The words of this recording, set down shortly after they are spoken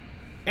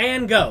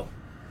And go.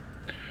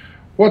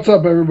 What's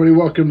up, everybody?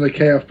 Welcome to the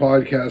KF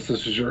Podcast.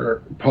 This is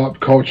your Pop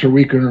Culture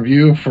Week in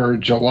Review for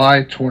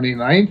July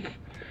 29th,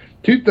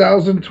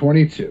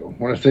 2022. I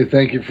want to say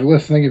thank you for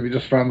listening. If you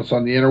just found us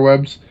on the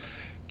interwebs,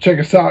 check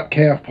us out,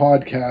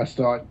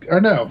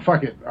 KFPodcast.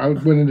 Fuck it. I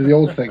went into the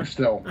old thing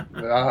still.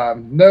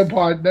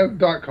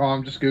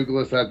 No.com. Just Google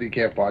us at the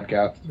KF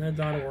Podcast.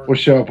 No.org. We'll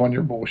show up on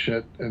your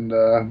bullshit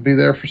and be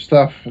there for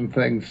stuff and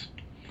things.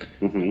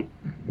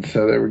 Mm-hmm.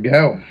 So there we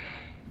go.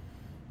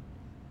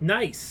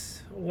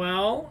 Nice.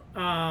 Well,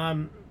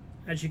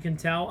 as you can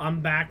tell, I'm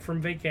back from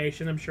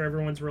vacation. I'm sure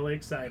everyone's really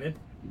excited.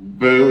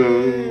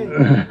 Boom.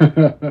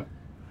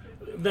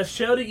 The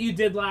show that you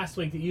did last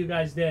week, that you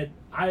guys did,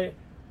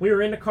 we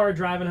were in the car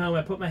driving home.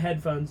 I put my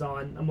headphones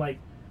on. I'm like,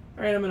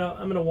 all right, I'm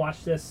gonna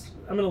watch this.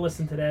 I'm gonna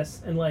listen to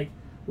this. And like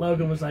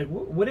Logan was like,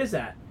 what is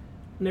that?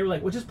 And they were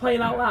like, well, just play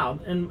it out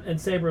loud.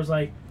 And Saber was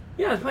like,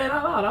 yeah, it's playing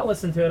out loud. I'll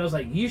listen to it. I was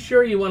like, you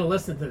sure you want to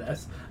listen to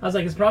this? I was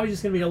like, it's probably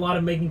just gonna be a lot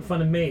of making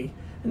fun of me.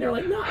 And they were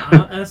like,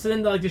 nah. And so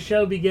then like the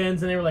show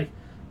begins, and they were like,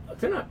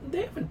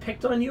 they haven't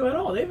picked on you at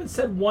all. They haven't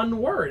said one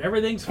word.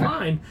 Everything's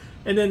fine.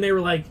 And then they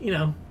were like,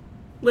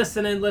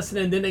 listening.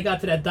 Then they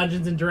got to that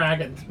Dungeons and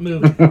Dragons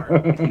movie part.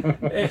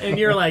 and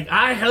you're like,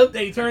 I hope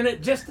they turn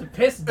it just to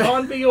piss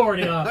Don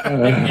Biordi off.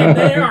 And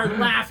they are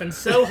laughing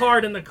so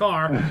hard in the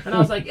car. And I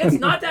was like, it's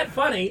not that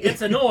funny.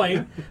 It's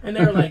annoying. And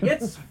they were like,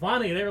 it's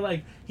funny. They were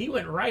like, he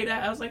went right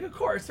at. I was like, of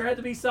course, there had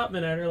to be something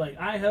in there. They're like,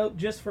 I hope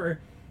just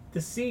to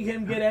see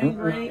him get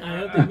angry. I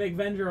hope they make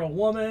Venger a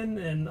woman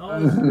and all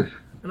this.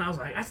 And I was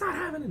like, that's not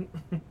happening.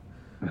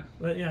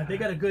 But yeah, they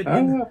got a good.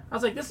 I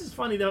was like, this is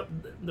funny though.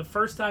 The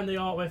first time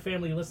my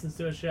family listens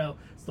to a show,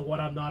 it's the one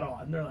I'm not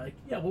on. And they're like,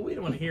 yeah, well, we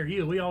don't want to hear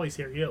you. We always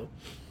hear you.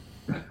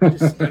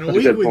 Just spend a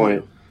week with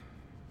you.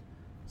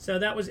 So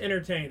that was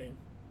entertaining.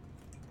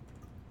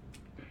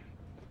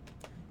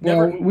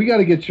 Well, we got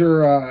to get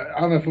your. I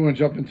don't know if we want to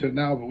jump into it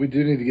now, but we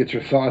do need to get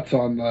your thoughts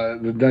on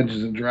the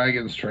Dungeons and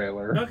Dragons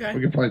trailer. Okay.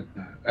 We can play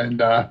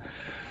and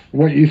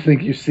what you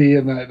think you see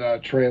in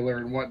that trailer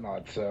and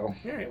whatnot. So.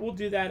 All right, we'll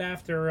do that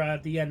after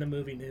the end of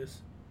movie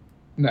news.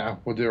 No,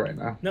 we'll do it right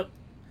now. Nope.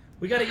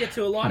 We got to get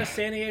to a lot of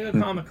San Diego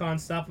Comic-Con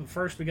stuff, but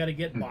first we got to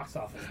get box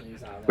office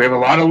news out of We have a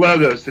lot of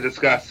logos to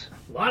discuss.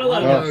 A lot of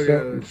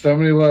logos. So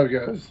many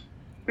logos.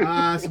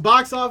 So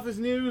box office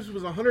news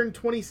was a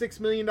 $126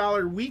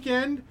 million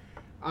weekend.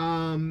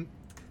 Nope,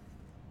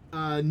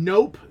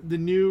 the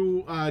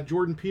new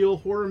Jordan Peele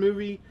horror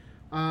movie,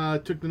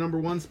 took the number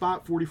one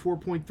spot,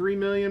 $44.3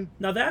 million.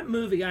 Now that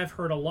movie, I've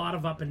heard a lot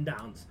of up and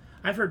downs.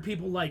 I've heard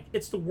people like,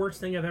 it's the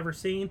worst thing I've ever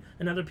seen,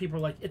 and other people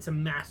are like, it's a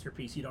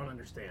masterpiece, you don't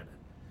understand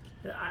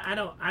it. I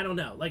don't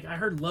know. Like, I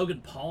heard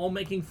Logan Paul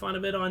making fun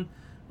of it on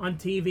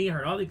TV. I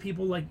heard other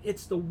people like,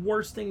 it's the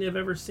worst thing they've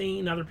ever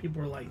seen. Other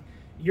people are like,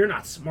 you're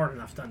not smart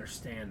enough to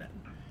understand it.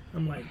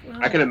 I'm like, well,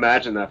 I can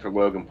imagine that for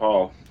Logan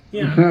Paul.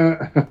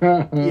 Yeah.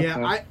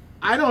 Yeah,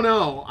 I don't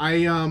know.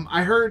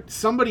 I heard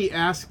somebody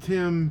asked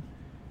him,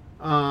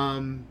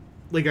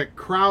 like a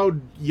crowd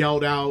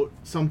yelled out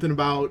something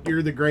about,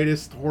 you're the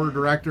greatest horror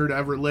director to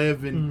ever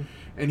live, and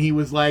he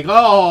was like,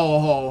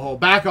 oh,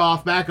 back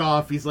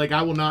off. He's like,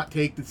 I will not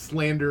take the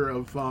slander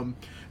of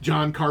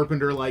John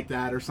Carpenter like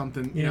that or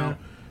something, you know.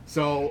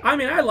 So I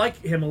mean, I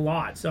like him a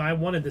lot, so I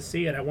wanted to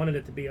see it. I wanted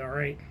it to be all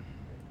right.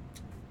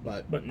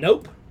 But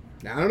nope.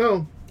 I don't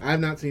know. I have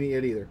not seen it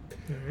yet either.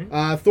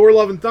 Mm-hmm. Thor: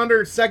 Love and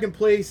Thunder, second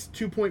place,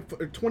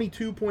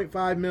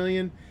 22.5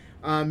 million.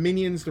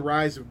 Minions: The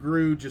Rise of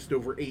Gru, just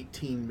over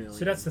 18 million.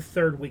 So that's the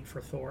third week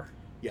for Thor.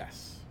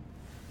 Yes.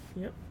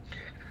 Yep.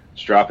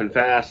 It's dropping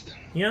fast.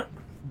 Yep.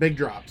 Big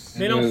drops.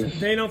 They don't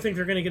think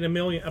they're going to get a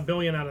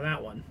billion out of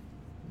that one.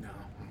 No,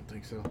 I don't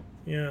think so.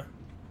 Yeah.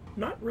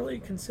 Not really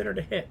considered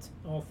a hit,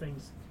 all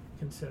things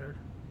considered.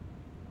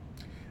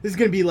 This is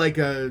going to be like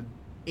a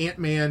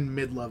Ant-Man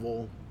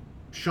mid-level.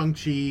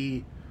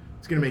 Shang-Chi.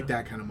 It's going to make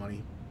that kind of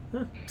money.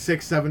 Huh.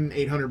 6, 7,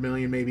 800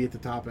 million maybe at the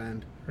top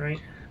end.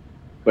 Right.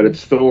 But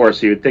it's Thor,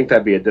 so you'd think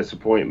that'd be a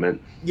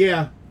disappointment.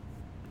 Yeah.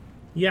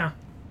 Yeah.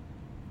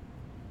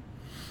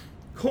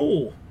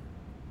 Cool.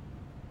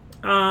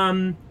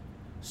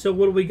 So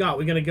what do we got?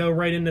 We're going to go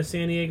right into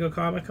San Diego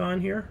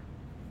Comic-Con here?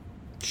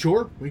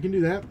 Sure, we can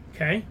do that.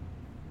 Okay.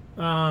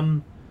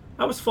 I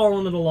was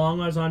following it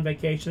along. I was on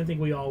vacation. I think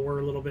we all were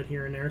a little bit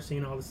here and there,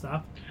 seeing all the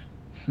stuff.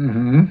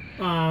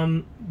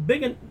 Mm-hmm.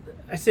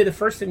 I say the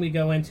first thing we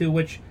go into,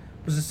 which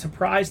was a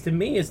surprise to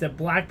me, is that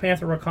Black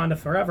Panther Wakanda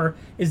Forever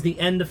is the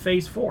end of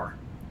Phase 4.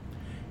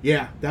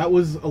 Yeah, that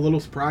was a little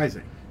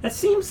surprising. That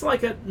seems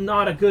like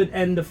not a good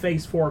end of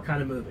Phase 4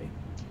 kind of movie.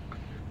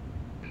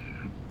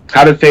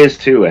 How did Phase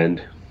 2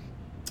 end?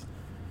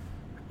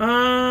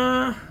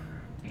 I'll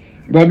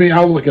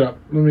look it up.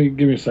 Give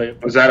me a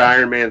second. Was that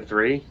Iron Man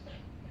 3?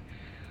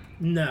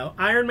 No.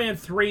 Iron Man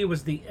 3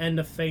 was the end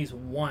of Phase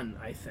 1,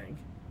 I think.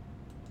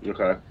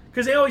 Okay.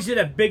 Because they always do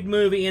that big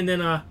movie, and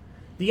then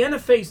the end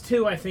of Phase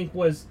 2, I think,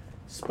 was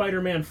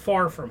Spider-Man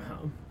Far From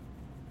Home.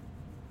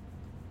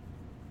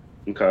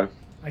 Okay.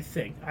 I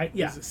think.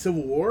 Yeah. Is it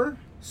Civil War?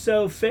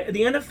 So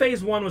the end of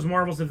Phase 1 was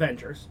Marvel's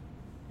Avengers.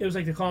 It was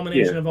like the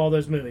culmination Yeah. of all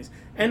those movies.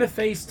 End of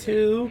Phase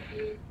 2,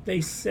 they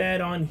said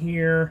on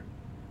here,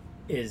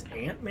 is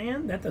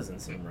Ant-Man? That doesn't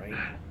seem right.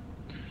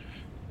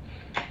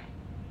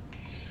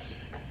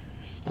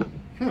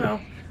 Well,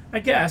 I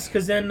guess,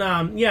 because then,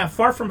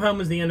 Far From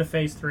Home is the end of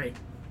Phase 3.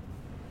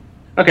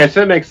 Okay,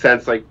 so it makes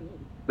sense. Like,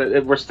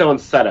 we're still in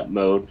setup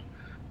mode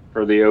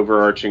for the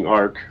overarching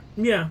arc.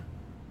 Yeah.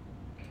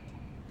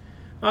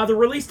 The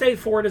release date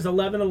for it is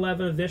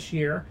 11/11 of this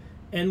year,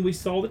 and we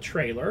saw the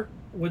trailer.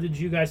 What did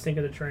you guys think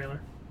of the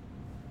trailer?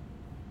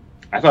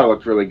 I thought it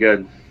looked really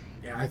good.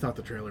 Yeah, I thought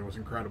the trailer was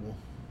incredible.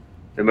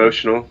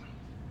 Emotional.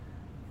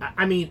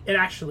 I mean, it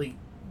actually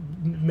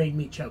made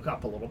me choke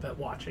up a little bit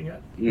watching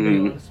it, to be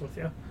Mhm. honest with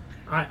you.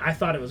 I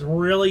thought it was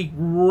really,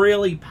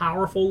 really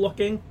powerful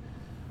looking.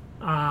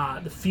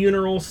 The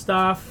funeral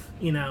stuff,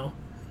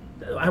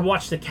 I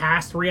watched the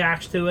cast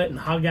react to it and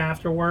hug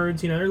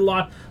afterwards. There's a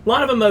lot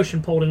of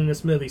emotion pulled into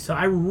this movie. So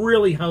I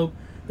really hope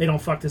they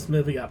don't fuck this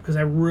movie up, because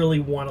I really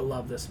want to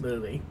love this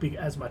movie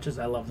as much as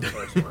I love the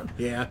first one.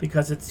 Yeah.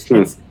 Because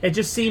it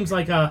just seems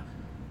like a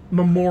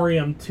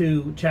memoriam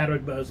to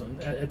Chadwick Boseman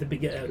at the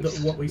beginning.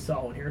 What we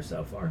saw in here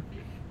so far.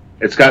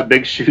 It's got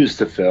big shoes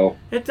to fill.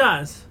 It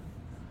does.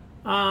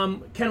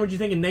 Ken, what'd you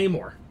think of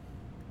Namor?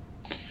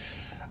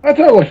 I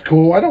thought it looked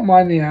cool. I don't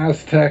mind the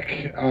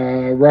Aztec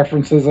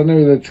references. I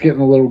know that's getting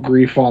a little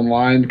grief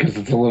online because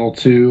it's a little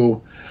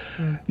too,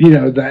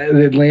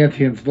 the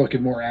Atlanteans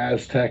looking more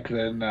Aztec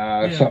than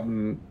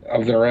something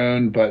of their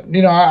own. But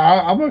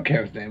I'm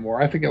okay with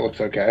Namor. I think it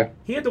looks okay.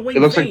 He had the winged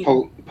It looks feet.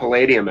 like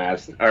Palladium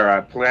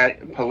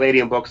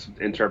Palladium Book's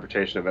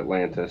interpretation of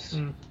Atlantis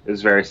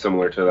is very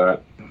similar to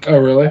that. Oh,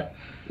 really?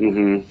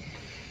 Mm-hmm.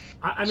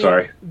 I mean,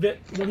 Sorry.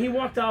 When he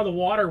walked out of the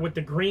water with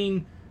the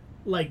green,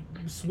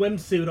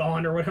 swimsuit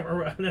on or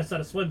whatever, that's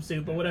not a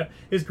swimsuit, but whatever,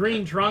 his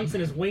green trunks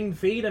and his winged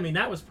feet, I mean,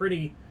 that was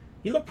pretty,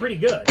 he looked pretty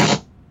good.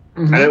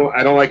 Mm-hmm.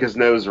 I don't like his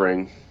nose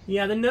ring.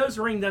 Yeah, the nose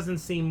ring doesn't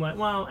seem like,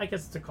 well, I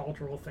guess it's a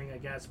cultural thing, I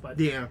guess, but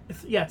Yeah.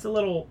 It's a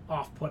little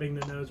off-putting,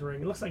 the nose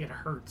ring. It looks like it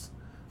hurts.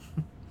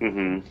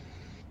 Mm-hmm.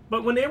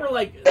 But when they were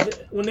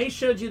when they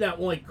showed you that,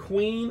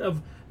 queen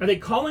of, are they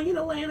calling it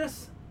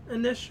Atlantis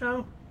in this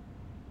show?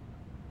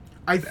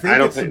 I think I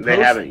don't it's think supposed,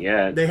 they haven't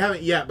yet. They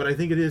haven't yet, but I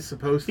think it is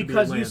supposed to be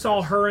Because you Atlantis.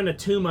 saw her in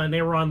Atuma, and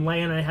they were on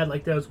land, and they had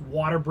those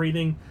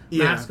water-breathing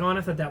masks on.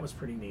 I thought that was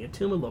pretty neat.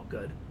 Atuma looked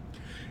good.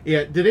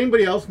 Yeah, did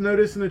anybody else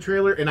notice in the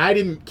trailer, and I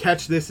didn't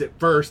catch this at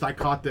first, I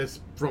caught this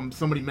from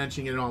somebody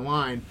mentioning it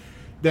online,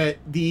 that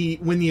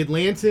when the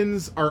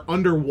Atlanteans are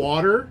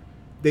underwater,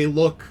 they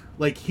look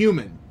like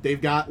human.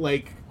 They've got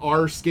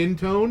our skin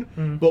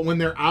tone, but when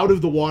they're out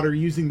of the water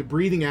using the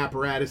breathing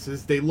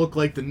apparatuses, they look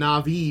like the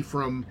Na'vi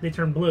from... They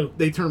turned blue.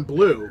 They turn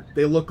blue.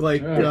 They look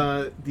like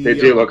They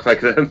do look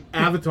like them.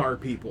 Avatar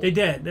people. They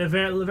did. They're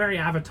very, very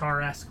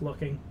Avatar-esque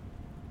looking.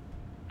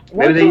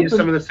 Maybe they use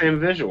some of the same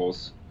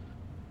visuals.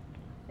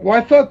 Well,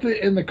 I thought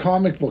that in the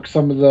comic book,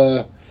 some of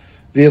the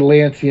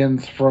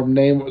Atlanteans from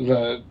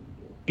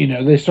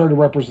they started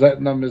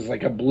representing them as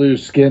a blue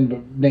skin,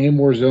 but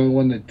Namor's the only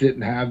one that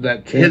didn't have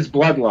that tint. His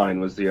bloodline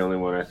was the only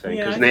one, I think.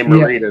 Yeah, His I name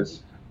think-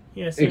 Marita's.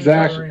 Yes,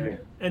 Exactly.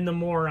 And the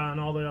Moron,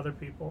 all the other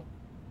people.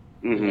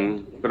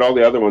 Mm-hmm. But all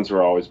the other ones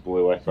were always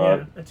blue, I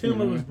thought. Yeah,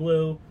 Atuma was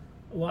blue.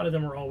 A lot of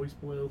them were always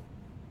blue.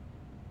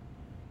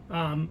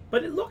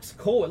 But it looks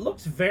cool. It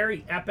looks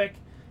very epic.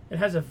 It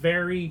has a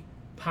very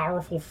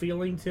powerful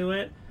feeling to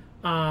it.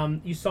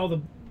 You saw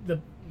the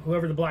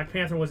whoever the Black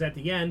Panther was at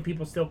the end.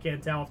 People still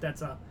can't tell if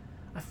that's a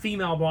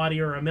female body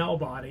or a male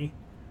body.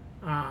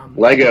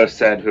 Lego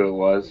said who it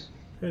was.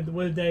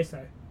 What did they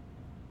say?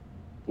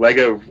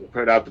 Lego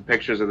put out the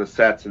pictures of the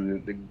sets,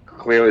 and it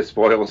clearly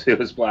spoils who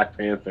was Black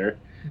Panther.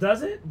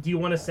 Does it? Do you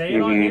want to say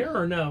it on Mhm. here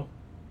or no?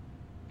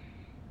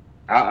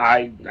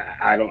 I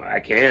don't. I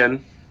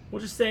can.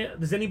 We'll just say,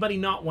 does anybody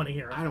not want to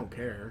hear it? I don't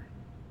care.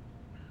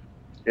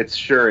 It's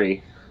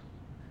Shuri.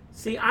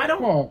 See, I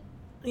don't... Well,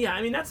 Yeah,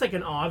 I mean, that's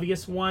an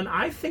obvious one.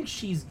 I think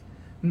she's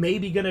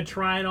maybe going to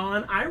try it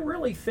on. I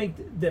really think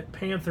that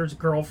Panther's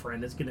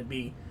girlfriend is going to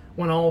be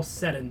when all's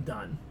said and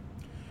done.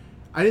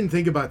 I didn't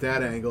think about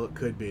that angle. It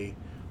could be.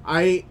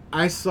 I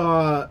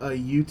saw a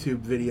YouTube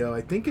video.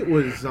 I think it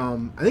was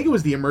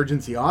the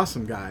Emergency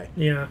Awesome guy.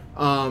 Yeah.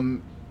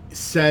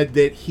 Said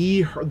that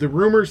the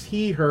rumors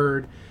he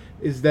heard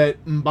is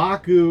that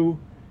M'Baku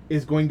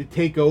is going to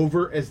take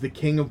over as the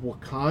king of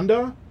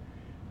Wakanda,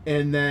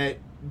 and that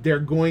there are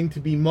going to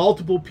be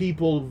multiple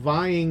people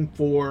vying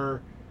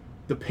for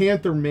the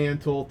Panther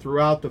mantle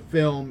throughout the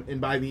film, and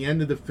by the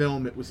end of the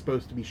film, it was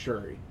supposed to be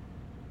Shuri.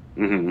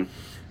 Mm-hmm.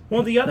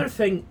 Well, the other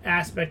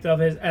aspect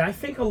of it is, and I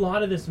think a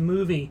lot of this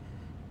movie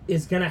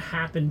is going to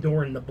happen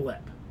during the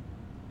blip.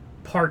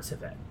 Parts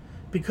of it.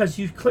 Because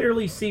you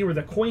clearly see where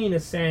the Queen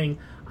is saying,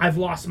 I've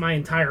lost my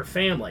entire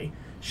family.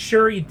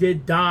 Shuri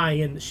did die,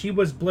 and she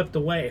was blipped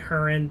away,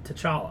 her and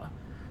T'Challa.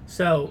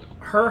 So,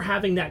 her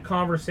having that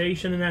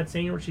conversation in that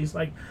scene where she's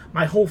like,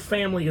 my whole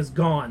family is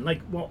gone.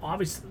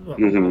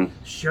 Obviously,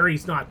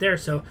 Shuri's not there.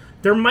 So,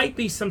 there might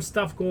be some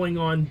stuff going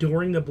on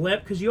during the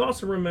blip. Because you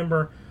also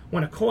remember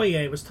when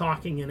Okoye was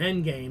talking in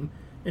Endgame,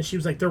 and she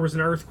was like, there was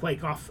an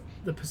earthquake off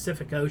the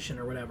Pacific Ocean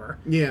or whatever.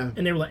 Yeah.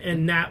 And they were like,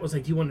 and Nat was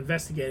like, do you want to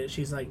investigate it?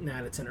 She's like,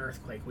 Nat, it's an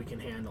earthquake. We can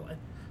handle it.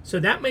 So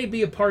that may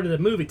be a part of the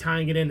movie,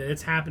 tying it in that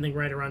it's happening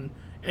right around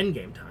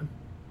Endgame time.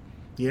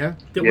 Yeah.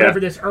 That whatever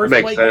this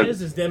earthquake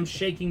sense. is them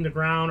shaking the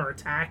ground or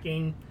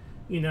attacking,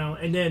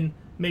 and then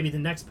maybe the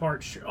next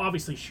part,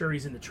 obviously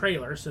Shuri's in the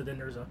trailer, so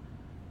then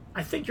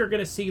I think you're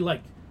going to see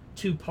like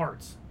 2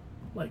 parts.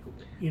 Like,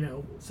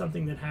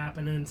 something that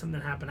happened and then something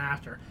that happened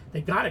after.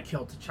 They got to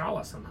kill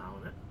T'Challa somehow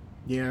in it.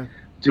 Yeah.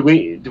 Do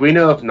we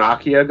know if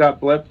Nakia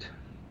got blipped?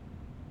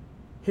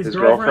 His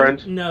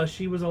girlfriend? No,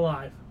 she was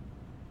alive.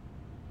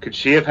 Could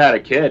she have had a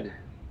kid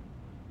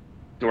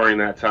during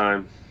that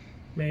time?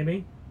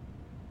 Maybe.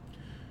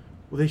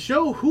 Well, they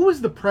show who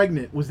was the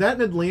pregnant. Was that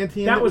an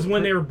Atlantean? That was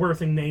when they were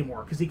birthing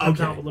Namor, because he comes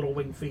out with little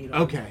wing feet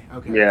on. Okay.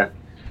 Yeah.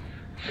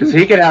 Because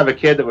he could have a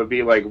kid that would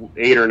be like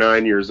 8 or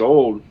 9 years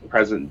old,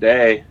 present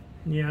day.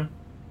 Yeah.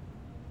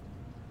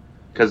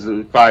 Because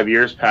 5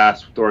 years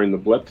passed during the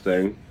blip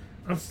thing.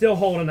 I'm still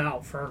holding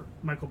out for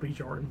Michael B.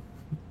 Jordan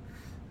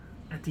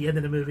at the end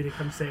of the movie to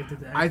come save the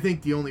day. I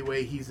think the only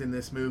way he's in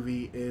this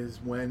movie is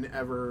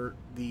whenever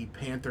the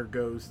Panther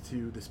goes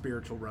to the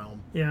spiritual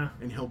realm. Yeah.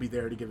 And he'll be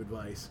there to give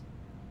advice.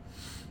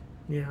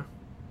 Yeah.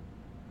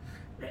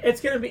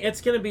 It's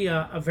gonna be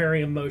a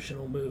very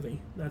emotional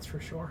movie, that's for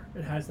sure.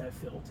 It has that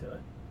feel to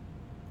it.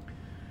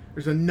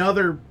 There's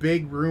another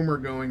big rumor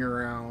going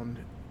around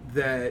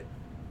that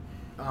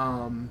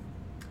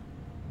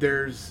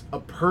there's a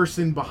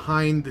person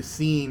behind the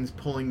scenes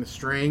pulling the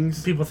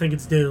strings. People think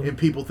it's Doom. And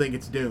people think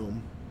it's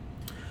Doom.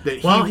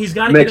 He's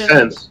got to Makes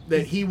sense.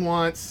 That he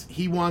wants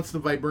the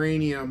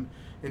vibranium,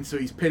 and so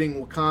he's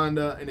pitting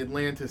Wakanda and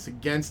Atlantis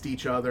against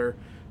each other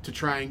to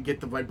try and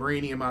get the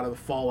vibranium out of the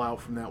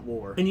fallout from that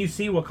war. And you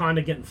see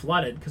Wakanda getting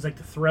flooded because like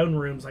the throne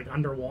room's like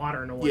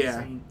underwater in a one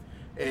scene.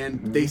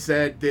 And they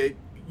said that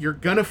you're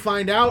gonna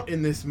find out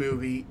in this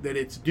movie that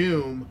it's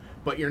Doom,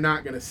 but you're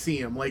not gonna see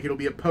him. Like it'll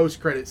be a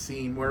post-credit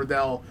scene where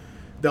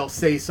they'll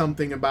say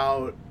something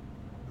about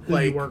who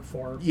they work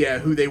for. Yeah,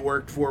 who they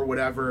worked for,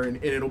 whatever,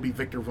 and it'll be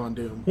Victor Von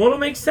Doom. Well, it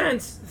makes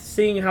sense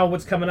seeing how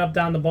what's coming up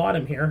down the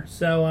bottom here.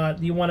 So,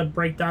 do you want to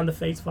break down the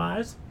Phase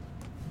 5s?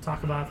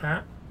 Talk about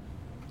that.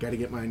 Got to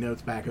get my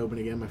notes back open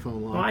again. My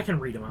phone long. Well, I can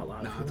read them out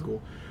loud. No, that's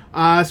cool.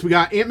 So we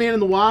got Ant-Man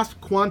and the Wasp: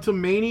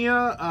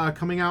 Quantumania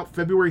coming out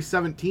February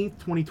 17th,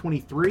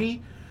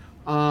 2023.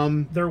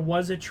 There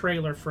was a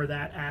trailer for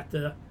that at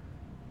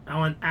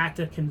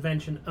the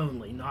convention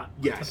only, not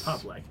the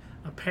public.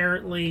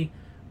 Apparently,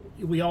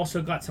 we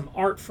also got some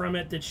art from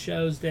it that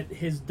shows that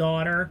his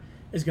daughter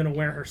is going to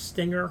wear her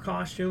Stinger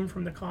costume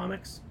from the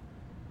comics.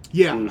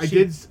 Yeah, I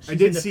did see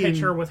the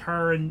picture with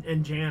her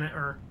and Janet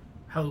or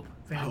Hope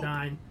Van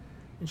Dyne,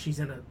 and she's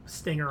in a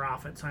Stinger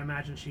outfit. So I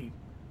imagine she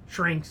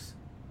shrinks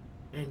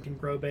and can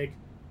grow big.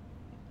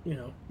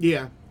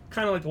 Yeah,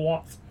 kind of like the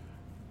Wasp.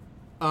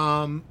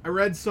 I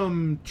read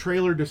some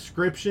trailer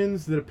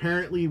descriptions that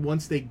apparently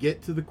once they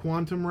get to the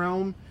quantum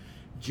realm,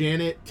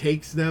 Janet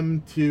takes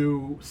them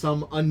to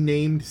some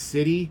unnamed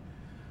city,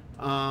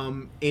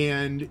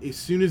 and as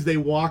soon as they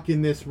walk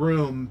in this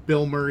room,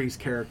 Bill Murray's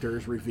character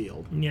is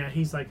revealed. Yeah,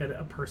 he's like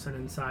a person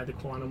inside the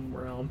quantum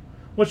realm,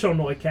 which will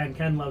annoy Ken.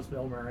 Ken loves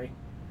Bill Murray.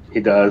 He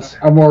does.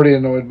 I'm already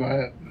annoyed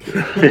by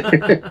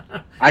it.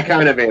 I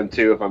kind of am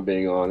too, if I'm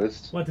being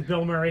honest. What, the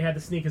Bill Murray had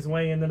to sneak his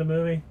way into the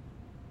movie?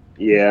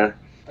 Yeah.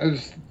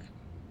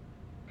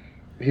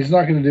 He's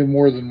not going to do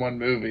more than one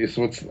movie,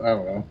 so I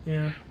don't know.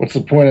 Yeah. What's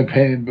the point of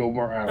paying Bill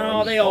Murray?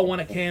 Oh, they all want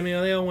a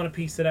cameo. They all want a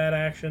piece of that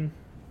action.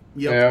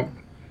 Yep.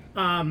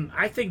 Yeah.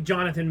 I think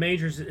Jonathan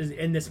Majors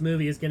in this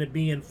movie is going to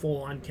be in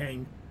full-on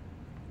Kang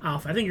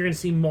outfit. I think you're going to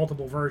see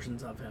multiple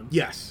versions of him.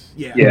 Yes.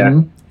 Yeah. Yeah.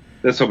 Mm-hmm.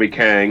 This will be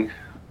Kang.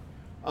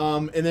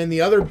 And then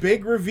the other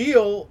big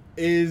reveal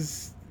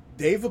is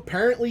they've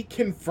apparently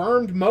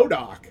confirmed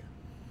MODOK.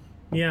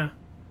 Yeah.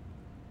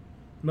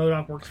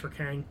 MODOK works for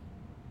Kang.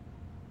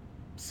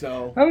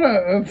 So I don't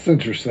know. That's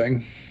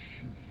interesting.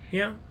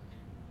 Yeah.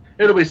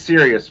 It'll be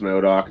serious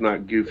MODOK,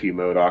 not goofy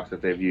MODOK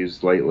that they've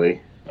used lately.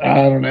 I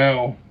don't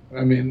know.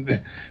 I mean,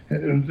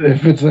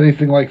 if it's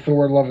anything like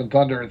Thor: Love and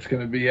Thunder, it's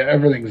going to be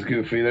everything's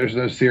goofy. There's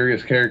no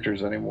serious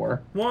characters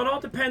anymore. Well, it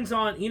all depends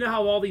on,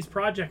 how all these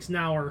projects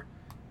now are,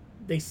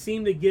 they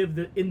seem to give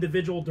the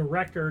individual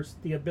directors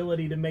the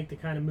ability to make the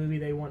kind of movie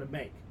they want to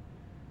make.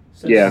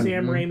 So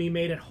Sam Raimi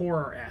made it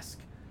horror-esque.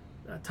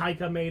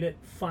 Taika made it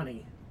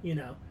funny,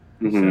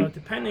 So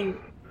depending,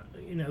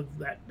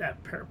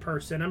 that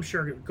person, I'm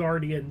sure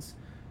Guardians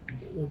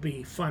will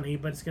be funny,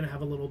 but it's going to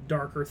have a little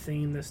darker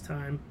theme this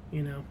time,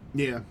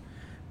 Yeah.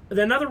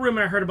 Another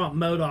rumor I heard about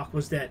MODOK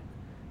was that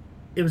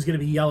it was going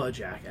to be Yellow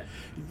Jacket.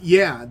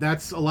 Yeah,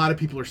 that's a lot of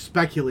people are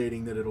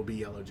speculating that it'll be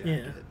Yellow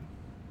Jacket. Yeah.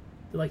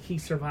 Like he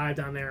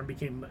survived on there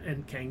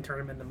and Kang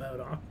turned him into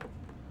MODOK.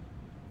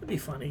 It'd be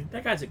funny.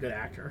 That guy's a good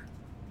actor.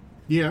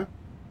 Yeah.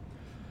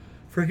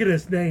 Forget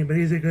his name, but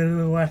he's a good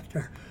little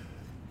actor.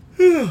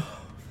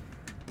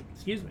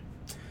 Excuse me.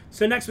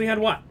 So next we had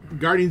what?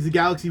 Guardians of the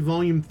Galaxy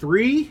Volume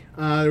 3.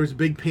 There was a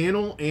big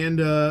panel, and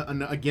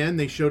again,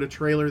 they showed a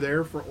trailer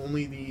there for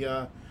only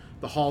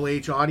the Hall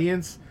H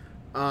audience.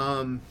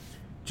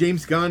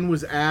 James Gunn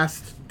was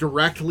asked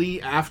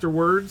directly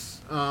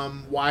afterwards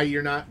why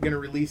you're not going to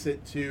release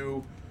it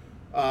to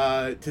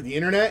the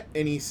internet,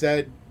 and he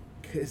said,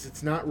 "'Cause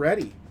it's not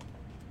ready."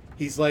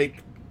 He's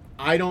like,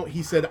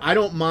 He said, "I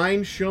don't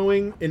mind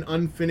showing an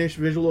unfinished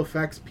visual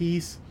effects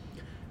piece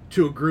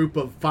to a group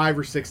of 5,000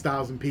 or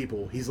 6,000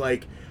 people." He's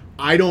like,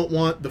 "I don't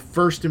want the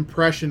first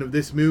impression of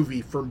this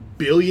movie from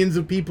billions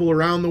of people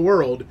around the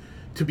world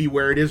to be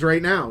where it is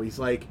right now." He's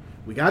like,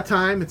 "We got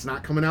time. It's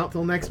not coming out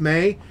till next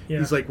May." Yeah.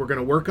 He's like, "We're going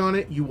to work on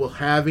it. You will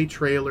have a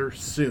trailer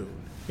soon."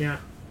 Yeah.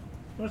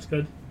 That's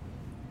good.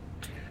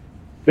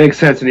 Makes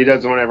sense, and he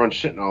doesn't want everyone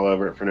shitting all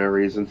over it for no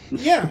reason.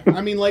 Yeah,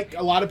 I mean, like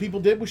a lot of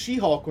people did with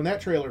She-Hulk when that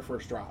trailer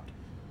first dropped.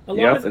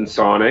 Yep, and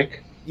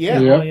Sonic. Yeah.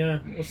 Yep. Oh, yeah.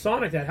 Well,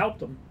 Sonic, that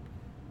helped him.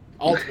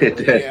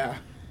 Ultimately, yeah.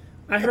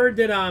 I heard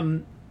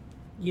that,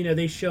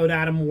 they showed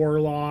Adam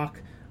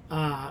Warlock.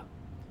 The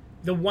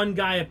one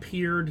guy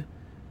appeared.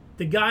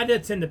 The guy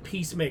that's in the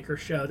Peacemaker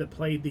show that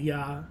played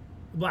the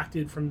black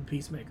dude from the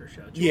Peacemaker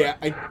show. Yeah,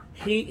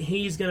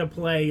 He's going to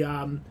play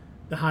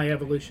the High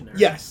Evolutionary.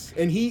 yes,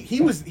 and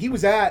he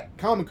was at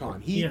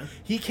Comic-Con.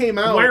 He came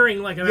out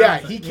wearing like an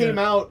outfit. he came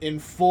out in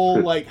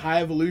full like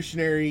High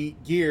Evolutionary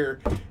gear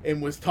and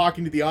was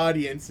talking to the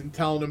audience and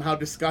telling them how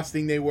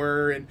disgusting they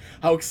were and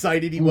how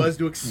excited he was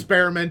to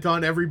experiment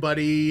on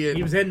everybody. And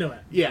He was into it.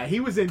 yeah, he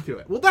was into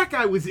it. Well, that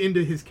guy was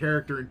into his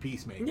character in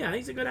Peacemaker. Yeah,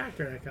 he's a good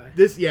actor, that guy.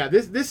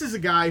 This is a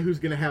guy who's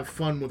gonna have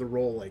fun with a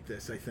role like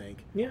this, I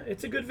think. Yeah,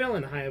 it's a good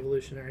villain, High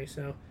Evolutionary,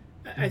 so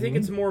I think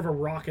it's more of a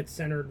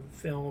rocket-centered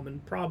film,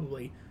 and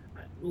probably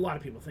a lot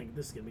of people think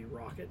this is going to be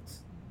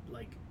Rocket's,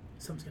 like,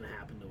 something's going to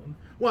happen to him.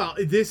 Well,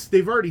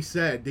 they've already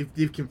said,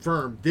 they've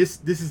confirmed, this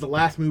is the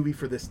last movie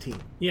for this team.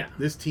 Yeah.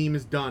 This team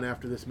is done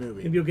after this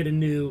movie. Maybe you'll get a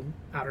new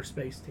outer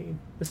space team.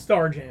 The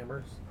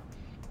Starjammers.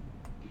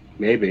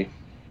 Maybe.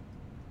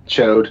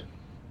 Showed.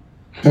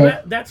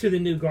 So that's who the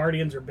new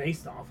Guardians are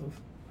based off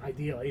of,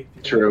 ideally. If you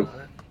think True.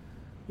 about it.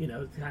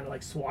 Kind of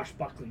like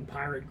swashbuckling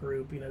pirate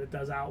group, that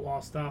does outlaw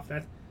stuff.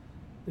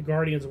 The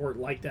Guardians weren't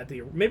like that.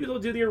 Maybe they'll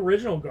do the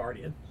original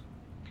Guardian.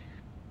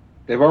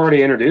 They've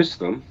already introduced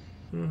them.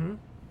 Mm-hmm.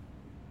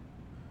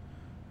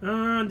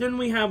 Then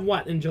we have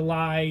what? In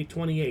July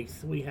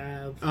 28th, we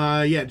have...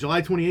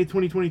 July 28th,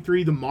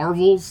 2023, The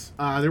Marvels.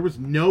 There was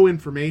no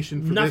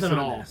information for nothing this at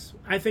on all. this.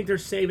 I think they're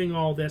saving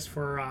all this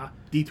for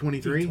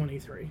D23?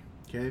 D23.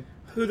 Okay.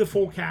 Who the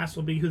full cast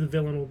will be, who the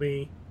villain will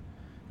be.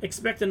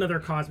 Expect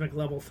another cosmic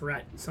level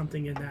threat,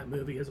 something in that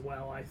movie as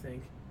well, I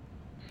think.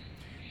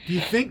 Do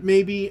you think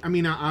maybe, I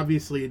mean,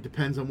 obviously it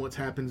depends on what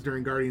happens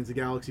during Guardians of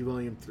the Galaxy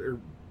or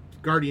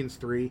Guardians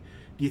 3.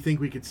 Do you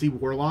think we could see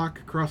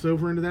Warlock cross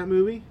over into that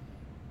movie?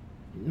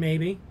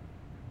 Maybe.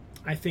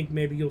 I think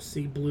maybe you'll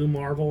see Blue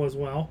Marvel as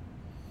well.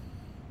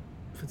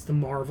 If it's the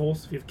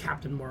Marvels, if you have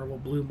Captain Marvel,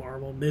 Blue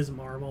Marvel, Ms.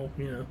 Marvel,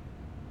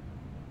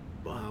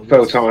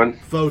 Photon,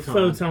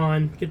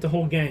 get the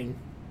whole gang.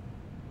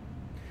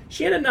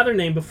 She had another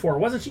name before.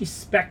 Wasn't she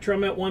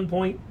Spectrum at one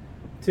point,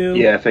 too?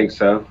 Yeah, I think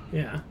so.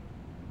 Yeah.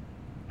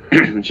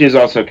 She's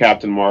also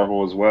Captain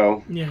Marvel as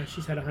well. Yeah,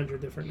 she's had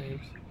 100 different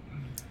names.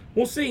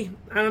 We'll see.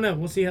 I don't know.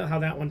 We'll see how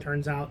that one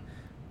turns out.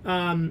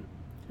 What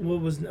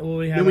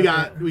we have?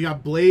 Then we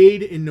got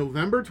Blade in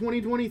November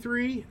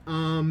 2023.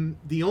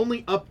 The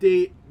only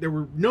update, there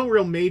were no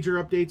real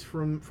major updates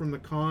from the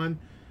con,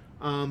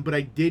 but I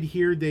did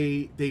hear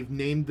they've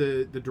named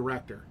the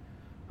director,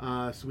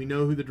 so we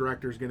know who the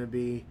director is going to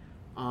be.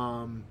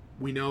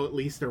 We know at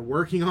least they're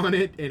working on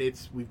it,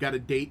 and we've got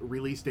a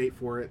release date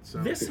for it. So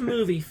this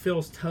movie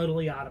feels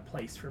totally out of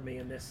place for me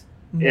in this.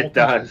 It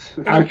does.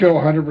 I feel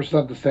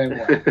 100% the same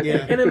way.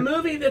 Yeah. In a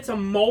movie that's a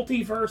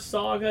multiverse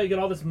saga, you get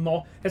all this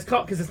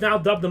because it's now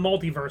dubbed the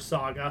multiverse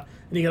saga,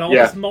 and you get all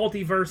this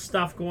multiverse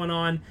stuff going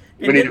on.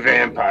 And we need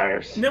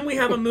vampires. And then we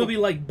have a movie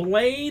like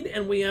Blade,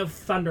 and we have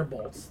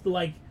Thunderbolts.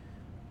 And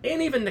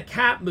even the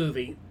Cap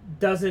movie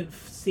doesn't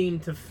seem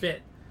to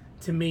fit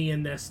to me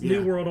in this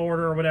New World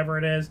Order or whatever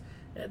it is.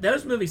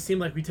 Those movies seem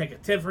like we take a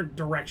different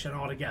direction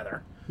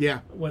altogether.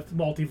 Yeah. With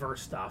multiverse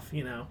stuff,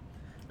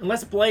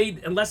 Unless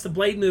the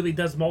Blade movie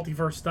does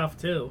multiverse stuff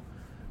too.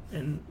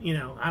 And, I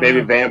don't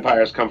Maybe know.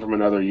 vampires come from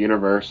another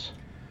universe.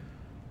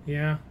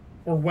 Yeah.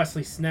 Or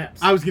Wesley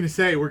Snipes. I was going to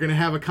say, we're going to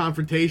have a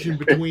confrontation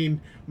between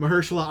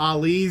Mahershala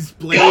Ali's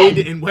Blade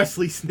and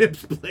Wesley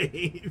Snipes'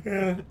 Blade.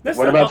 Yeah.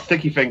 What about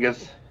Sticky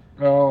Fingers?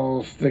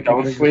 Oh, Sticky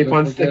Don't Fingers. sleep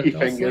on Sticky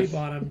Don't Fingers. sleep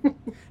on him.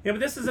 Yeah, but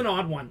this is an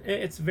odd one.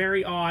 It's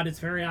very odd. It's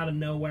very out of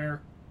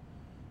nowhere.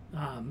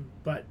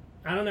 But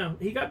I don't know.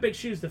 He got big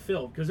shoes to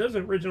fill because those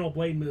original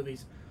Blade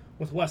movies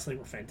with Wesley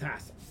were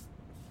fantastic.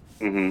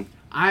 Mm-hmm.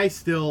 I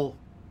still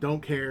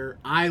don't care.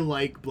 I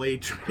like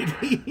Blade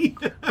Trinity.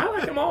 I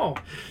like them all.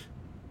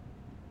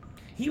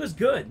 He was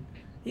good.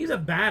 He's a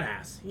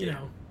badass,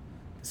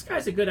 This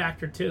guy's a good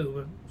actor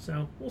too,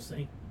 so we'll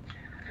see.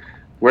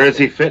 Where does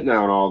he fit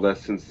now in all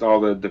this, since all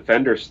the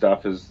Defender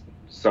stuff is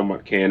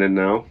somewhat canon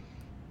now?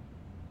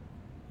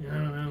 Yeah, I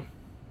don't know.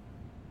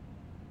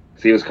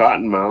 He was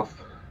Cottonmouth.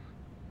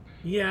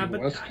 Yeah, He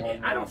but was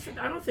I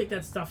don't think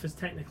that stuff is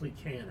technically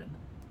canon.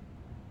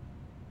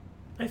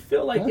 I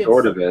feel like it's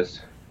Sort of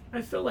is.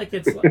 I feel like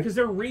it's because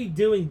they're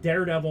redoing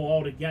Daredevil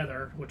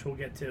altogether, which we'll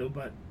get to,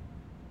 but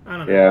I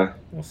don't know. Yeah.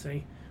 We'll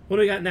see. What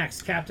do we got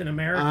next? Captain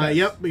America.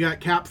 Yep, we got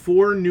Cap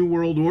 4, New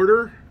World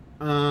Order.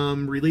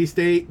 Release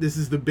date. This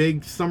is the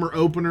big summer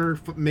opener,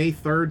 May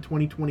 3rd,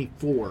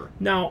 2024.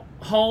 Now,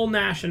 Hall,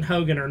 Nash, and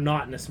Hogan are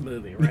not in this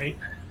movie, right?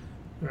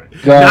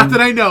 Right. Not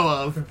that I know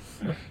of.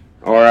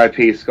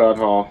 R.I.P. Scott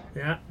Hall.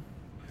 Yeah.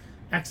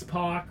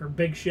 X-Pac or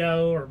Big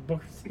Show or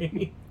Booker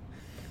T.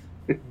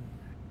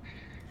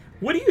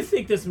 What do you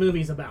think this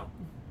movie's about?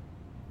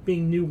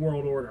 Being New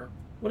World Order.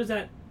 What is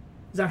that?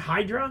 Is that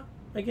Hydra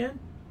again?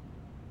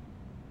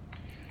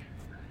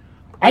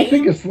 I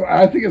think this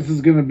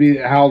is going to be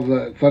how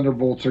the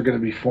Thunderbolts are going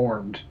to be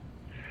formed.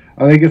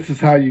 I think this is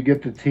how you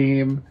get the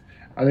team.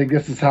 I think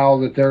this is how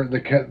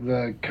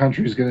the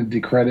country's going to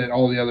decredit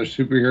all the other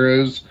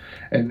superheroes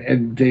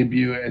and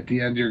debut at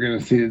the end. You're going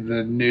to see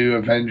the new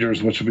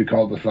Avengers, which will be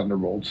called the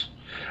Thunderbolts.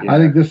 Yeah. I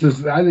think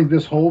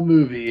this whole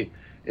movie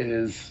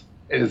is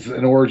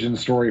an origin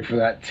story for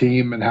that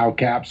team and how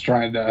Cap's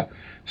trying to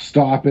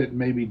stop it,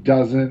 maybe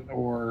doesn't,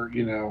 or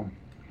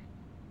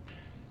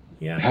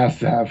has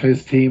to have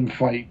his team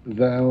fight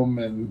them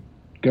and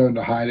go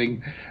into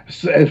hiding.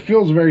 So it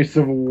feels very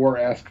Civil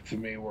War-esque to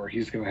me, where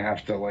he's going to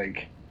have to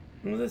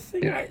Well, the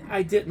thing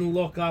I didn't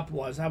look up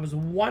was I was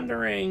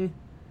wondering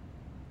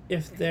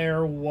if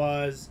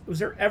was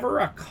there ever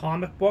a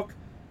comic book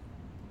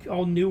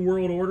called New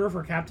World Order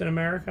for Captain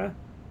America?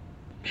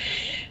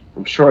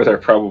 I'm sure there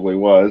probably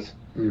was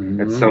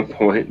at some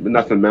point, but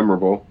nothing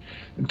memorable.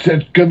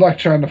 Good luck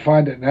trying to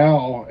find it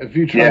now. If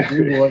you try to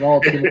Google it,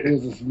 all it's going to be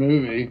is this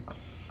movie.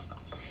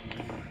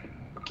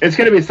 It's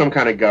going to be some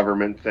kind of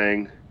government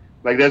thing.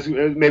 Like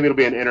maybe it'll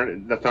be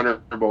the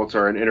Thunderbolts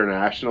are an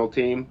international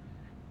team.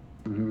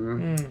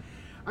 Mm-hmm.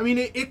 I mean,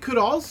 it could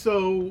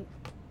also,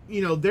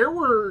 there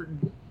were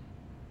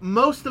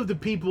most of the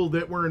people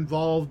that were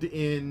involved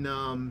in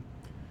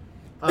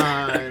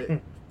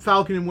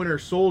Falcon and Winter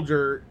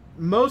Soldier.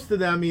 Most of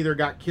them either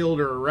got killed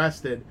or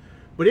arrested,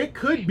 but it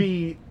could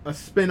be a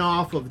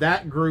spin-off of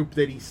that group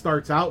that he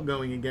starts out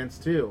going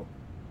against too.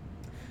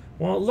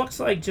 Well, it looks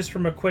like just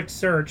from a quick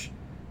search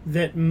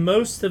that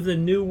most of the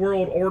New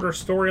World Order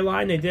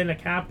storyline they did in a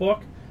Cap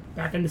book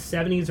back in the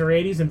 70s or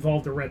 80s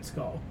involved a Red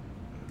Skull.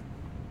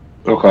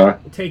 Okay.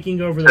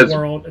 Taking over the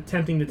world,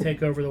 attempting to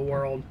take over the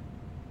world.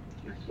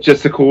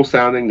 Just a cool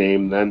sounding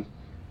name then.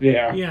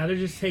 Yeah. Yeah, they're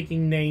just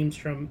taking names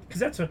from, because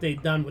that's what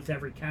they've done with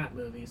every Cap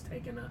movie, is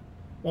taken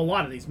a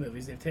lot of these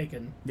movies they've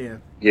taken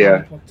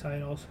comic book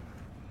titles.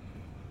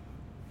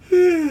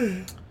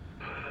 Excuse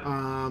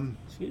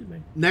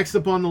me. Next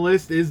up on the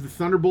list is the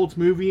Thunderbolts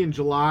movie in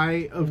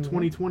July of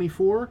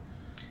 2024.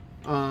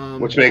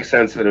 Which makes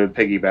sense that it would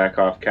piggyback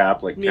off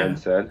Cap, like Ken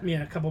said.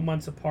 Yeah, a couple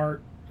months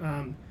apart.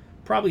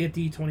 Probably at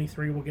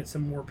D23 we'll get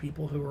some more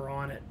people who are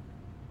on it.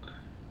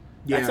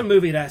 Yeah. That's a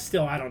movie that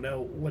still I don't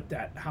know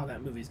how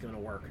that movie's going to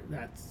work.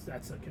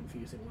 That's a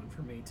confusing one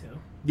for me too.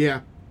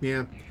 Yeah.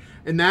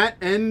 And that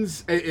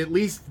ends, at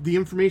least the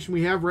information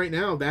we have right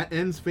now, that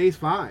ends Phase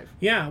 5.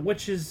 Yeah,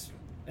 which is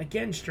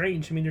again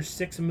strange. I mean, there's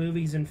 6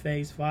 movies in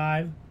Phase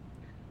 5.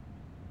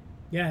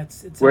 Yeah,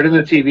 it's Where do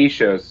the TV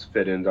shows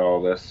fit into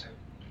all this?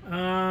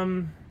 I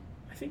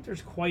think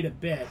there's quite a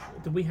bit.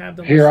 Do we have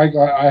the here?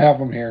 I have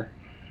them here.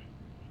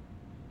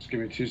 Just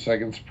give me 2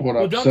 seconds to pull it up.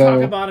 Well, don't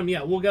talk about them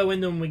yet. We'll go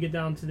into them when we get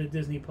down to the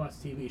Disney Plus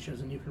TV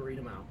shows, and you can read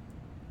them out.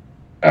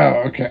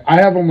 Oh, okay. I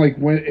have them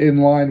in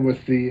line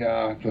with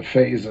the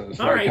phases.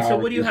 All right. So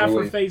what do you have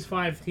for Phase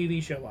 5 TV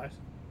show wise?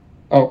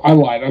 Oh, I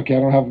lied. Okay, I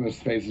don't have them as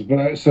phases.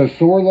 But so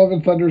Thor: Love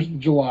and Thunder is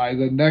July.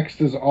 The next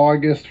is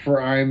August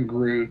for I Am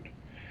Groot.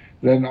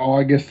 Then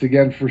August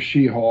again for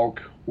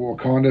She-Hulk.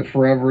 Wakanda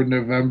Forever in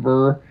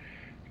November.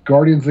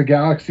 Guardians of the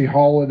Galaxy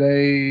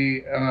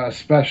Holiday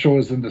Special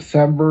is in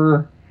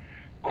December.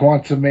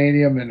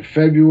 Quantumanium in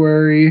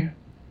February.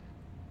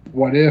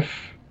 What If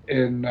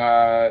in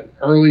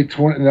early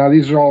 20. Now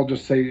these are all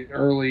just say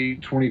early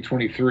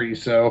 2023.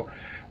 So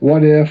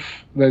What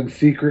If, then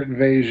Secret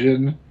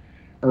Invasion,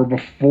 or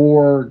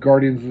before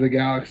Guardians of the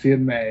Galaxy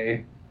in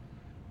May.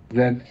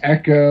 Then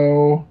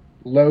Echo,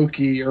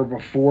 Loki, or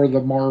before the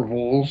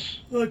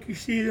Marvels. Loki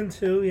season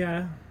 2,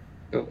 yeah.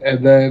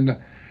 And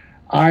then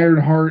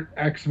Ironheart,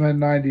 X-Men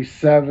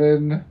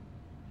 97,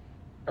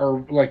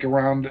 or like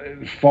around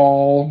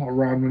fall,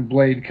 around when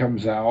Blade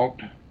comes out.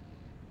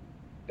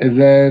 And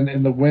then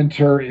in the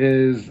winter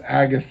is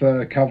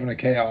Agatha, Covenant of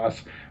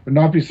Chaos. Would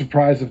not be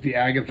surprised if the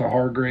Agatha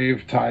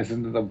Hargrave ties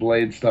into the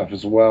Blade stuff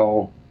as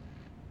well.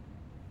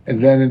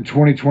 And then in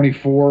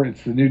 2024,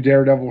 it's the new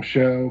Daredevil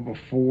show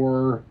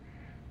before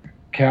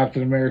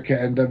Captain America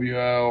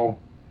NWO,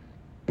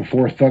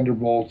 before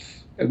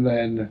Thunderbolts, and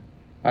then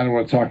I don't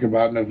want to talk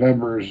about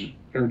November's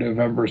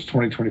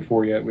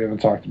 2024 yet. We haven't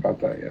talked about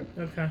that yet.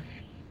 Okay.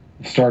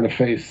 The start of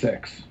Phase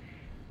 6.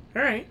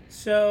 All right.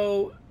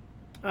 So,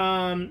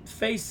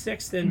 Phase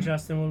 6 then,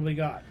 Justin, what do we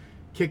got?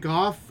 kick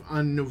off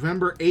on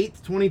November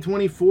 8th,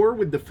 2024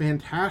 with the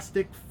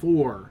Fantastic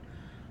Four.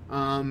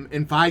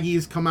 And Feige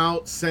has come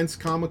out since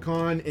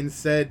Comic-Con and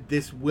said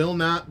this will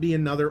not be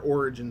another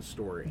origin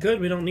story. Good,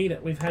 we don't need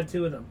it. We've had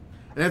 2 of them.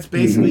 And that's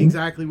basically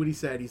exactly what he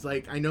said. He's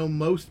like, I know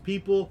most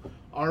people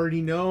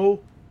already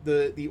know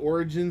the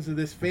origins of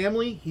this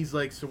family. He's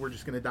like, so we're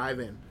just going to dive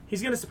in.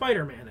 He's going to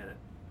Spider-Man in it.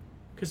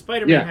 Because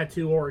Spider-Man had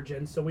 2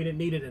 origins, so we didn't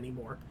need it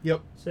anymore.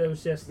 Yep. So it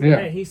was just,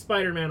 hey, he's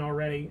Spider-Man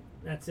already.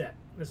 That's it.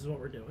 This is what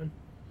we're doing.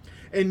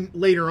 And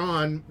later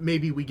on,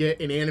 maybe we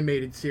get an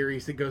animated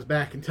series that goes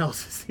back and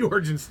tells us the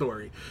origin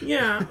story.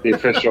 Yeah. The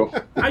official.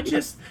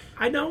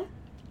 I don't,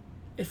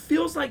 it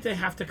feels like they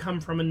have to come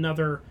from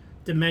another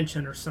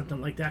dimension or something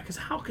like that, because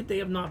how could they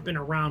have not been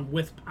around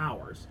with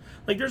powers?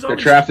 Like, They're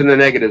trapped in the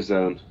negative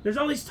zone. There's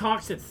all these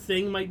talks that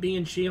Thing might be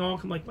in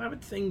She-Hulk. I'm like, why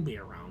would Thing be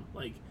around?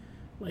 Like,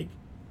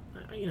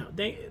 you know,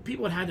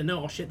 people had to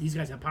know, oh shit, these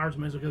guys have powers,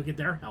 might as well go get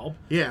their help.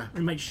 Yeah.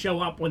 They might show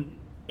up when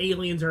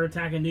aliens are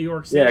attacking New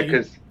York City. Yeah,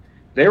 because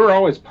they were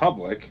always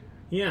public.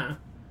 Yeah.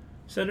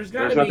 So there's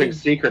nothing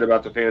secret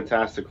about the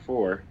Fantastic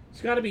Four.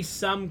 There's got to be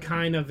some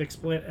kind of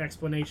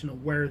explanation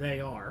of where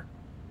they are,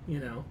 you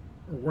know,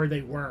 or where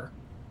they were.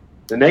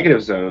 The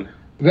negative zone.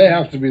 They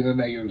have to be the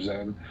negative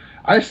zone.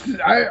 I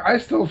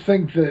still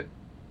think that,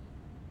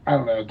 I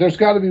don't know, there's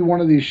got to be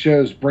one of these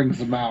shows brings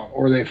them out,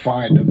 or they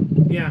find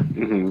them. Yeah.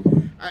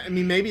 Mm-hmm. I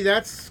mean, maybe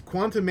that's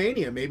Quantum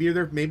Mania. Maybe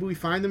we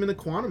find them in the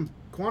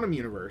quantum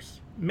universe.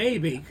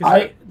 Maybe,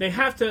 because they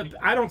have to.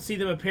 I don't see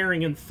them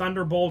appearing in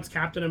Thunderbolts,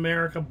 Captain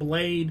America,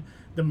 Blade,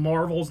 the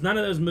Marvels. None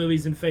of those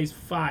movies in Phase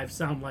 5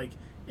 sound like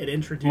it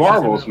introduces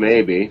Marvels,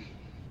 maybe.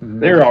 Mm-hmm.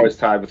 They were always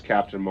tied with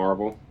Captain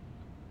Marvel.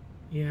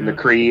 Yeah. And the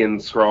Kree and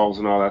Skrulls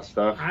and all that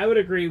stuff. I would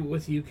agree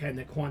with you, Ken,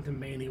 that Quantum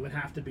Mania would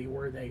have to be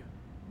where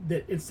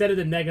that instead of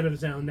the negative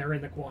zone, they're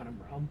in the quantum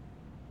realm.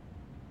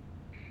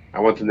 I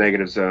want the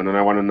negative zone, and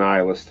I want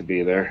Annihilus to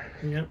be there.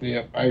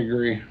 Yep, I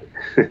agree.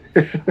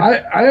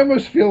 I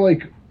almost feel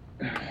like...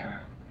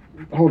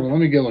 Hold on, let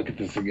me go look at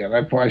this again.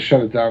 I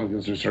shut it down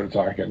because we started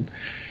talking.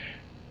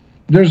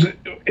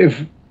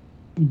 If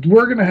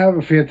we're going to have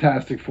a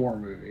Fantastic Four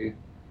movie,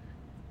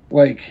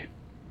 like,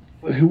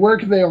 where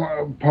could they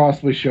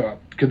possibly show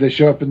up? Could they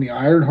show up in the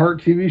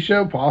Ironheart TV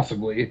show?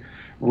 Possibly.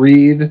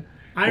 Reed.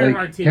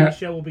 Ironheart TV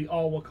show will be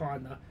all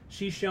Wakanda.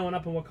 She's showing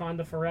up in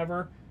Wakanda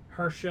forever.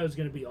 Her show's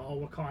going to be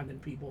all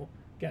Wakandan people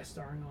guest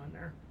starring on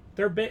there.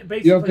 They're basically.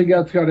 You don't think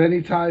that's got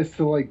any ties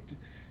to, like,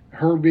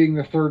 her being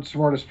the 3rd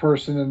smartest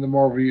person in the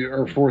Marvel,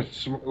 or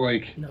 4th,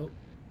 like... Nope.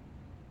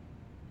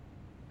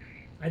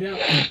 I don't.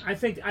 I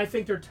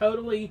think they're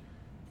totally...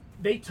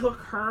 They took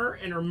her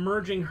and are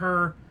merging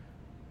her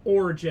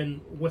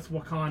origin with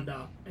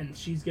Wakanda, and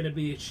she's going to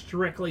be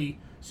strictly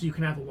so you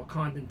can have a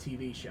Wakandan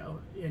TV show,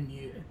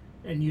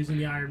 and using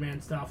the Iron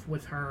Man stuff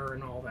with her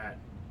and all that.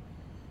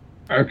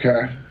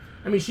 Okay.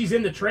 I mean, she's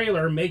in the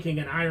trailer making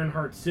an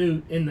Ironheart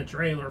suit in the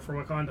trailer for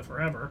Wakanda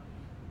Forever.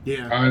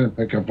 Yeah. I didn't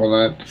pick up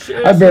on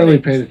that. I barely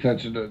paid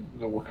attention to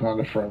the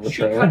Wakanda Forever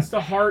trailer. She cuts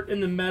the heart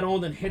in the metal,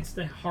 then hits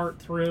the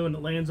heart through, and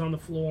it lands on the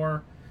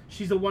floor.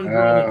 She's the one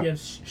girl that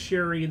gives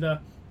Shuri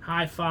the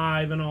high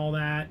five and all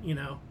that, you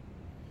know.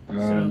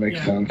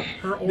 Makes sense.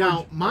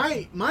 Now,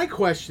 my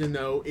question,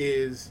 though,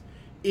 is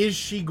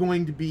she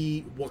going to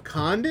be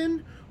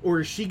Wakandan,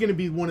 or is she going to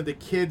be one of the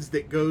kids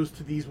that goes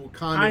to these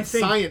Wakandan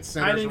science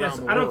centers around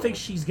the world? I don't think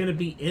she's going to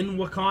be in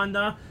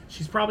Wakanda.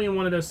 She's probably in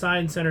one of those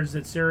science centers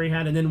that Shuri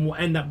had, and then will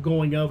end up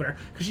going over there,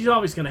 because she's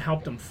always going to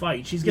help them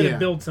fight. She's going to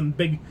build some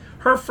big...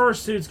 Her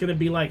first suit's going to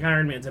be like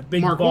Iron Man's, a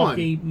big,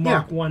 bulky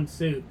Mark 1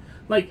 suit.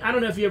 Like, I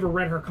don't know if you ever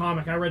read her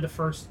comic. I read the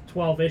first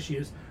 12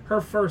 issues.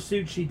 Her first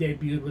suit she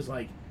debuted was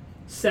like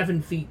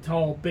 7 feet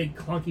tall, big,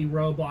 clunky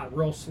robot,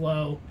 real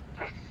slow,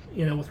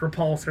 you know, with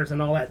repulsors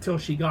and all that, till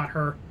she got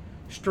her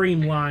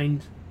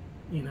streamlined,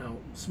 you know,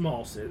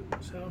 small suit.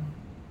 So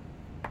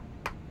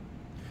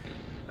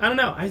I don't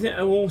know. I think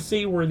we'll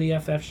see where the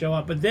FF show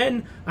up. But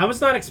then I was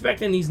not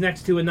expecting these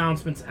next 2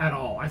 announcements at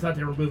all. I thought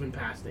they were moving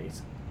past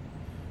these.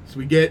 So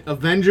we get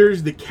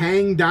Avengers: The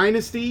Kang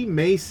Dynasty,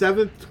 May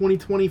 7th,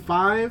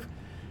 2025,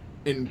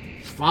 and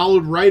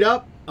followed right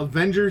up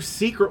Avengers: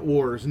 Secret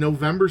Wars,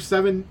 November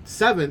 7th,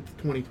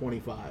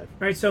 2025. All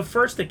right. So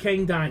first, the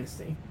Kang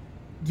Dynasty.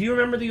 Do you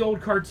remember the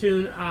old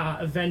cartoon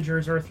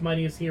Avengers: Earth's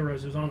Mightiest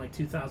Heroes? It was on like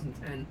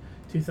 2010,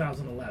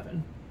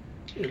 2011.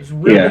 It was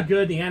really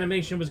good. The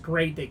animation was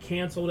great. They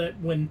canceled it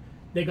when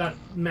they got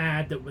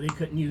mad that they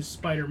couldn't use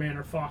Spider-Man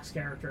or Fox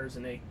characters,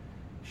 and they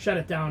shut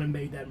it down and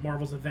made that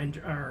Marvel's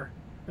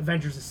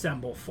Avengers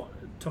Assemble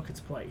took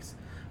its place.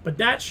 But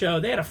that show,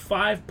 they had a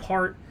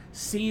 5-part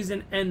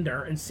season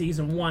ender in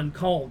season 1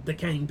 called The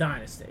Kang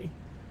Dynasty.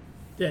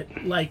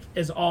 That like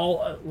is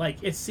all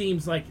like it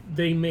seems like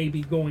they may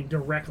be going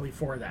directly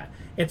for that.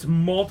 It's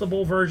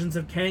multiple versions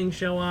of Kang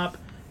show up,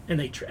 and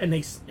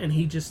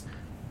he just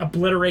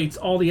obliterates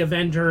all the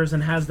Avengers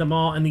and has them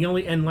all.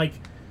 And like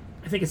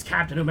I think it's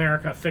Captain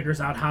America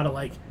figures out how to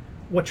like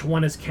which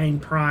one is Kang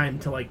Prime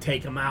to like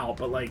take him out,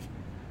 but like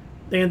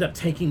they end up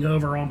taking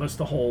over almost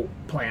the whole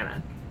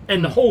planet,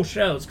 and the whole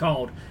show is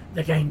called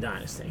The Kang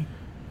Dynasty.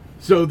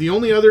 So the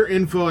only other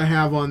info I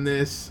have on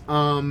this,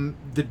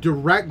 the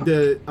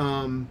director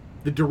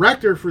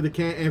for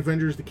the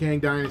Avengers: The Kang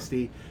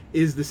Dynasty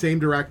is the same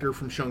director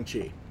from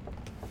Shang-Chi.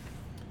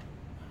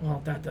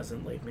 Well, that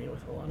doesn't leave me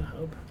with a lot of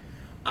hope.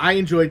 I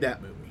enjoyed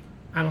that movie.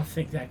 I don't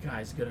think that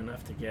guy's good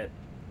enough to get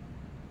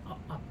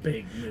a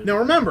big movie. Now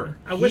remember,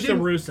 I wish the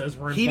Russos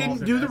were involved. He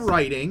didn't do the this.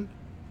 writing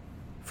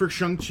for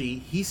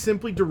Shang-Chi. He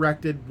simply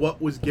directed what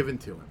was given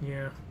to him.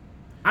 Yeah.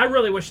 I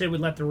really wish they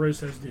would let the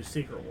Russos do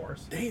Secret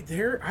Wars. I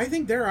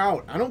think they're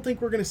out. I don't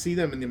think we're going to see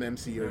them in the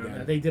MCU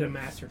again. They did a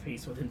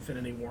masterpiece with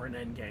Infinity War and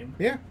Endgame.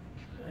 Yeah.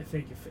 I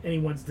think if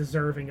anyone's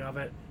deserving of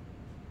it.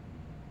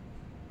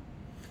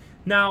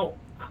 Now,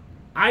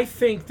 I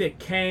think that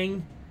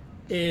Kang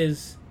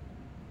is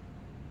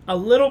a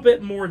little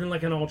bit more than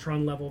like an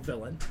Ultron level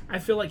villain. I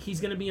feel like he's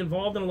going to be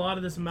involved in a lot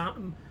of this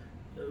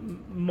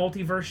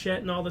multiverse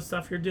shit and all the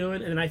stuff you're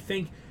doing. And I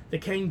think the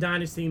Kang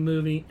Dynasty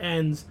movie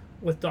ends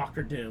with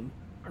Doctor Doom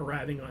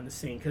arriving on the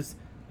scene, because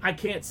I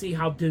can't see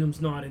how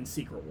Doom's not in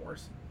Secret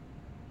Wars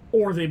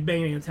or the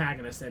main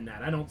antagonist in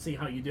that. I don't see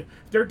how you do.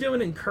 If they're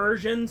doing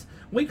incursions.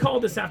 We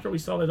called this after we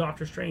saw the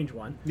Doctor Strange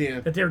one. Yeah.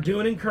 That they're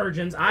doing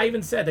incursions. I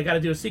even said they got to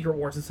do a Secret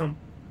Wars at some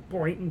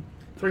point, and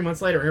 3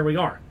 months later, here we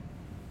are.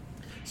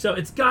 So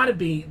it's got to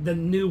be the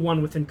new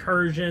one with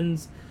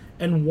incursions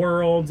and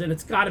worlds, and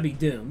it's got to be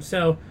Doom.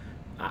 So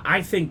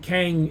I think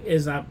Kang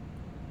is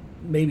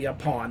maybe a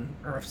pawn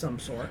or of some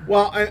sort.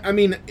 Well, I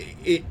mean,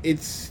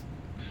 it's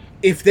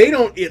if they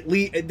don't at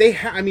least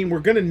I mean, we're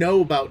gonna know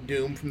about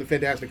Doom from the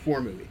Fantastic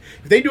Four movie.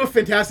 If they do a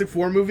Fantastic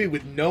Four movie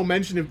with no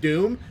mention of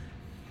Doom,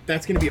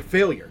 that's gonna be a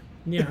failure.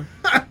 Yeah.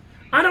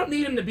 I don't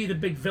need him to be the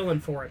big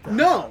villain for it,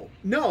 though.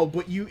 No,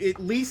 but you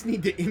at least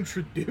need to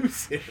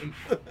introduce him.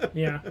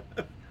 Yeah.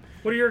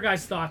 What are your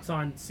guys' thoughts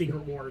on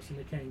Secret Wars and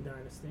the Kang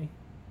Dynasty?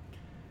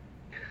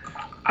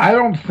 I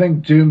don't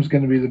think Doom's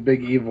going to be the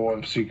big evil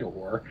of Secret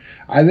War.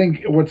 I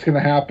think what's going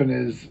to happen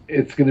is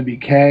it's going to be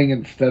Kang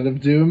instead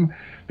of Doom,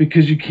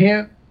 because you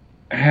can't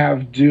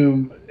have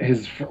Doom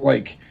let's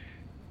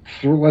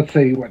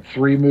say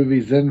 4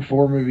 movies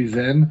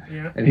in,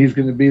 Yeah. and he's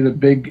going to be the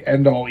big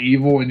end all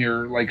evil in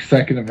your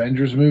second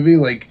Avengers movie.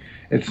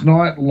 It's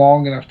not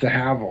long enough to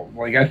have him.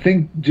 I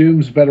think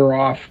Doom's better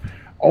off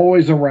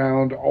always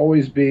around,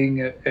 always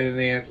being an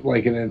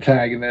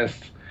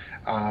antagonist.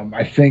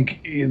 I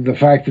think the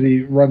fact that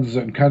he runs his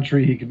own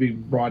country, he could be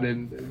brought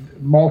in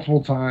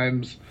multiple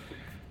times,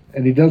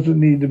 and he doesn't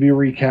need to be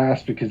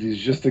recast because he's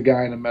just a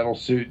guy in a metal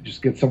suit.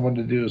 Just get someone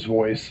to do his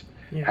voice.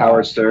 Yeah.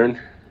 Howard Stern,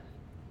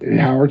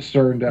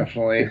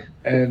 definitely.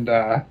 And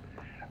I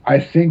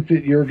think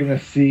that you're going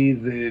to see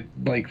the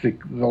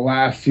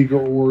last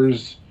Secret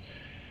Wars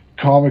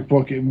comic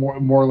book more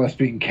or less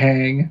being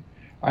Kang.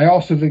 I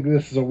also think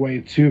this is a way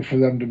too for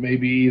them to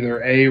maybe either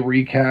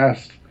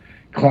recast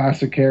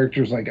classic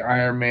characters like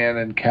Iron Man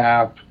and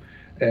Cap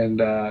and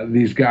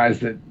these guys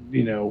that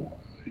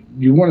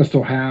you want to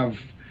still have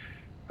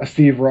a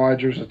Steve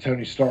Rogers, a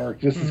Tony Stark.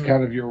 This is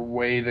kind of your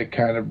way to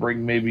kind of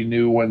bring maybe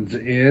new ones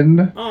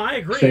in. Oh, I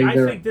agree. I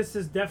think this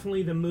is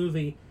definitely the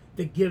movie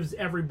that gives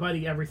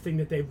everybody everything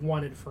that they've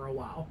wanted for a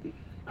while.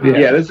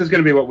 Yeah, this is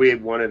going to be what we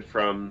had wanted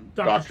from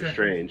Doctor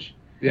Strange.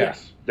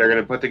 Yes. They're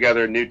going to put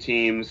together new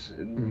teams,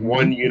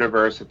 one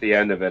universe at the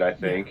end of it, I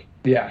think.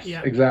 Yes,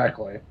 Yeah.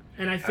 exactly.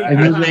 And I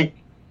think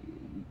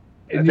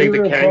I think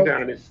the Kang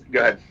Dynasty...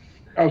 Go ahead.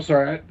 Oh,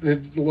 sorry. There's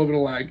a little bit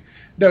of lag.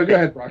 No, go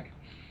ahead, Brock.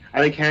 I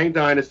think Kang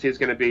Dynasty is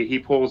going to be... He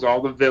pulls all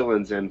the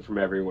villains in from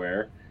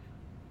everywhere.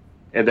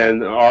 And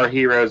then our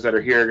heroes that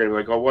are here are going to be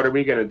like, oh, what are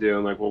we going to do?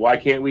 I'm like, well, why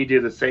can't we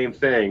do the same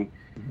thing?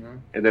 Mm-hmm.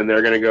 And then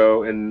they're going to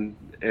go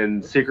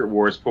and Secret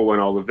Wars pull in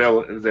all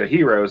the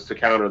heroes to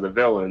counter the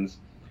villains.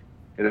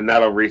 And then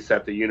that'll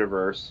reset the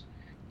universe.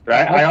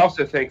 But I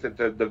also think that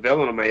the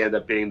villain may end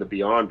up being the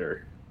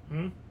Beyonder.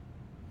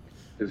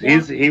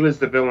 Because he was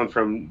the villain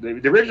from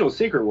the original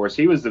Secret Wars.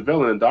 He was the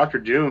villain, and Dr.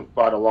 Doom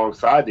fought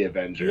alongside the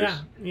Avengers.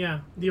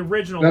 Yeah, the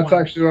original That's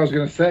one. actually what I was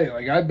going to say.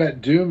 I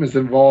bet Doom is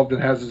involved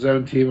and has his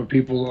own team of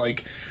people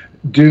like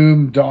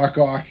Doom, Doc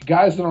Ock,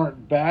 guys that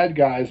aren't bad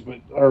guys,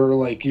 but are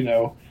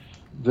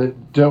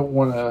that don't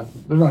want to.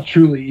 They're not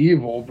truly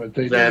evil, but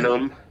they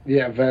Venom.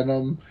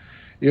 Venom.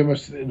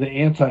 The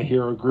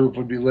anti-hero group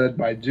would be led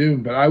by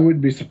Doom, but I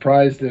wouldn't be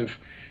surprised if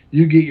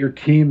you get your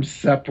team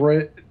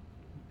separated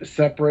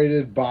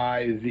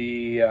by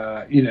the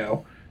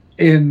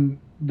in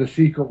the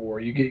Secret War.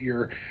 You get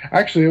your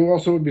I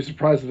also wouldn't be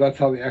surprised if that's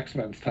how the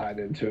X-Men's tied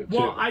into it too.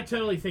 Well, I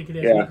totally think it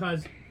is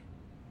because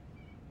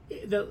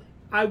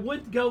I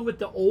would go with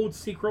the old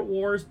Secret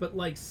Wars, but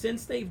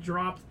since they've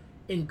dropped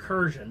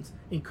incursions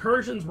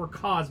were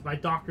caused by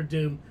Doctor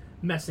Doom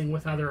messing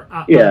with other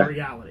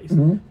realities.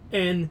 Mm-hmm.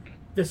 And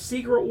the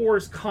Secret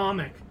Wars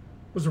comic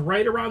was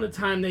right around the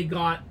time they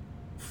got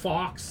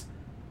Fox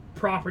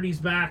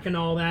properties back and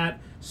all that.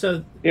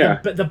 So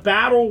the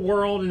battle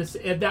world, and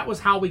that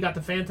was how we got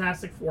the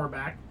Fantastic Four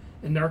back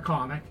in their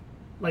comic.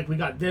 We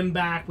got them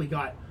back, we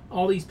got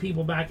all these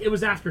people back. It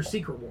was after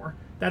Secret War.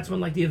 That's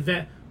when the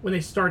event when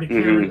they started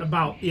caring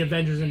about the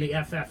Avengers and the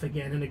FF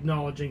again and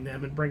acknowledging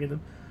them and bringing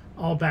them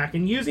all back.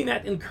 And using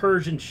that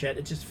incursion shit,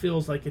 it just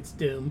feels like it's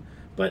Doom.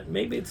 But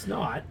maybe it's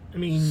not. I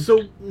mean...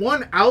 So,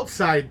 one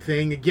outside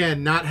thing,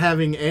 again, not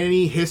having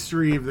any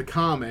history of the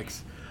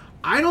comics,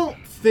 I don't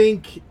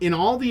think in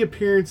all the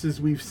appearances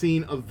we've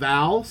seen of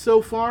Val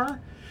so far,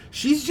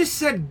 she's just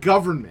said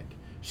government.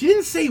 She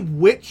didn't say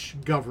which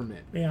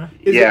government. Yeah.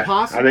 Is it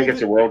possible I think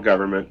it's a world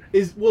government.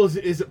 Is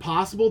it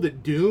possible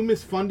that Doom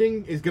is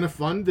going to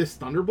fund this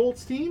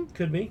Thunderbolts team?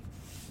 Could be.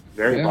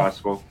 Very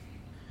possible.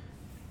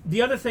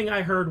 The other thing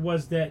I heard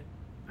was that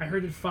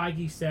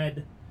Feige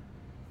said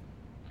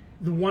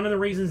one of the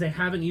reasons they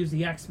haven't used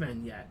the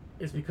X-Men yet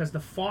is because the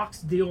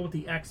Fox deal with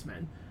the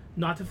X-Men,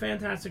 not the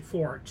Fantastic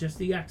Four, just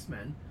the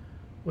X-Men,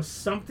 was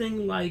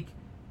something like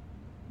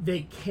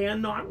they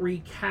cannot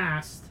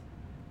recast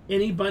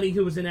anybody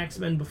who was in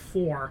X-Men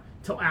before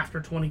till after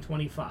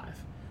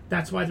 2025.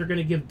 That's why they're going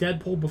to give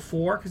Deadpool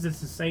before, because it's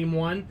the same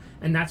one,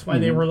 and that's why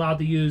they were allowed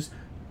to use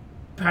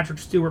Patrick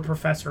Stewart,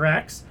 Professor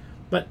X.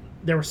 But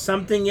there was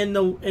something in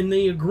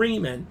the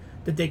agreement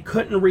that they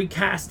couldn't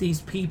recast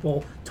these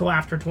people till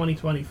after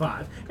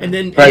 2025. And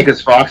then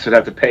because Fox would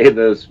have to pay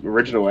those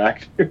original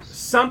actors.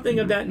 Something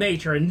of that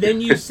nature. And then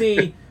you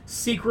see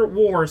Secret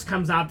Wars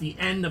comes out the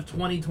end of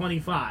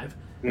 2025.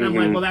 And I'm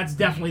like, well, that's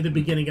definitely the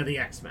beginning of the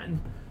X-Men.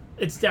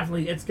 It's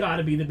got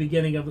to be the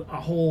beginning of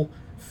a whole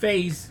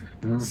phase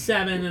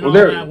 7 and all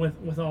that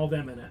with all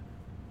them in it.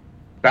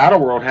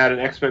 Battleworld had an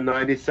X-Men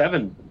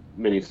 97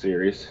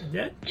 miniseries. It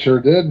did? Sure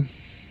did.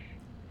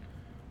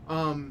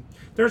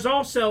 There's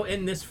also,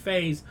 in this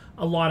phase,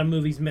 a lot of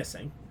movies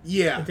missing.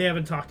 Yeah. That they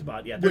haven't talked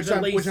about yet. Which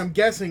I'm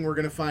guessing we're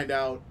going to find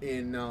out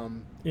in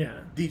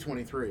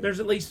D23. There's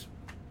at least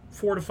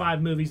 4 to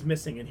 5 movies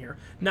missing in here.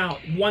 Now,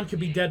 one could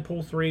be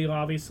Deadpool 3,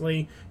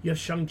 obviously. You have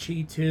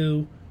Shang-Chi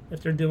 2,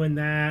 if they're doing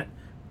that.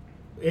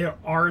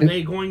 Are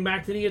they going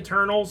back to the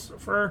Eternals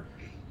for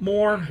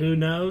more? Who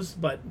knows?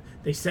 But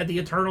they said the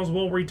Eternals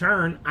will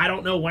return. I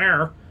don't know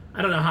where.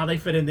 I don't know how they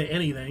fit into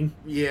anything.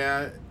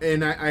 Yeah,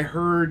 and I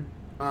heard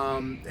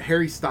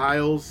Harry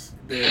Styles,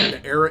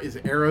 the era is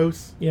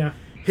Eros. Yeah.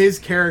 His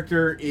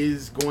character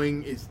is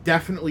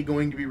definitely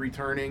going to be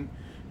returning.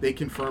 They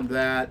confirmed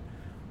that.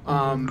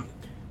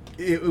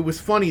 It was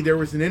funny. There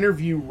was an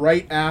interview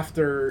right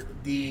after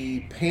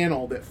the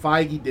panel that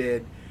Feige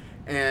did,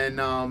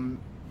 and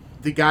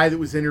the guy that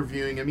was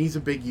interviewing him, he's a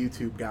big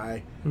YouTube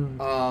guy,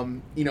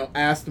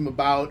 asked him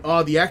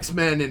about, the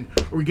X-Men, and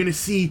are we going to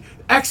see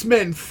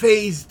X-Men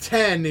Phase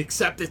 10,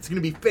 except it's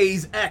going to be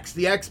Phase X,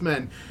 the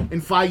X-Men.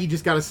 And Feige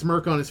just got a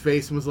smirk on his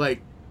face and was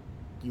like,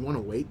 you want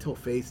to wait till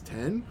Phase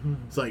 10?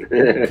 It's like,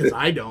 because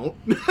I don't.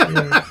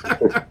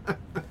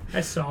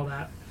 I saw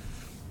that.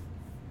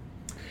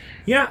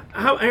 Yeah,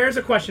 here's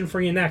a question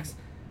for you next.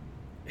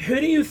 Who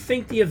do you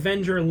think the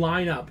Avenger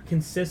lineup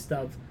consists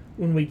of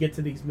when we get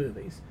to these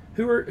movies?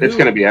 It's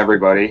going to be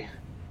everybody.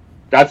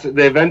 That's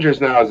the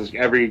Avengers now is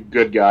every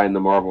good guy in the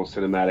Marvel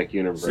Cinematic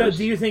Universe. So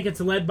do you think it's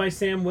led by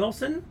Sam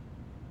Wilson?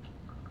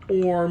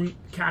 Or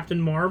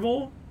Captain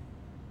Marvel?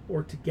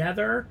 Or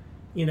together?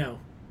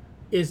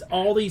 Is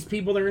all these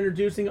people they're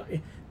introducing...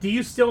 Do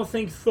you still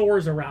think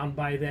Thor's around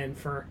by then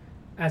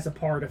as a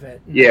part of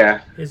it?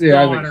 Yeah. His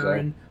daughter I think so.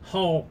 and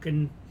Hulk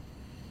and...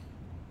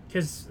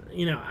 Because,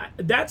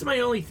 that's my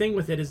only thing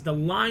with it is the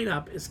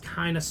lineup is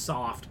kind of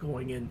soft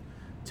going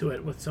into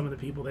it with some of the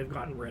people they've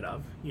gotten rid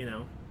of,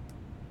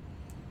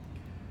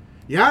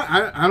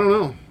 Yeah, I don't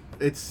know.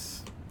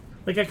 It's...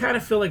 Like, I kind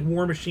of feel like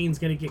War Machine's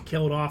going to get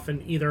killed off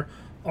in either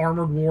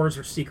Armored Wars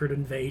or Secret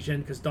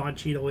Invasion because Don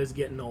Cheadle is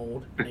getting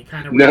old. And they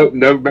kind of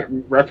no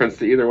reference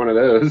to either one of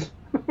those.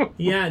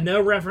 Yeah, no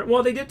reference.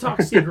 Well, they did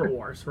talk Secret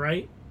Wars,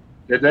 right?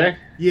 Did they?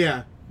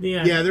 Yeah.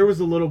 Yeah. Yeah, there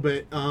was a little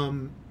bit.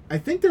 I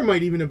think there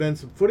might even have been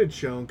some footage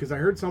shown because I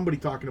heard somebody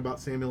talking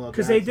about Samuel L.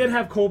 Because they did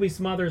have Colby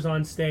Smuthers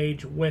on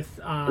stage with...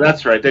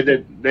 That's right. They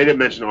didn't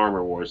mention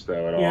Armor Wars,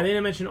 though, at all. Yeah, they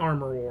didn't mention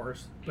Armor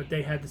Wars, but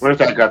they had... What if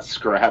that got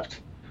scrapped?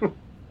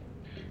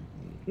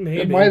 Maybe.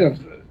 It might have.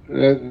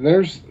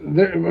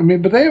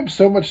 But they have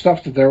so much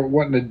stuff that they're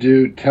wanting to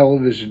do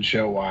television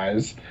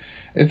show-wise.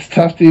 It's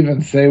tough to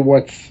even say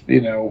what's,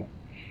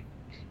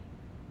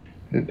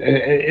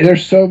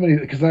 there's so many,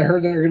 because I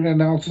heard they're going to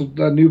announce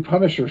a new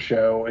Punisher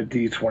show at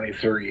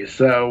D23,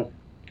 so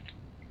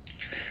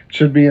it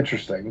should be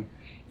interesting.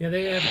 Yeah,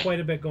 they have quite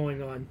a bit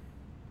going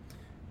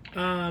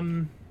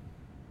on.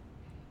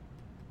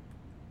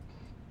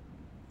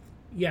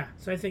 Yeah,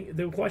 so I think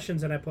the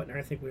questions that I put in there,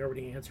 I think we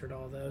already answered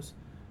all those.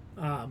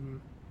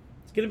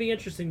 It's going to be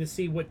interesting to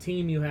see what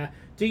team you have.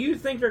 Do you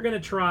think they're going to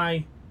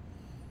try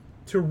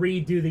to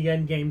redo the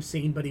Endgame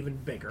scene, but even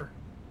bigger?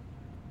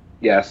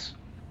 Yes.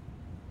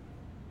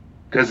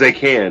 Because they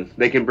can.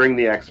 They can bring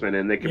the X-Men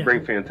in. They can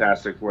bring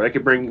Fantastic Four. They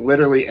can bring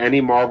literally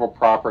any Marvel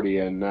property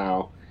in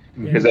now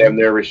because they have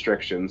their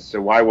restrictions.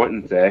 So why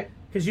wouldn't they?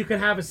 Because you could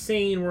have a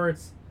scene where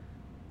it's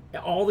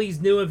all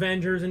these new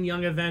Avengers and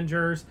young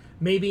Avengers,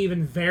 maybe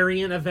even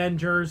variant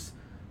Avengers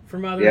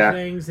from other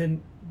things,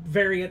 and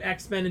variant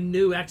X-Men and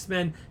new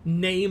X-Men,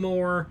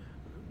 Namor,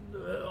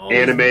 all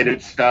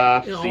animated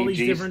stuff, all CG these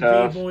different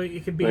stuff. people.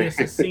 It could be just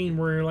a scene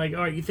where you're like,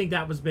 all right, you think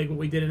that was big, what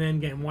we did in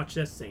Endgame. Watch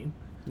this scene.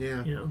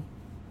 Yeah.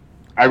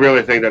 I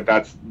really think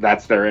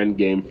that's their end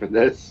game for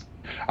this.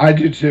 I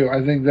do too.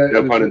 I think that.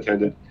 No pun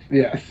intended.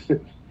 Yes.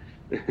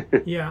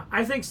 Yeah,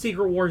 I think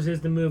Secret Wars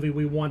is the movie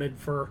we wanted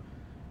for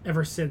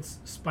ever since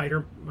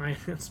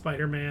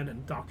Spider-Man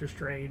and Doctor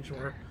Strange,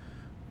 or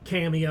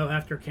cameo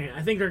after cameo.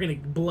 I think they're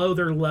going to blow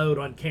their load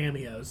on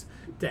cameos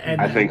to end.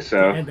 To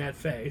end that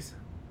phase.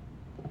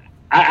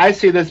 I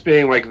see this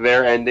being like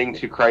their ending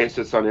to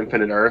Crisis on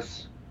Infinite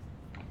Earths.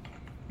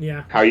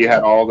 Yeah. How you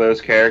had all those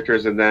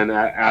characters, and then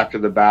after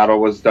the battle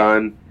was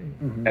done,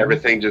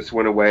 everything just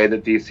went away.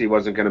 That DC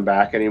wasn't going to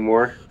back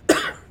anymore.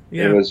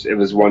 Yeah. It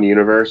was one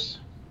universe.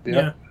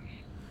 Yeah.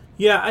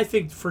 Yeah, I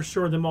think for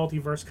sure the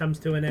multiverse comes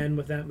to an end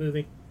with that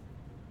movie.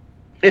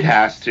 It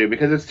has to,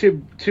 because it's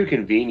too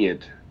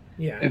convenient.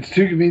 Yeah. It's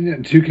too convenient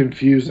and too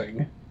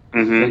confusing.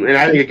 Mm-hmm. And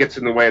I think it gets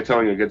in the way of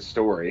telling a good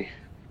story.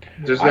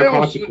 There's no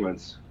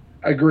consequence.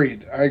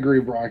 Agreed. I agree,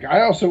 Brock.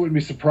 I also wouldn't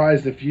be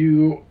surprised if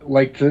you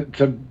like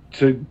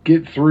to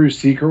get through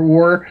Secret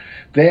War,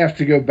 they have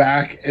to go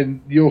back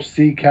and you'll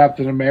see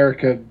Captain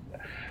America.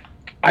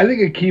 I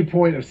think a key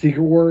point of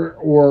Secret War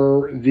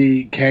or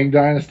the Kang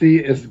Dynasty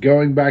is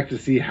going back to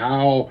see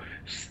how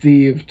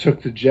Steve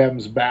took the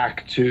gems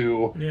back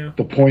to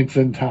the points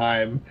in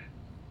time,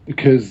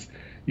 because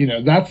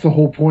that's the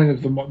whole point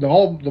of the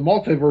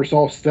multiverse.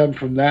 All stemmed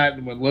from that,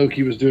 and when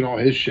Loki was doing all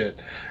his shit.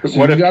 So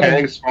what if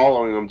Kang's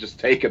following them, just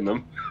taking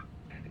them?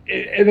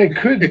 And it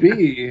could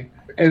be,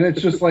 and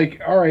it's just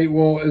like, all right,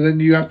 well, and then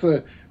you have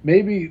to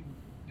maybe.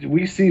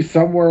 We see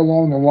somewhere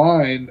along the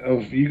line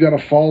of you got to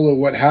follow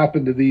what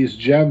happened to these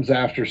gems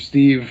after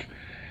Steve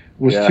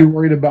was too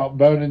worried about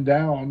boning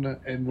down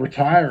and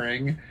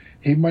retiring.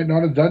 He might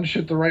not have done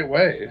shit the right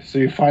way. So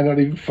you find out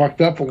he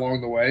fucked up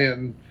along the way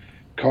and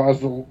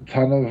caused a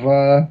ton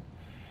of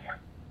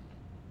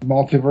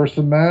multiverse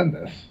of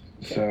madness.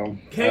 So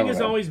Kang has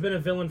always been a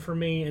villain for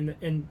me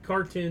in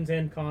cartoons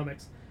and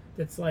comics.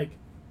 That's like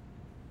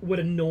would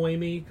annoy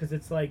me, because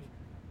it's like,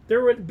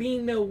 there would be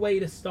no way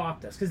to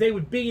stop this, because they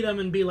would beat him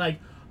and be like,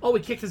 oh, we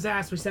kicked his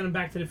ass, we sent him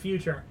back to the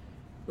future.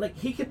 Like,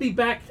 he could be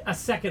back a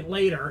second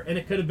later, and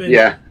it could have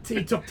been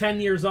he took 10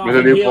 years off with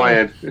a new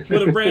plan.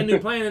 With a brand new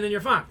plan, and then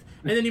you're fucked.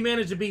 And then you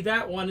manage to beat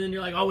that one, and then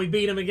you're like, oh, we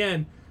beat him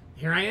again.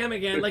 Here I am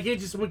again. Like, it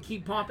just would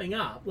keep popping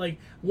up. Like,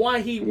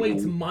 why he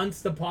waits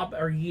months to pop,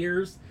 or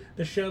years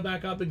to show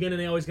back up again, and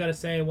they always got to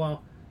say,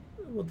 well,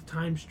 with the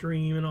time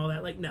stream and all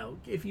that. Like, no,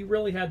 if you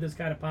really had this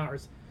kind of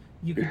powers,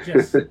 you could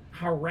just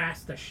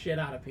harass the shit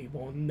out of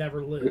people and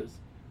never lose.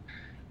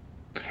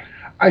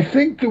 I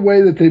think the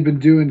way that they've been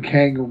doing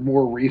Kang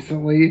more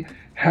recently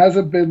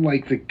hasn't been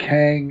like the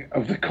Kang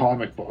of the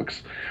comic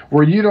books,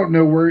 where you don't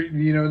know where,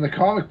 in the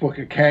comic book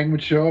a Kang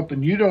would show up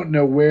and you don't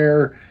know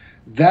where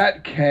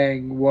that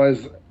Kang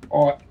was,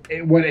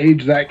 what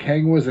age that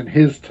Kang was in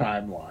his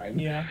timeline.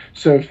 Yeah.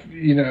 So,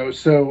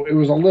 so it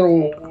was a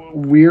little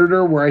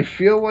weirder, where I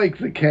feel like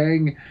the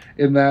Kang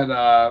in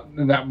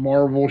that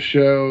Marvel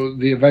show,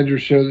 the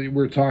Avengers show that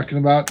we're talking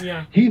about,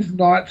 he's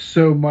not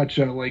so much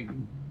a like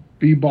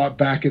Bebop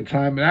back in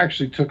time. It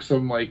actually took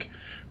some like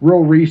real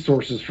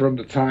resources for him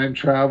to time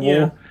travel.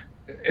 Yeah.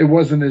 It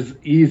wasn't as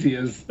easy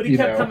as, but he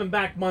kept coming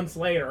back months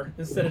later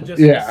instead of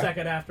just a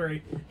second after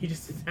he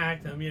just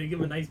attacked him. You had to give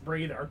him a nice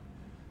breather.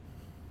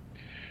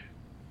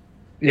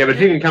 Yeah, but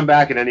he can come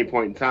back at any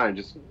point in time.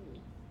 Just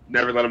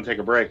never let him take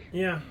a break.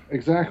 Yeah.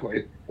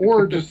 Exactly.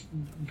 Or just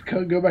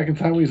go back in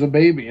time when he's a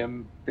baby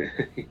and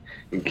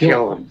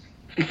kill him.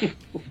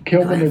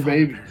 Kill when they're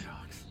babies.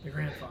 The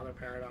grandfather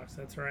paradox,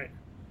 that's right.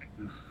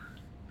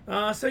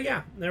 So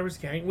yeah, there was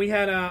Kang. We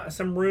had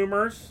some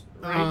rumors,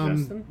 right,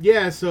 Justin?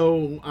 Yeah,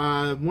 so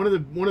one of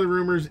the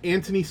rumors,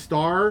 Anthony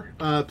Starr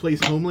plays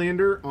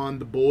Homelander on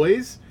The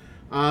Boys,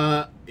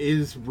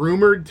 is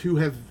rumored to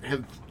have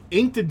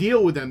inked a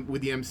deal with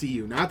the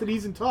MCU. Not that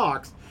he's in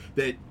talks.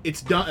 That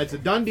it's done. It's a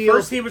done deal.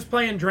 First he was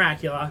playing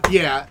Dracula.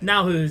 Yeah.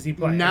 Now who is he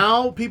playing?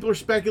 Now people are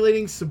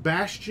speculating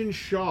Sebastian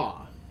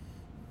Shaw.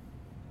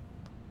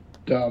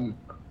 Dumb.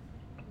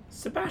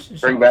 Sebastian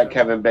Shaw. Bring back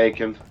Kevin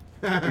Bacon.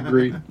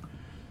 Agreed.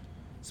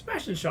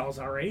 Sebastian Shaw's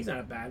alright. He's not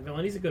a bad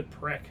villain. He's a good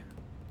prick.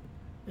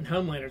 And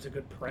Homelander's a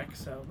good prick,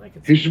 so I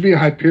could. He should be a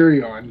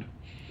Hyperion.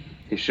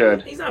 He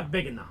should. He's not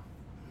big enough.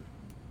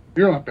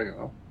 You're not big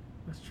enough.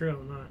 That's true.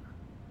 I'm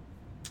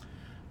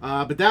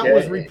not. But that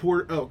was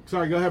report. Oh,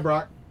 sorry. Go ahead,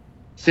 Brock.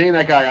 Seeing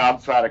that guy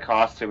outside of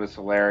costume is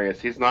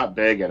hilarious. He's not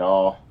big at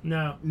all.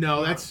 No,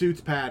 that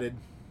suit's padded.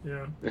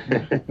 Yeah.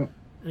 And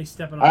he's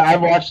stepping on. I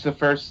watched the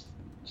first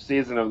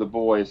season of The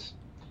Boys.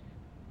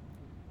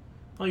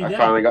 Oh, you did?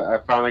 I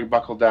finally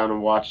buckled down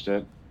and watched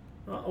it.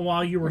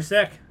 While you were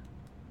sick.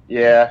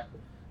 Yeah.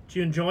 Did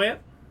you enjoy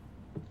it?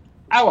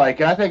 I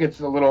like it. I think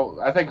it's a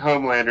little. I think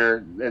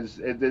Homelander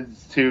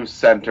is too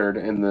centered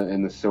in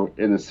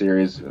the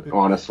series.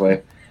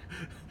 Honestly.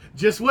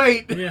 Just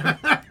wait. Yeah.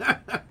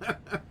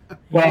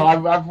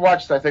 Well, I've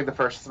watched, I think, the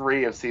first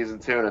 3 of season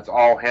 2, and it's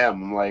all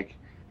him. Like,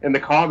 in the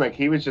comic,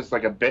 he was just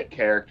like a bit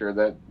character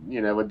that,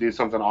 would do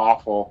something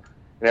awful,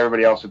 and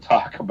everybody else would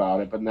talk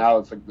about it. But now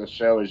it's like the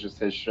show is just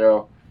his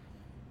show.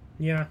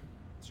 Yeah.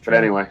 But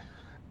anyway,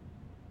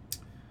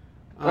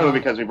 only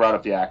because we brought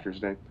up the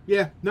actor's name.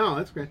 Yeah, no,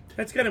 that's great.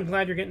 That's good. I'm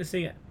glad you're getting to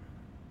see it.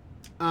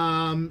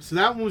 So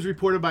that one was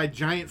reported by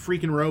Giant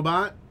Freaking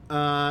Robot.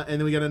 And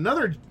then we got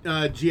another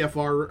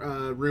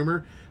GFR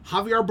rumor.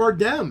 Javier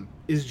Bardem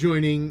is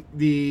joining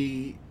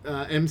the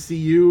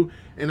MCU,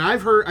 and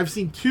I've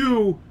seen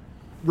two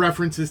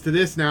references to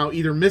this now,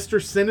 either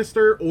Mr.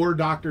 Sinister or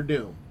Doctor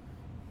Doom.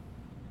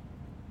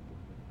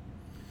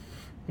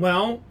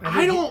 Well,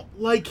 I don't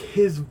like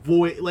his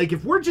voice. Like,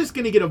 if we're just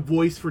gonna get a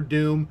voice for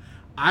Doom,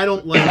 I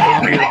don't like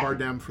Javier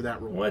Bardem for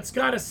that role. Well, it's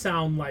got to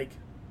sound like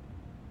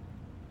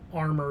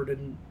armored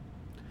and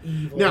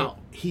evil. Now,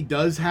 he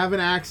does have an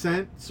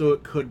accent, so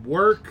it could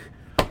work.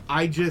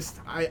 I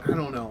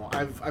don't know.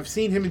 I've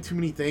seen him in too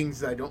many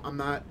things that I don't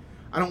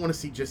want to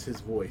see just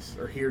his voice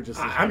or hear just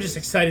his voice. I'm just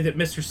excited that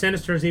Mr.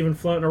 Sinister is even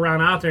floating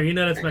around out there. You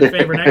know that's my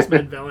favorite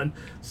X-Men villain.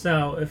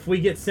 So if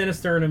we get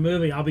Sinister in a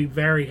movie, I'll be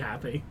very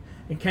happy.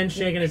 And Ken's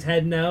shaking his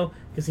head no,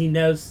 because he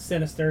knows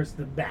Sinister's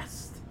the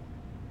best.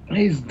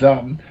 He's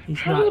dumb. He's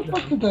How not the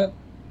fuck dumb. did that?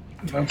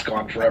 That's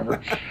gone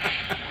forever.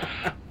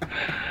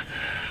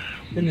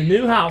 In the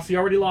new house, he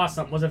already lost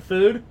something. Was it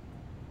food?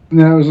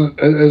 No,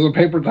 it was a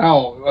paper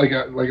towel. Like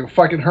a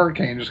fucking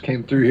hurricane just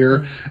came through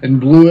here and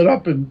blew it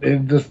up and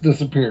it just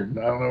disappeared.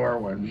 I don't know where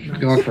it went. It's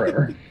gone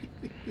forever.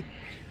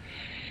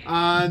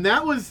 And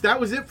that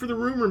was it for the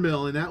rumor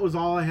mill, and that was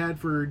all I had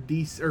for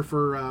DC or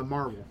for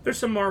Marvel. There's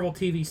some Marvel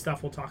TV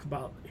stuff we'll talk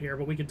about here,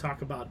 but we can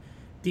talk about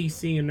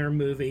DC and their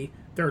movie,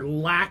 their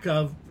lack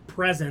of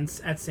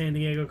presence at San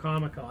Diego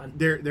Comic-Con.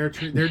 They're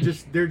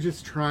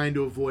just trying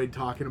to avoid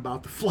talking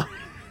about the Flash.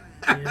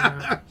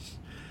 Yeah.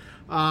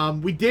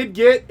 We did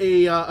get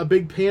a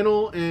big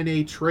panel and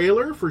a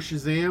trailer for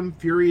Shazam: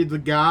 Fury of the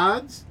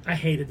Gods. I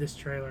hated this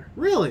trailer.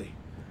 Really?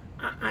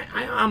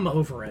 I'm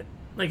over it.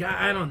 Like,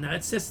 I don't know.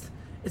 It's just,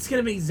 it's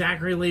going to be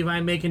Zachary Levi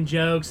making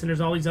jokes, and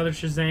there's all these other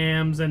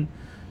Shazams, and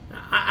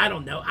I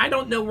don't know. I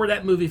don't know where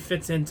that movie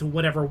fits into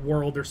whatever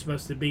world they're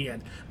supposed to be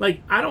in.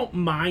 Like, I don't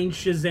mind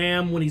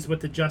Shazam when he's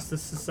with the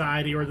Justice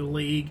Society or the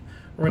League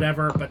or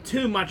whatever, but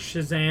too much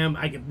Shazam,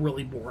 I get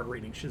really bored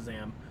reading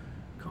Shazam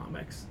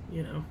comics,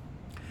 you know?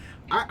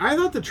 I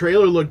thought the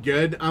trailer looked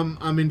good. I'm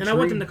intrigued. And I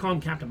want them to call him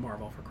Captain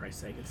Marvel, for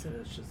Christ's sake, instead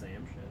of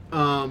Shazam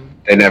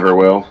shit. They never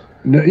will.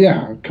 No,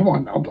 yeah, come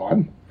on now,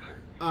 Don.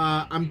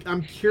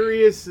 I'm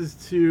curious as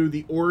to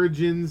the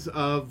origins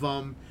of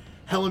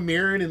Helen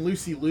Mirren and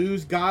Lucy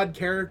Liu's God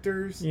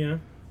characters. Yeah.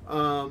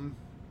 I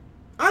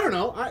don't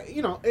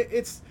know.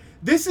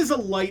 This is a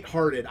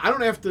lighthearted. I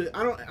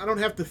don't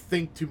have to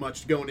think too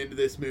much going into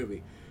this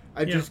movie.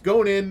 Just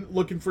going in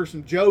looking for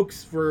some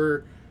jokes,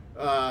 for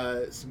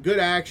some good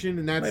action,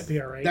 and Might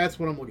be all right. that's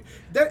what I'm looking.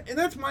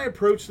 That's my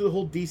approach to the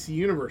whole DC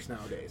universe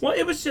nowadays. Well,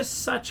 it was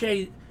just such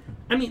a...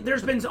 I mean,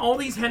 there's been all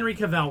these Henry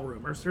Cavill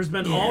rumors. There's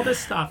been all this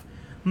stuff.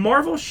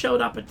 Marvel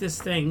showed up at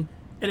this thing,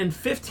 and in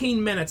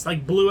 15 minutes,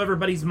 like, blew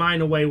everybody's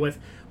mind away with,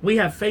 we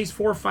have Phase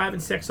 4, 5,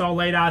 and 6 all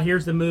laid out.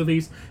 Here's the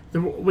movies.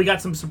 We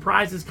got some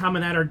surprises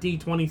coming at our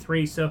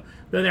D23, so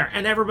they're there.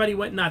 And everybody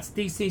went nuts.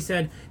 DC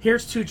said,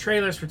 here's 2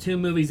 trailers for 2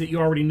 movies that you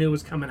already knew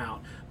was coming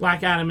out.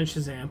 Black Adam and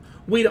Shazam.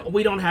 We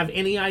don't have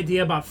any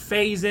idea about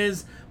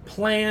phases,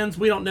 plans.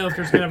 We don't know if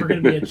there's ever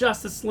going to be a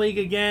Justice League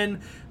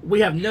again. We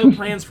have no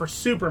plans for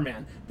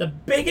Superman. The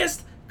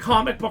biggest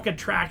comic book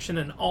attraction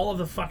in all of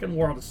the fucking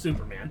world is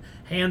Superman,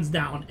 hands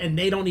down, and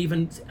they don't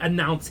even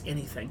announce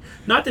anything.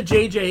 Not the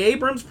J.J.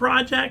 Abrams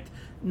project,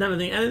 none of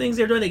the other things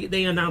they're doing,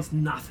 they announced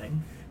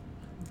nothing.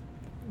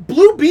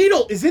 Blue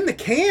Beetle is in the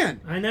can.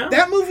 I know.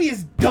 That movie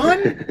is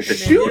done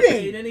shooting.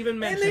 They didn't even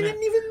mention and they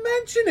didn't even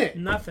mention it.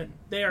 Nothing.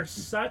 They are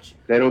such...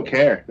 They don't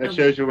care. That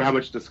shows you how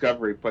much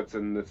Discovery puts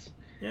in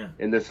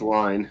this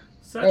line.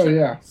 Such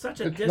a It's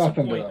nothing to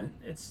disappointment.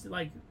 It's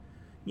like,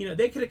 you know,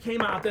 they could have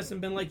came out this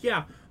and been like,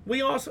 yeah,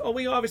 we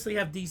obviously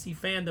have DC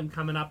fandom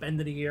coming up end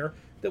of the year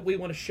that we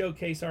want to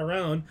showcase our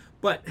own.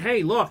 But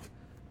hey, look,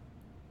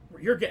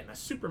 you're getting a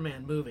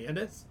Superman movie and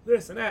this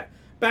and that.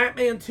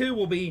 Batman 2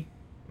 will be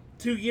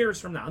 2 years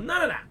from now.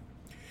 None of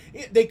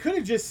that. They could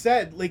have just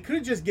said,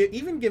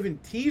 given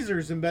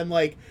teasers and been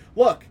like,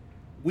 look,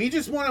 we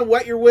just want to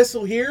wet your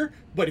whistle here,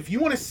 but if you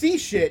want to see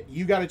shit,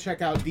 you got to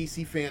check out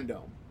DC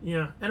Fandom.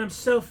 Yeah, and I'm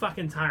so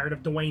fucking tired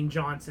of Dwayne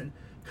Johnson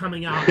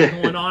coming out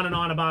and going on and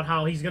on about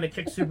how he's going to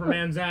kick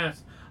Superman's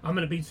ass. I'm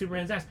going to beat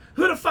Superman's ass.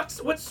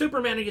 What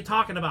Superman are you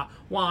talking about?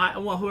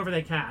 Well, whoever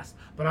they cast.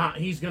 But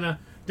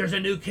there's a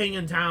new king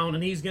in town,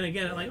 and he's going to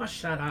get it. Like, oh,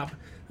 shut up.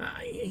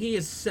 He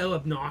is so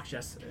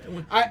obnoxious.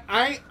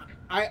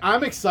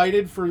 I'm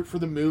excited for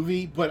the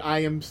movie, but I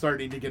am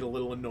starting to get a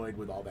little annoyed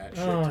with all that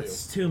shit, too.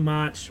 It's too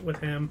much with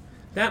him.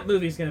 That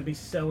movie's going to be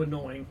so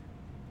annoying.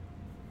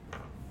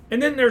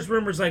 And then there's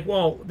rumors like,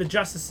 well, the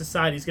Justice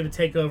Society is going to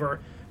take over.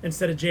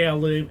 Instead of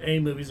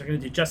JLA movies, they're going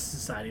to do Justice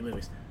Society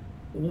movies.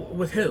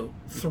 With who?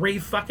 3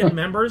 fucking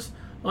members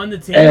on the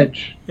team?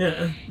 Edge.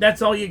 Yeah,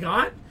 that's all you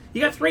got?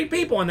 You got 3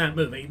 people in that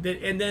movie,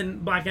 and then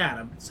Black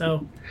Adam.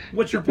 So,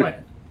 what's your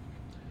plan?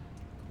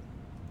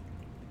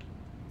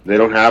 They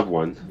don't have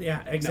one.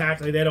 Yeah,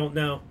 exactly. No. They don't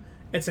know.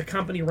 It's a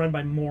company run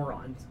by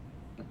morons.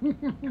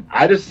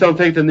 I just don't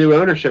think the new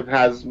ownership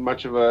has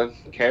much of a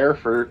care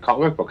for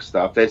comic book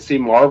stuff. They see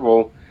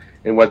Marvel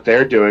and what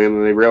they're doing,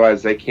 and they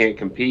realize they can't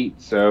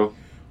compete. So,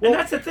 and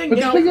that's the thing. But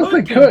the thing is,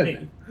 they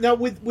could. Now,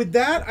 with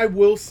that, I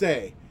will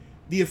say,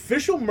 the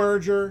official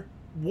merger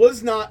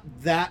was not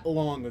that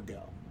long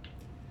ago.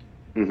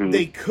 Mm-hmm.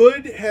 They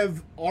could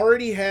have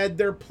already had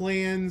their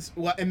plans,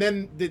 and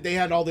then they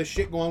had all this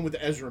shit going on with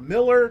Ezra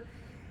Miller,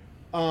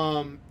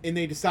 and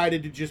they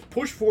decided to just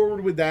push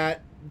forward with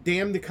that.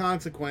 Damn the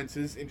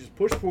consequences, and just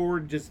push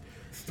forward, just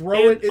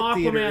throw it at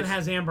Aquaman theaters.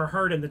 has Amber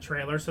Heard in the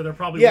trailer, so they're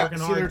probably working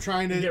hard. They're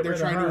trying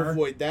to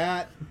avoid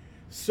that.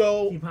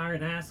 So keep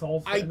hiring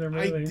assholes I in their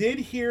movies. did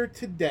hear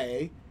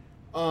today,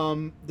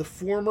 the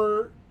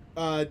former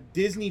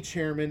Disney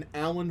chairman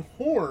Alan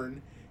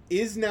Horn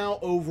is now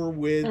over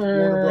with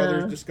Warner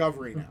Brothers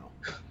Discovery now.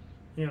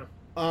 Yeah.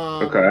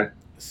 Okay.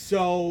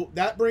 So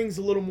that brings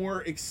a little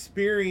more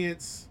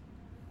experience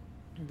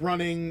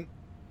running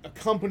a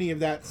company of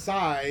that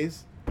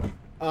size.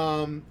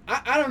 I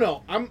don't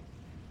know.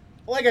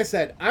 Like I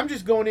said, I'm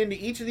just going into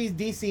each of these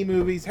DC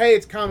movies. Hey,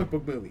 it's a comic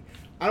book movie.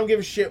 I don't give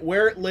a shit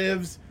where it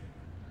lives.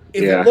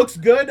 If it looks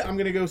good, I'm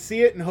gonna go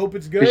see it and hope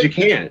it's good. Because you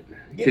can't.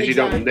 Because you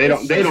don't. They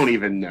don't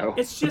even know.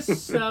 It's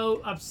just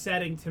so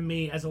upsetting to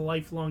me as a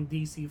lifelong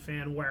DC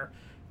fan, where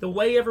the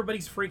way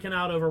everybody's freaking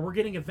out over we're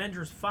getting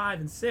Avengers 5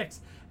 and 6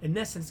 and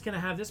this, and it's gonna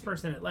have this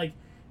person in it. Like,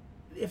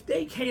 if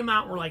they came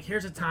out and were like,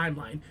 here's a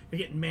timeline, you're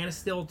getting Man of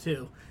Steel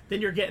 2,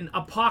 then you're getting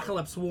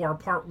Apocalypse War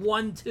Part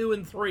 1, 2,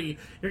 and 3,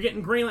 you're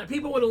getting Greenland,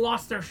 people would have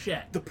lost their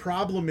shit. The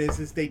problem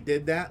is they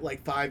did that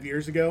like 5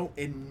 years ago,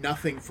 and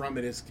nothing from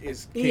it is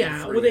well,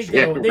 they did.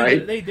 Yeah,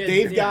 right? They did.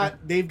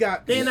 They've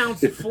got. They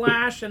announced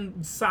Flash and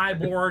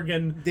Cyborg,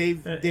 and they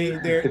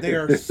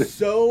are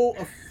so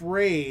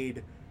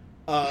afraid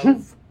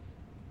of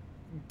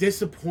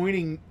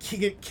continuing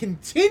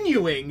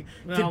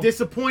to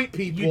disappoint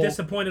people. You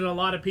disappointed a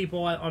lot of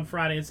people on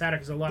Friday and Saturday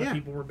because a lot of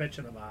people were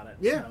bitching about it.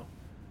 Yeah. So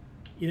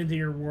you didn't do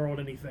your world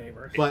any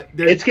favors. But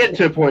it's getting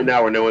to a point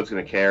now where no one's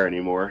going to care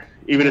anymore.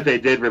 Even if they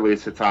did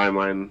release a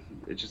timeline,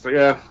 it's just like,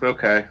 yeah,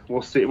 okay,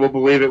 we'll see. We'll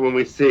believe it when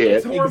we see it.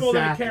 It's horrible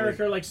that a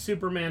character like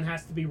Superman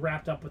has to be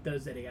wrapped up with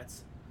those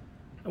idiots.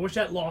 I wish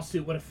that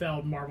lawsuit would have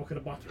failed. Marvel could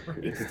have bought the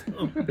rights.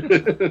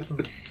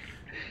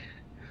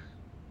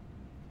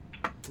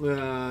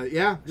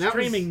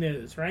 Streaming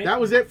news, right? That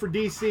was it for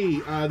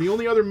DC. The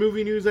only other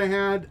movie news I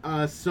had,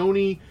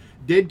 Sony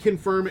did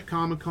confirm at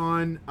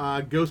Comic-Con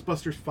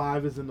Ghostbusters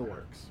 5 is in the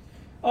works.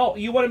 Oh,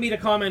 you wanted me to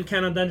comment,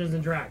 Ken, on Dungeons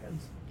 &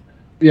 Dragons?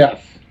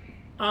 Yes.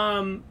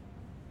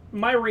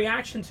 My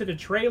reaction to the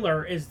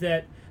trailer is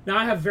that, now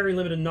I have very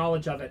limited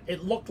knowledge of it,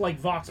 it looked like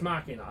Vox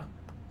Machina,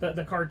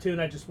 the cartoon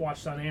I just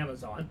watched on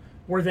Amazon,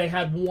 where they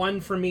had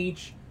one from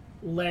each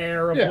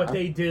layer of what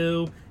they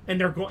do, and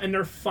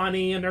they're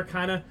funny, and they're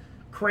kind of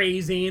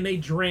crazy, and they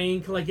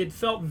drink. Like, it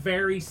felt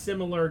very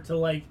similar to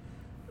like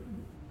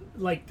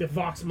the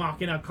Vox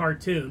Machina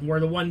cartoon, where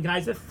the one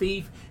guy's a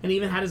thief and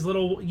even had his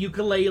little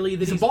ukulele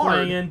that he's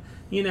playing,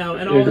 you know,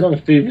 and all. He's not a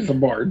thief; he's a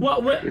bard.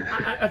 Well,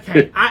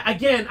 okay.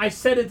 I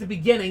said at the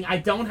beginning, I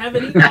don't have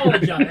any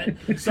knowledge of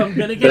it, so I'm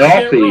gonna get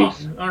it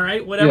wrong. All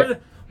right,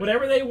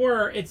 whatever they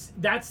were,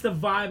 that's the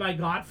vibe I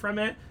got from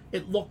it.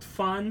 It looked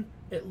fun.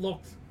 It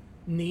looked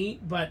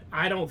neat, but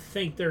I don't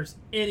think there's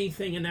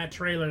anything in that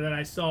trailer that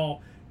I saw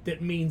that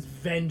means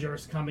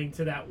Vengers coming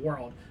to that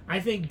world.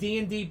 I think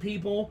D&D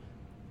people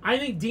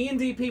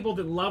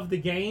that love the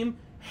game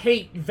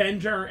hate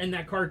Venger and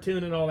that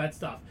cartoon and all that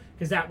stuff,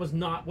 because that was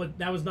not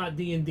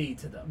D&D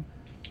to them.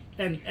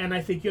 And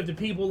I think you have the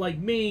people like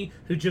me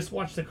who just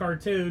watch the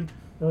cartoon,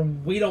 where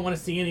we don't want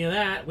to see any of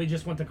that. We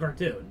just want the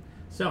cartoon.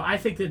 So I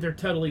think that they're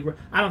totally.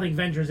 I don't think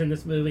Venger's in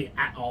this movie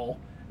at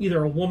all.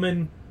 Either a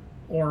woman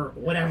or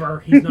whatever.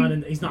 He's not in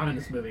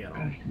this movie at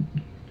all.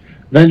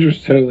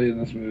 Venger's totally in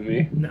this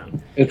movie. No.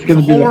 It's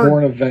going to be the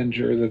Horn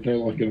Avenger that they're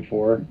looking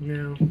for.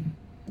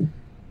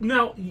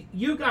 No,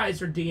 you guys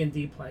are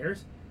D&D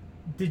players.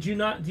 Did you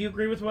not? Do you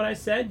agree with what I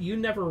said? You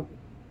never,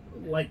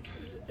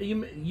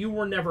 you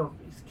were never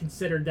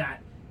considered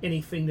that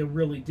anything to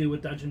really do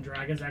with Dungeons &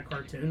 Dragons, that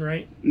cartoon,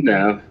 right?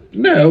 No,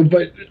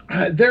 but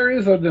there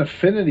is an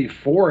affinity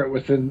for it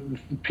within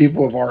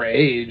people of our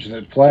age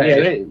that play.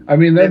 Yeah,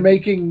 they're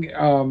making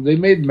they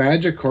made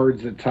magic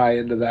cards that tie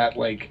into that,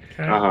 like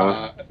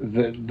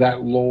that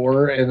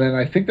lore, and then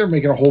I think they're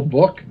making a whole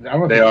book.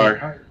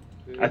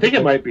 I think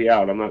it might be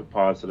out. I'm not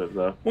positive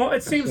though. Well,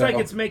 it seems like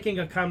it's making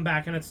a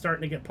comeback and it's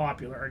starting to get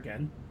popular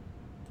again.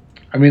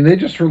 They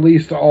just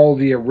released all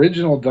the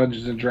original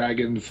Dungeons and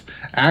Dragons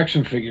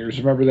action figures.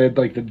 Remember, they had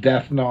like the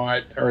Death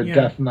Knot or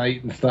Death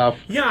Knight and stuff.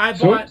 Yeah, I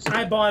bought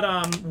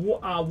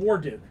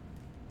Warduke.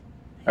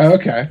 Oh,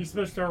 okay. He's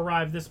supposed to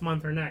arrive this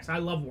month or next. I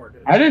love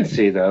Warduke. I didn't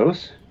see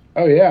those.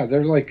 Oh yeah,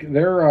 they're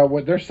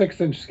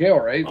 6-inch scale,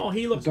 right? Oh,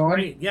 he looks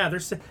great. Yeah,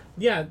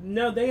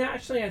 they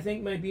actually I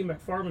think might be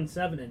McFarlane's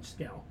 7-inch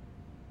scale.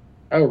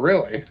 Oh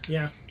really?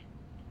 Yeah.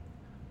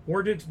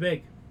 Warduke's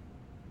big.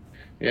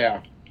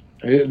 Yeah,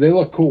 they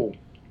look cool.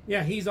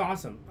 Yeah, he's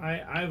awesome.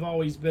 I've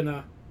always been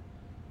a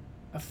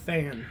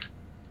fan.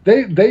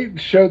 They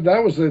showed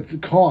that was at the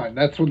con.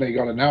 That's when they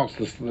got announced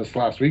this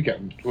last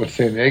weekend with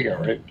San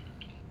Diego, right?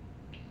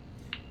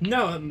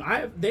 No,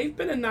 they've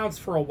been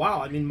announced for a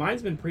while. I mean,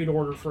 mine's been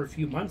pre-ordered for a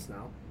few months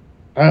now.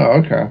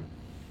 Oh, okay.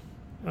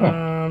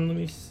 Let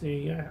me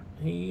see. Yeah,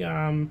 he's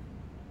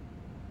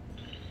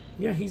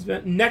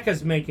been.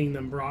 NECA's making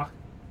them, Brock.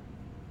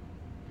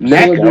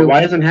 NECA?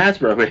 Why isn't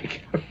Hasbro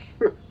making them?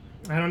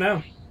 I don't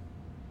know.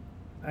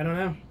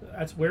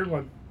 That's a weird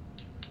one.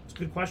 It's a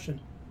good question.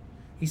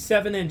 He's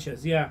 7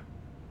 inches, yeah.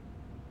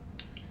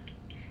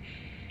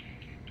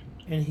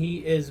 And he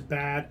is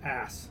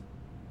badass.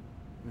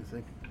 I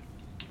think.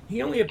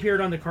 He only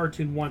appeared on the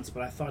cartoon once,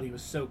 but I thought he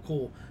was so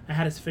cool. I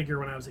had his figure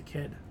when I was a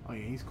kid. Oh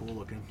yeah, he's cool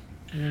looking.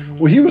 Mm-hmm.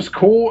 Well, he was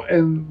cool,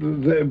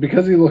 and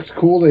because he looked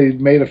cool, they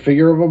made a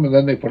figure of him, and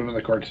then they put him in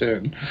the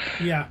cartoon.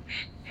 Yeah.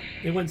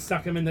 They went and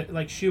stuck him in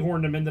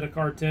shoehorned him into the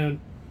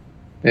cartoon.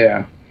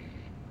 Yeah.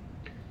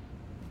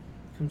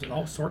 Comes with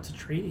all sorts of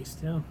treaties,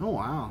 too. Oh,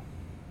 wow.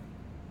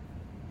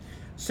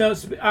 So,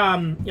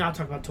 I'll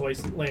talk about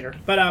toys later.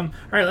 But, all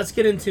right, let's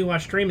get into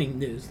streaming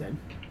news then.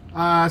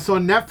 So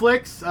on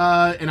Netflix,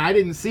 and I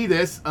didn't see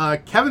this,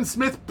 Kevin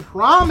Smith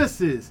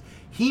promises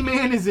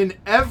He-Man is in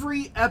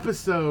every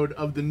episode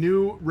of the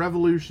new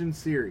Revolution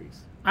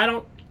series. I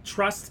don't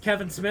trust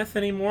Kevin Smith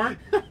anymore.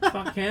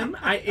 Fuck him.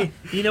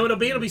 You know what it'll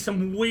be? It'll be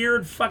some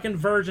weird fucking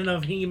version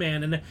of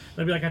He-Man, and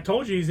it'll be like, I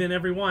told you he's in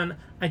every one.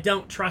 I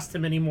don't trust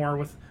him anymore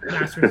with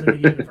Masters of the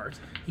Universe.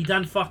 He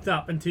done fucked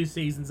up in 2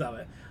 seasons of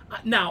it.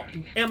 Now,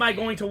 am I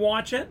going to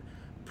watch it?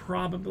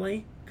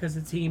 Probably, because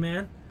it's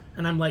He-Man,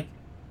 and I'm like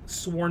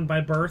sworn by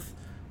birth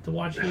to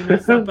watch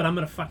He-Man stuff, but I'm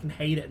gonna fucking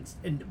hate it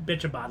and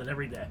bitch about it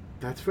every day.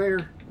 That's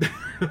fair.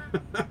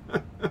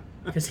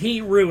 Because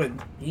he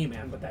ruined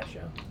He-Man with that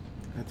show.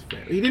 That's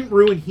fair. He didn't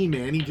ruin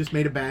He-Man. He just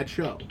made a bad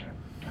show.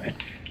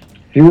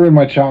 He ruined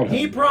my childhood.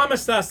 He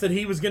promised us that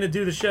he was going to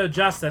do the show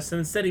justice, and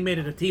instead he made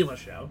it a Tila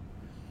show.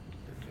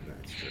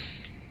 That's true.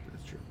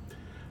 That's true.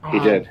 He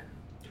did.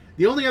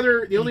 The only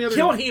other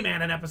killed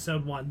He-Man in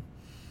episode 1.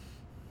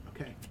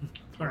 Okay.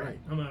 All right,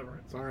 I'm over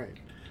it. It's all right.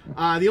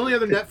 The only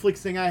other Netflix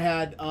thing I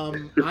had,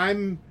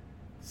 I'm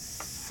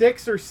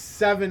 6 or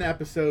 7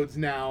 episodes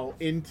now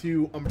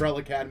into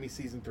Umbrella Academy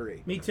season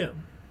 3. Me too.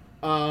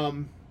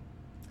 I'm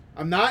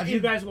not. Have you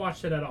guys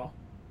watched it at all?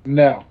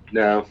 No.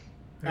 No.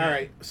 All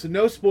right, so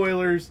no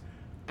spoilers.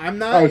 I'm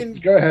not.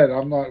 Go ahead.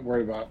 I'm not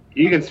worried about it.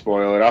 You can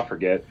spoil it. I'll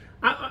forget.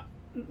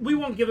 We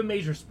won't give a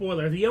major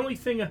spoiler. The only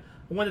thing I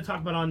want to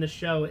talk about on this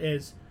show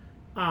is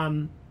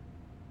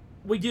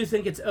we do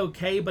think it's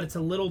okay, but it's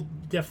a little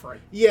different.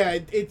 Yeah,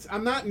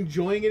 I'm not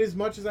enjoying it as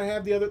much as I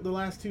have the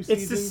last 2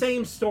 seasons. It's the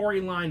same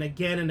storyline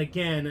again and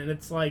again, and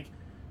it's like,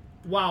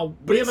 wow,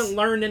 but we haven't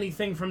learned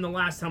anything from the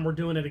last time. We're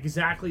doing it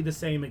exactly the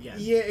same again.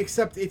 Yeah,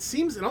 except it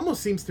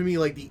almost seems to me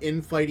like the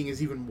infighting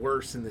is even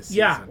worse in this season.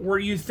 Yeah, where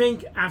you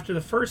think after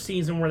the first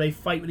season where they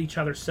fight with each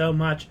other so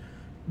much,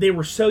 they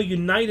were so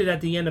united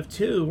at the end of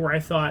 2, where I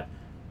thought,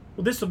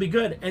 well, this will be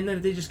good. And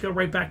then they just go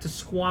right back to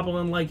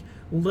squabbling like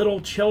little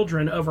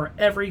children over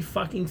every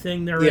fucking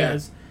thing there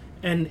is.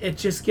 And it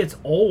just gets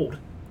old.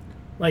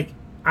 Like,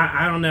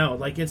 I don't know.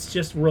 Like, it's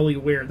just really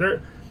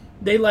weird.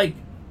 They like...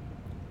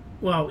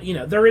 Well, you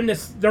know, they're in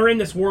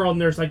this world,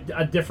 and there's like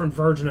a different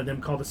version of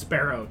them called the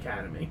Sparrow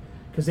Academy,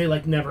 because they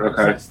like never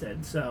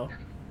existed. So,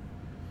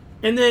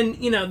 and then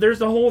there's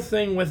the whole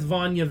thing with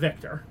Vanya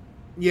Victor.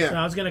 Yeah. So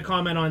I was going to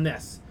comment on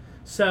this.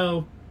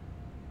 So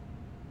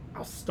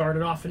I'll start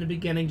it off in the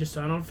beginning, just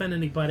so I don't offend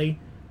anybody.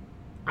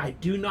 I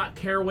do not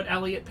care what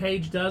Elliot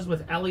Page does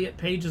with Elliot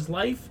Page's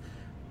life.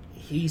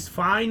 He's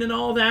fine and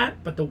all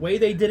that, but the way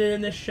they did it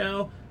in this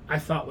show, I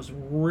thought was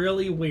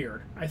really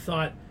weird. I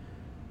thought.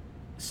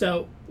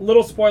 So,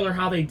 little spoiler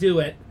how they do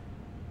it.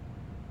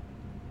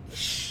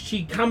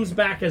 She comes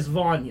back as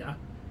Vanya,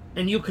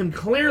 and you can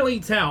clearly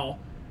tell,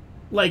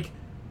 like,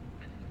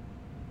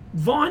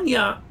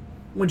 Vanya,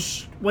 when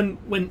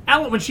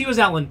she was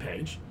Ellen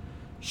Page,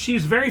 she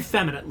was very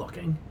feminine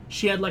looking.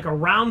 She had like a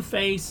round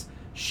face.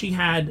 She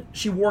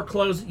wore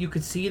clothes that you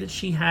could see that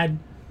she had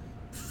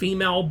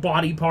female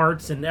body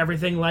parts and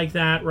everything like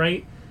that,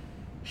 right?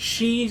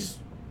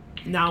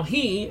 Now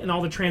he, and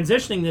all the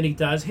transitioning that he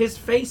does, his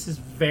face is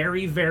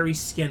very, very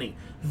skinny,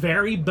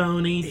 very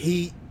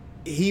bony.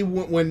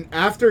 When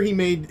after he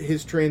made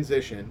his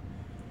transition,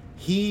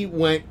 he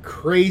went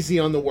crazy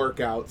on the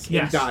workouts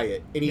and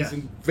diet, and he's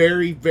in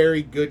very,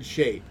 very good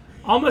shape.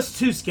 Almost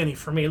too skinny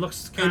for me. It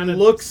looks kind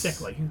of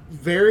sickly.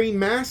 Very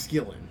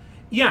masculine.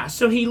 Yeah,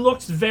 so he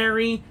looks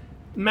very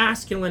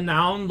masculine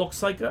now and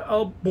looks like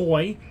a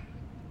boy.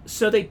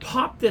 So they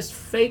popped this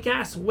fake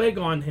ass wig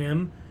on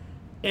him,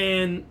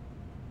 and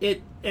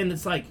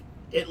it's like,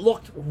 it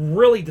looked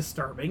really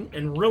disturbing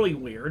and really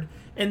weird.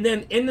 And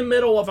then in the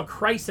middle of a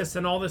crisis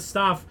and all this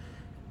stuff,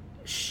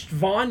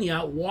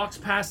 Vanya walks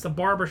past the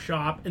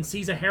barbershop and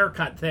sees a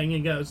haircut thing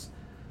and goes,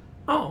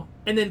 oh,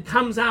 and then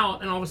comes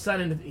out, and all of a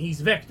sudden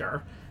he's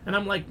Victor. And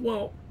I'm like,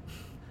 well,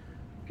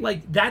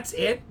 Like, that's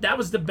it. That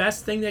was the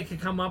best thing they could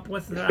come up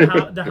with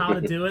how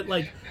to do it.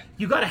 Like,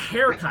 you got a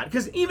haircut.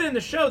 Because even in the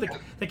show,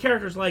 the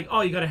character's like, oh,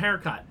 you got a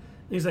haircut.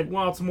 And he's like,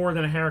 well, it's more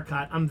than a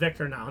haircut. I'm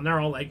Victor now. And they're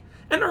all like,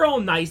 and they're all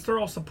nice. They're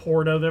all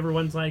supportive.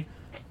 Everyone's like,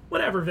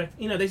 whatever, Victor.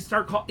 You know, they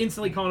start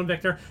instantly calling him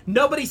Victor.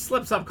 Nobody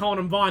slips up calling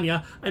him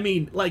Vanya. I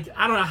mean, like,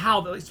 I don't know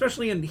how,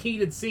 especially in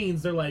heated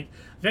scenes, they're like,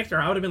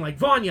 Victor. I would have been like,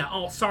 Vanya.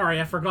 Oh, sorry,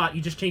 I forgot.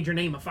 You just changed your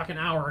name a fucking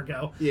hour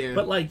ago. Yeah.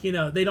 But, like, you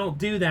know, they don't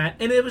do that.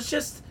 And it was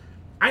just...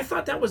 I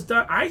thought that was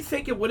done. I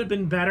think it would have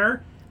been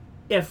better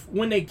if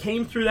when they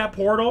came through that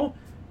portal,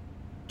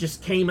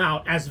 just came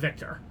out as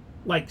Victor.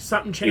 Like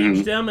something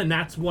changed him, and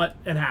that's what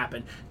had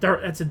happened.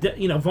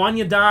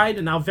 Vanya died,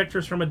 and now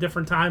Victor's from a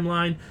different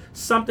timeline.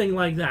 Something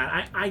like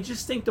that. I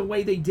just think the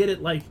way they did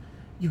it, like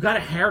you got a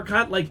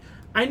haircut. Like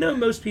I know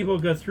most people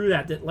go through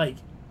that like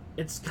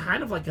it's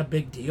kind of like a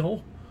big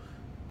deal,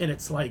 and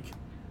it's like.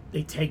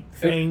 They take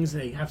things,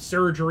 they have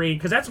surgery,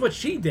 because that's what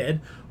she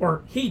did,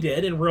 or he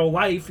did in real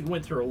life. He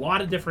went through a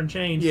lot of different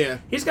change. Yeah.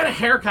 He's got a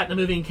haircut in the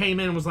movie and came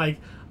in and was like,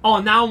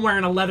 oh, now I'm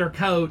wearing a leather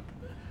coat.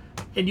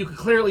 And you could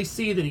clearly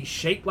see that he's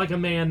shaped like a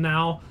man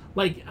now.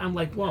 Like, I'm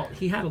like, well,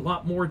 he had a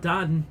lot more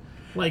done.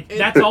 Like,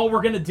 that's all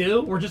we're going to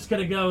do? We're just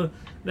going to go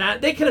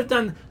that? They could have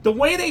done, the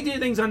way they do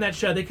things on that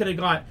show, they could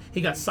have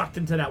he got sucked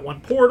into that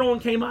one portal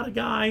and came out a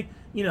guy.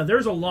 You know,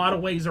 there's a lot of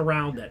ways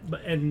around it,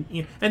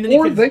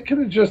 they could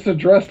have just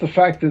addressed the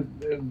fact that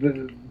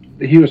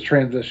he was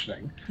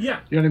transitioning.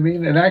 Yeah, you know what I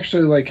mean, and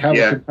actually like have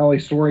a compelling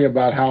story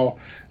about how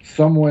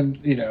someone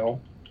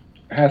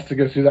has to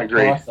go through that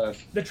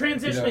process. The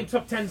transitioning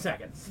took 10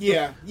 seconds.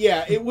 Yeah,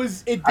 it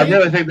was. I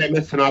really think they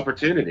missed an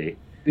opportunity.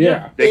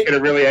 Yeah, they could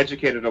have really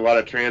educated a lot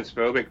of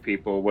transphobic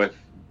people with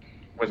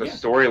a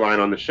storyline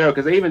on the show,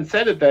 because they even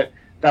said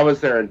that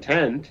was their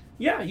intent.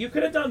 Yeah, you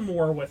could have done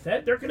more with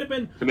it. There could have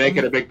been... To make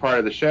it a big part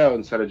of the show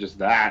instead of just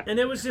that. And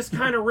it was just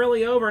kind of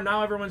really over.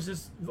 Now everyone's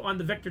just on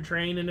the Victor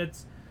train, and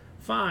it's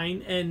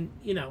fine. And,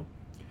 and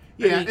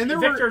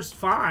Victor's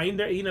fine.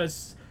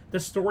 The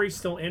story's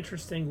still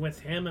interesting with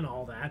him and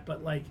all that.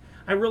 But, like,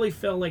 I really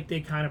feel like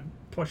they kind of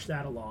pushed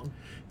that along.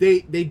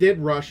 They did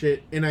rush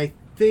it, and I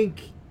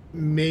think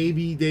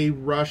maybe they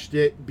rushed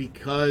it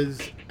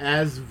because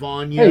as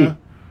Vanya,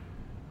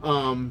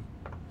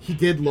 he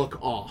did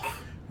look off.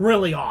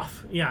 Really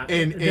off, yeah.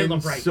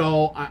 And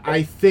so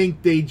I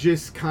think they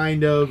just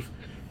kind of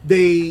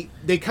they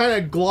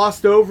kind of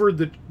glossed over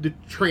the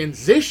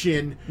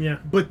transition. Yeah.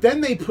 But then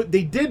they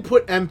did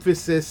put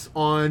emphasis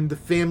on the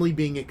family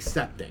being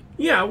accepting.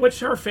 Yeah,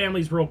 which her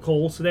family's real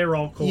cool, so they were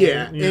all cool.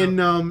 Yeah,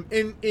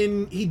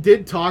 and he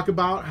did talk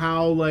about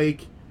how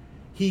like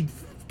he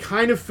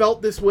kind of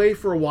felt this way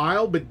for a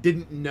while, but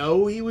didn't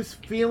know he was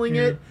feeling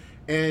it,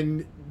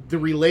 and the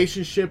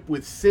relationship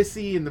with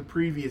Sissy in the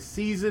previous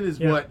season is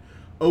what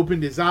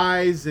opened his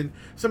eyes. And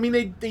so I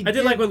mean they I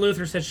did like when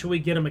Luther said, should we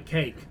get him a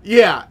cake?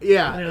 Yeah.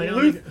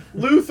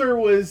 Luther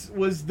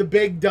was the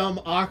big dumb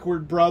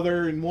awkward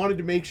brother and wanted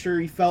to make sure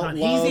he felt loved.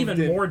 He's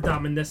even more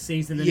dumb in this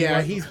season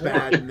than he's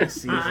bad in this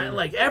season.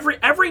 Like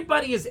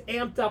everybody is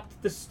amped up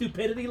to the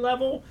stupidity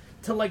level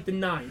to like the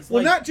nines.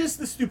 Well, not just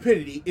the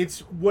stupidity,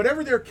 it's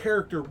whatever their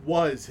character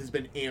has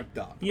been amped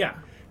up. Yeah.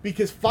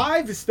 Because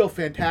 5 is still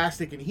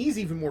fantastic, and he's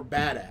even more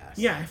badass.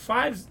 Yeah,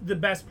 5's the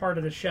best part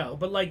of the show.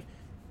 But, like,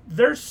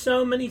 there's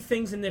so many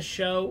things in this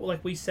show,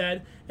 like we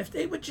said, if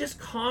they would just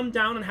calm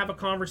down and have a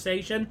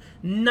conversation,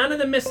 none of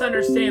the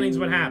misunderstandings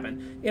would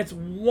happen. It's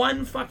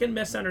one fucking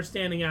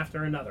misunderstanding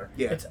after another.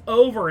 Yeah. It's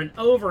over and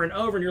over and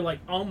over, and you're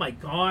like, oh my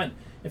God,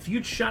 if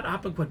you'd shut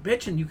up and quit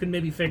bitching, you can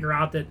maybe figure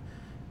out that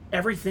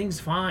everything's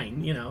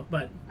fine,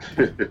 but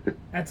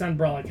that's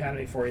Umbrella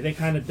Academy for you. They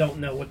kind of don't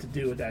know what to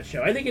do with that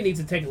show. I think it needs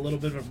to take a little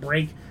bit of a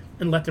break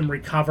and let them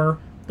recover.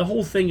 The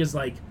whole thing is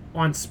like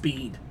on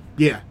speed.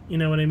 Yeah. You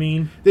know what I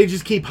mean? They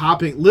just keep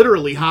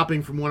literally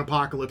hopping from one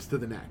apocalypse to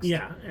the next.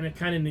 Yeah, and it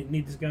kind of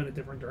needs to go in a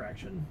different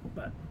direction,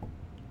 but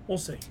we'll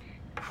see.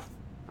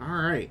 All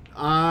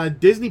right.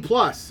 Disney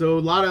Plus. So a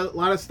lot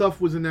of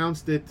stuff was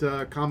announced at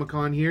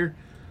Comic-Con here.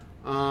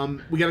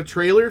 We got a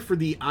trailer for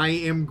the I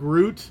Am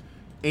Groot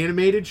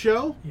animated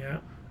show. Yeah.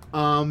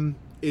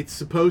 It's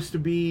supposed to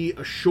be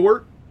a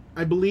short,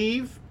 I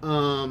believe,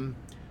 or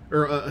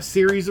a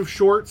series of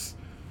shorts.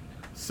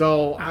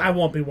 So I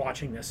won't be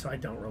watching this, so I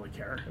don't really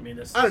care. I mean,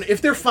 I don't know.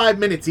 If they're 5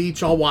 minutes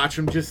each, I'll watch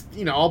them. Just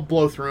I'll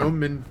blow through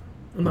them, and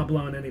I'm not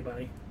blowing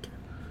anybody.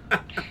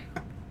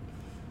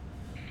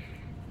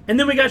 And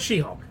then we got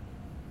She-Hulk.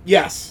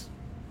 Yes.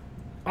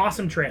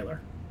 Awesome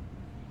trailer.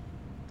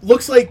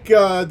 Looks like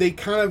they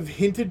kind of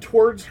hinted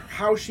towards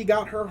how she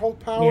got her Hulk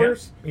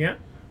powers. Yeah.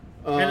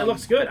 And it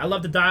looks good. I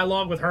love the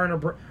dialogue with her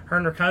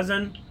and her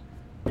cousin.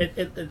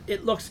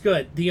 It looks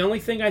good. The only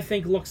thing I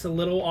think looks a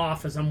little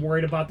off is I'm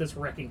worried about this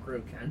wrecking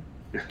crew, Ken.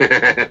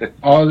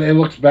 Oh, it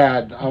looks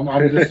bad. I'm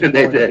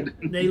disappointed.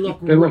 They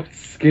look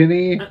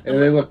skinny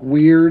and they look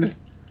weird.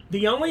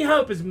 The only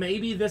hope is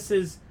maybe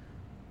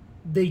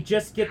they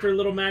just get their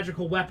little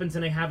magical weapons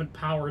and they haven't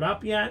powered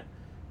up yet,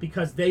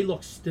 because they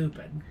look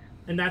stupid.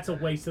 And that's a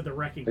waste of the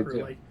wrecking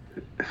crew. Like,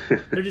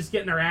 they're just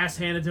getting their ass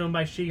handed to them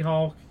by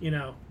She-Hulk,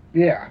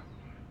 Yeah.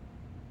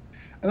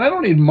 And I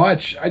don't need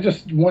much. I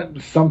just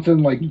want something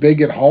like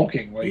big and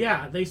hulking. Like,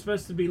 Yeah, they're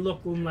supposed to be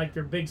looking like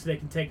they're big so they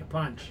can take a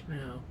punch.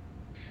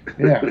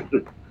 yeah.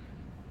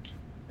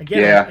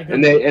 Again,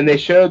 and they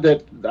showed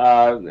that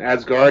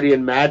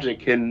Asgardian magic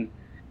can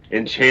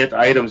enchant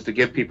items to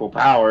give people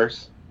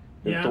powers.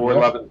 In Yeah. Thor: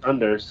 Love and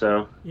Thunder.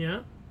 So yeah.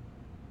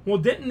 Well,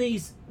 didn't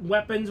these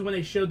weapons, when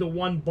they showed the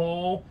one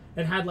ball,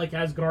 it had like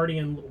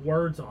Asgardian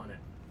words on it?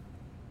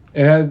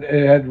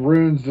 It had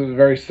runes that were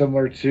very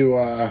similar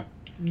to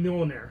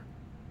Mjolnir.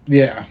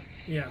 Yeah.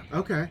 Yeah.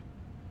 Okay.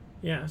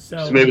 Yeah.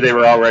 So maybe they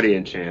were already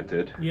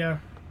enchanted. Yeah.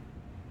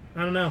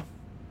 I don't know.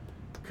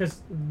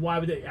 Because why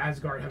would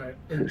Asgard have an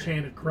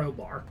enchanted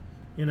crowbar?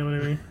 You know what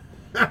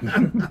I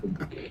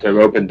mean?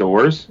 To open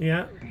doors.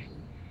 Yeah.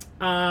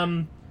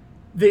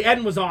 The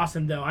end was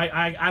awesome though.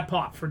 I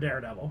popped for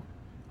Daredevil.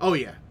 Oh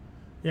yeah.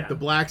 Yeah. The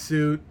black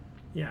suit.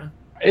 Yeah.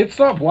 It's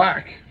not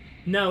black.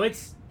 No,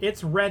 it's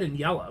rebred and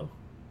yellow.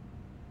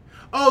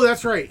 Oh,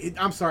 that's right.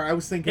 I'm sorry. I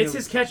was thinking It's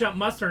his ketchup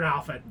mustard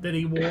outfit that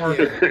he wore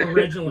Yeah.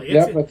 originally.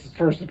 Yep, that's his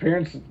first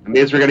appearance. It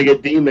means we're gonna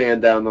get D-Man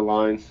down the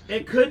line.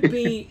 It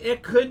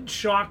could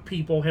shock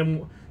people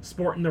him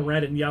sporting the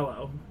red and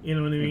yellow. You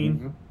know what I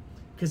mean?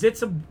 Because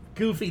it's a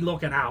goofy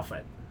looking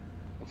outfit.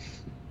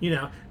 You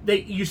know,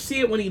 you see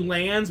it when he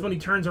lands. When he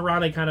turns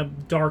around, they kind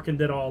of darkened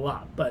it all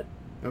up. But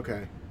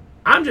Okay.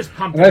 I'm just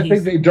pumped. And I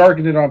think they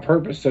darkened it on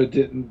purpose so it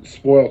didn't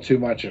spoil too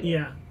much of it.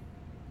 Yeah.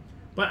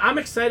 But I'm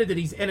excited that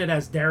he's in it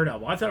as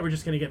Daredevil. I thought we were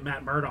just going to get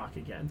Matt Murdock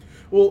again.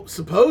 Well,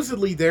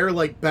 supposedly they're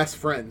like best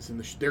friends,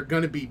 and they're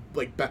going to be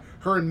like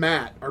her and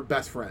Matt are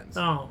best friends.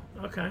 Oh,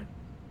 okay.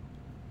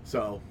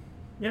 So.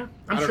 Yeah, I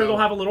I'm don't sure know. they'll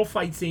have a little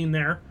fight scene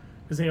there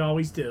because they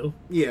always do.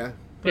 Yeah.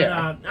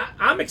 But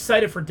I'm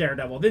excited for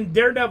Daredevil. Then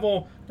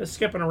Daredevil is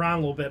skipping around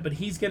a little bit, but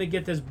he's going to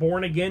get this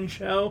Born Again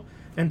show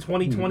in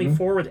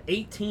 2024 with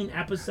 18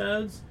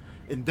 episodes.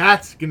 And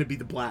that's going to be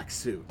the black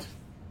suit.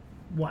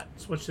 What?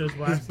 Switch those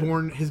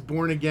The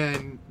Born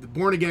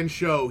Again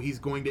show. He's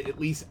going to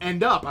at least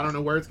end up. I don't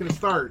know where it's going to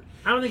start.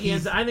 I don't think he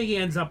ends. I think he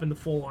ends up in the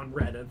full on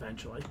red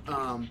eventually.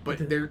 But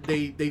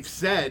they've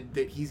said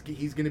that he's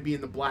going to be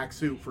in the black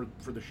suit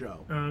for the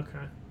show.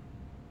 Okay.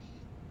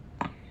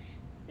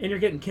 And you're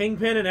getting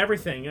Kingpin and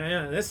everything.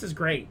 Yeah, this is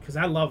great because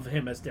I love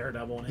him as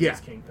Daredevil and his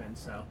Kingpin.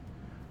 So.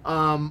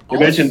 They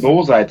mentioned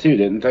Bullseye too,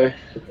 didn't they?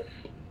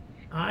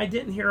 I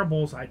didn't hear a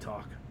Bullseye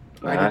talk.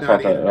 I did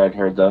thought not either. I'd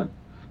heard that.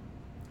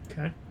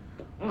 Okay.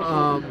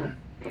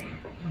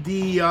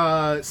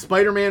 The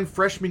Spider-Man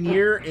freshman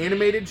year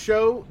animated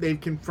show,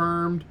 they've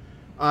confirmed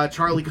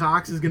Charlie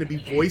Cox is going to be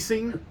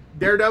voicing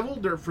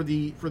Daredevil for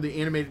the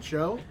animated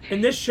show.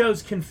 And this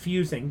show's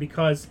confusing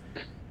because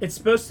it's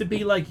supposed to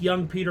be like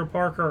young Peter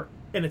Parker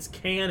and it's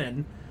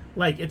canon,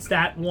 like it's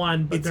that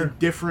one. But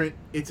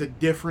it's a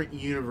different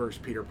universe,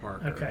 Peter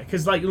Parker. Okay,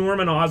 because like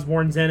Norman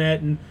Osborn's in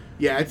it, and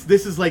yeah,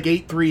 this is like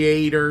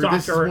 838 or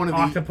this is Dr. one of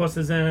Octopus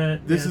is in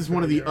it. This is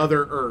one of the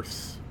other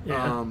Earths.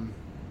 Yeah.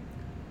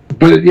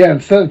 But yeah,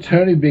 instead of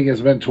Tony being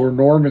his mentor,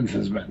 Norman's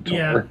his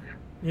mentor.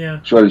 Yeah.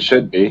 That's what it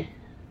should be.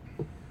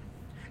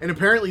 And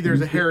apparently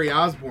there's a Harry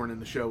Osborn in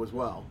the show as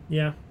well.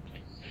 Yeah.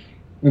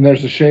 And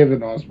there's a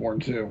Shaven Osborn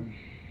too.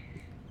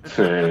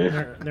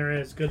 There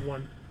is. Good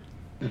one.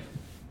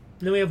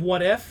 Then we have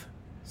What If,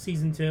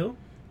 Season 2.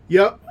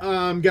 Yep.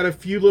 Got a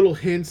few little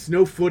hints,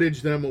 no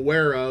footage that I'm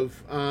aware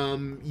of.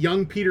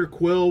 Young Peter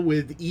Quill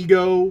with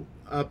Ego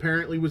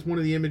apparently was one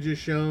of the images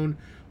shown.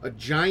 A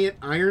giant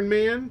Iron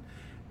Man.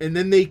 And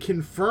then they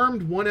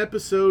confirmed one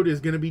episode is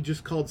going to be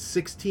just called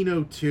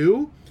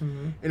 1602.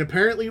 Mm-hmm. And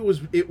apparently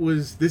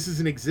this is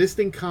an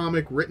existing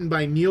comic written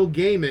by Neil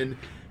Gaiman,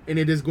 and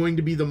it is going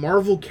to be the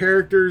Marvel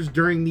characters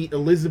during the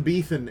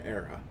Elizabethan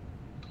era.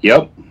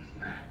 Yep.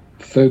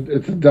 So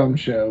it's a dumb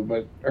show,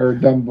 or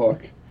a dumb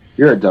book.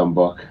 You're a dumb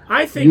book.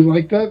 I think You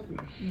like that?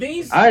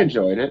 I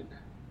enjoyed it.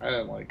 I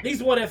didn't like it.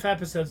 these What If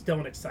episodes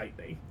don't excite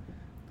me.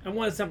 I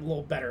wanted something a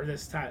little better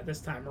this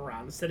time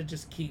around instead of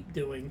just keep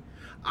doing.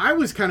 I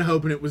was kind of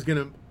hoping it was going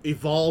to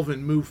evolve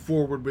and move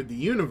forward with the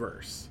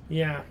universe.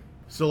 Yeah.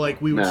 So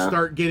like we would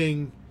start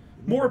getting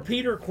more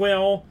Peter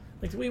Quill.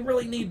 Like, do we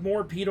really need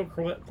more Peter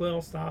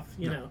Quill stuff?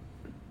 You know.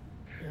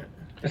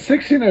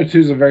 1602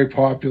 is a very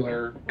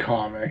popular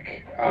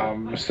comic,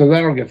 so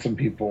that'll get some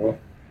people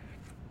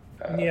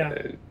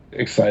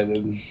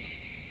excited.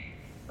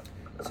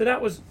 So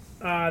that was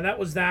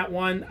that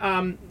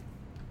one.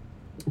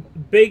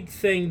 Big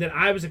thing that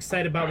I was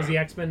excited about was the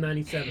X-Men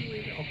 97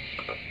 reveal.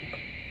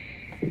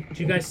 Did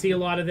you guys see a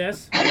lot of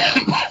this?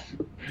 I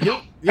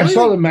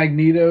saw the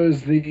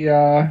Magneto's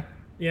the.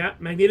 Yeah,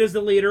 Magneto's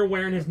the leader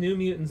wearing his New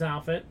Mutants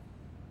outfit.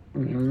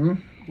 Mm-hmm.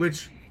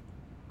 Which,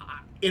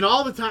 in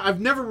all the time,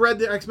 I've never read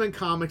the X-Men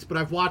comics, but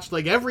I've watched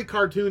like every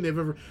cartoon they've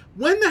ever.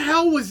 When the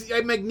hell was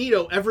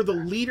Magneto ever the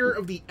leader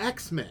of the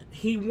X-Men?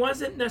 He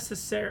wasn't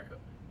necessarily.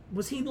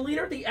 Was he the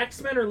leader of the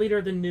X-Men or leader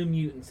of the New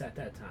Mutants at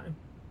that time?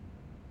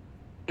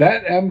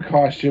 That M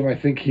costume, I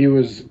think he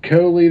was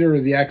co-leader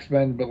of the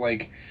X-Men, but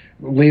like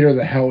leader of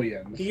the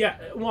Hellions. Yeah,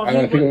 well, I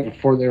think it was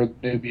before they were the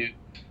New Mutants.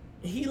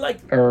 he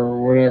like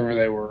or whatever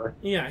they were.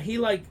 Yeah, he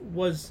like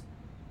was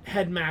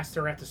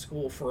headmaster at the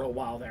school for a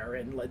while there,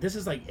 and like this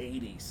is like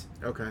 80s.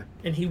 Okay.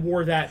 And he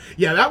wore that.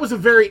 Yeah, that was a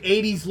very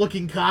 80s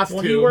looking costume.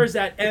 Well, he wears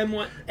that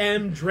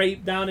M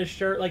draped down his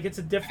shirt, like it's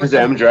a different. His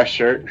M dress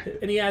shirt.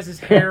 And he has his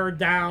hair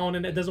down,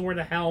 and it doesn't wear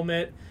the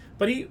helmet.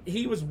 But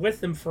he was with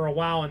them for a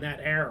while in that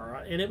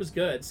era, and it was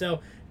good.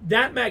 So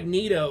that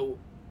Magneto,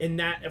 in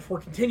that, if we're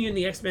continuing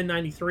the X-Men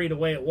 93 the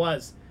way it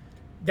was,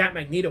 that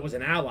Magneto was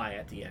an ally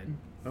at the end.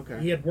 Okay.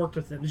 He had worked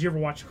with them. Did you ever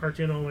watch the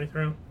cartoon all the way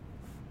through?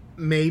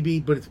 Maybe,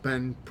 but it's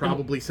been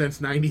probably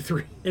since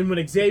 93. And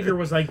when Xavier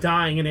was like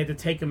dying and they had to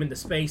take him into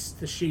space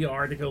to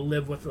Shi'ar to go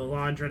live with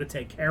Lilandra to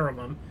take care of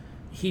him,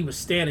 he was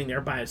standing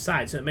there by his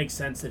side, so it makes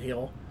sense that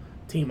he'll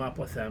team up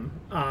with them.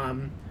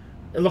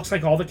 It looks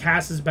like all the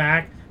cast is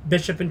back.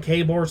 Bishop and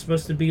Cable are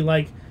supposed to be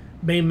like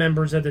main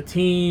members of the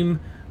team.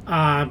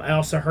 I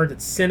also heard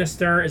that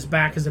Sinister is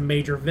back as a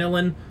major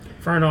villain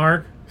for an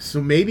arc.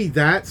 So maybe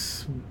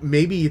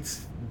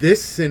it's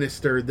this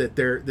Sinister that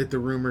the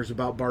rumors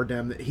about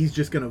Bardem, that he's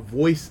just going to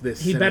voice this.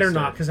 He Sinister. better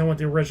not, because I want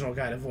the original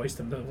guy to voice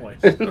them to voice.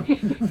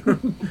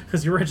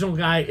 Because the original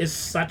guy is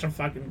such a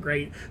fucking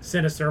great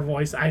Sinister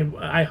voice.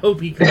 I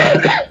hope he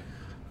could.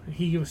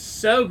 He was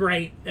so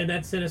great, and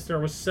that Sinister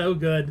was so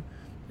good,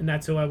 and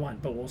that's who I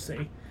want. But we'll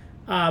see.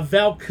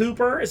 Val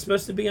Cooper is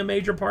supposed to be a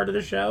major part of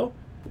the show.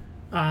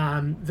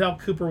 Val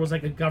Cooper was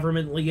like a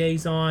government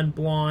liaison,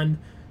 blonde.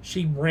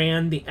 She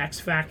ran the X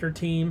Factor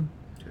team.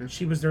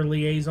 She was their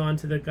liaison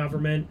to the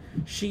government.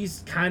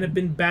 She's kind of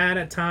been bad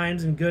at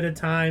times and good at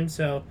times,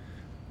 so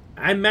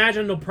I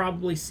imagine they'll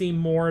probably see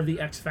more of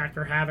the X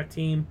Factor Havoc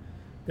team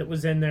that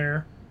was in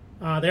there.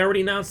 They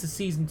already announced the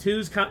season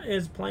 2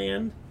 is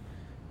planned.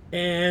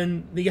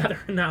 And the other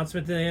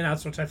announcement that they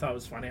announced, which I thought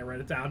was funny, I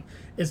wrote it down,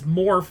 is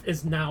Morph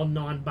is now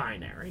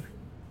non-binary.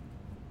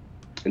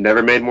 It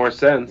never made more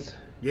sense.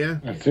 Yeah.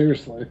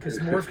 Seriously. Because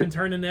Morph can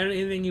turn into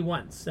anything he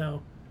wants,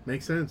 so...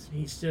 Makes sense.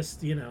 He's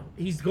just,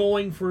 he's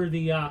going for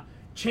the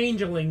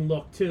changeling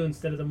look, too,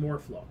 instead of the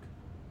Morph look.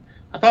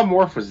 I thought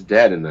Morph was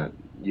dead in that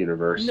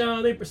universe.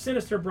 No,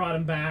 Sinister brought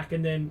him back,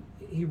 and then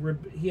he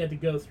had to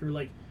go through,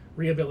 like,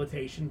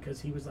 rehabilitation because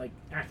he was, like,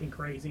 acting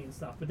crazy and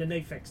stuff. But then they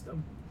fixed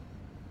him.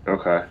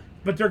 Okay.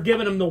 But they're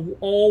giving him the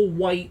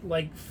all-white,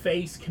 like,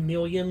 face,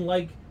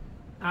 chameleon-like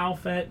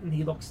outfit, and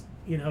he looks,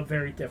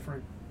 very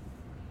different.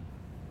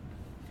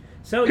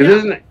 So, Because yeah.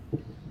 isn't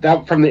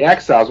that from the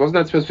Exiles? Wasn't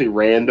that supposed to be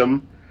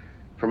random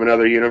from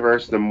another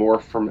universe? The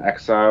Morph from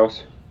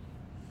Exiles.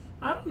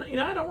 I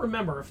don't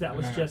remember if that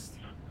was just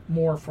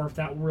Morph or if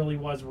that really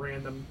was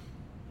random.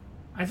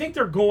 I think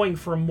they're going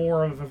for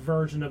more of a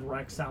version of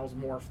Exiles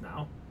Morph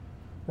now,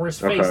 where his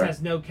face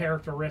has no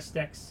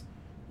characteristics.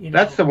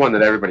 That's the one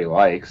that everybody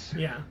likes.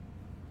 Yeah.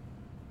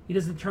 He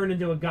doesn't turn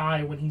into a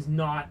guy when he's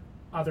not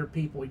other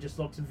people. He just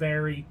looks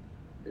very...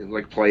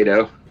 Like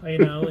Play-Doh.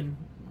 Play-Doh and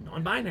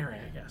non-binary,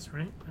 I guess,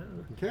 right?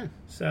 Okay.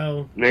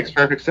 So... Makes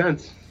perfect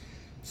sense.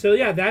 So,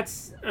 yeah,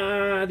 that's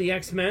the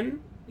X-Men.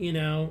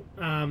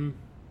 How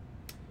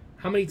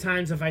many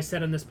times have I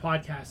said on this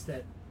podcast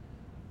that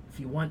if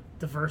you want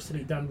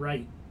diversity done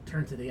right,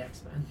 turn to the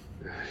X-Men?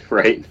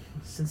 Right.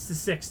 Since the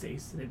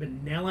 60s. They've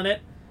been nailing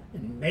it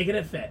and making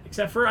it fit.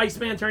 Except for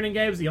Iceman turning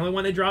gay. It was the only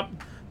one they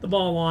dropped the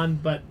ball on,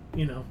 but,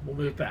 we'll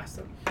move past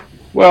it.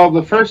 Well,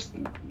 the first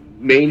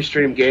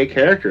mainstream gay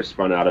character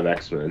spun out of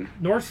X-Men.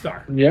 North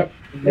Star. Yep.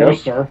 North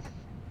Star.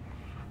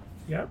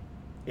 Yep.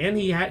 And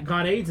he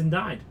got AIDS and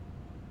died.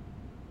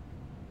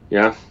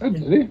 Yeah. Did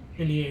he?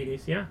 In the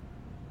 80s, yeah.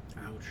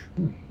 Ouch.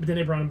 But then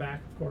they brought him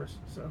back, of course.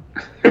 So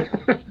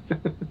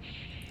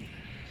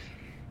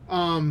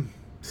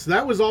So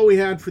that was all we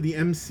had for the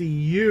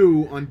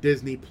MCU on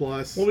Disney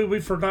Plus. Well, we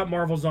forgot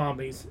Marvel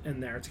Zombies in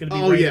there. It's going to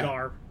be rated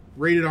R.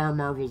 Rated R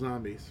Marvel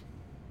Zombies.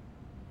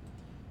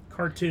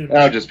 Cartoon.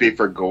 That'll just be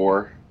for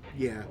gore.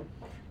 Yeah.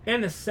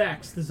 And the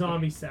sex, the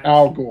zombie sex.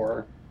 Al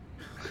Gore.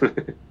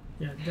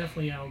 Yeah,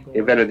 definitely Al Gore.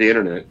 Invented the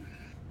internet.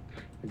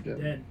 He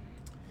did. Dead.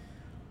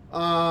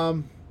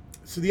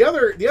 So the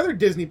other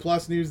Disney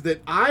Plus news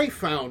that I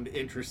found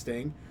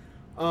interesting,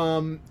 I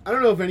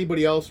don't know if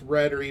anybody else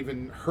read or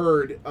even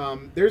heard.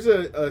 There's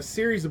a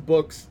series of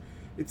books.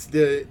 It's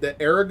the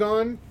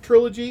Aragon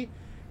trilogy,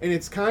 and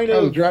it's kind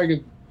of the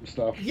dragon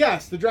stuff.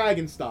 Yes, the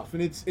dragon stuff,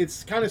 and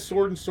it's kind of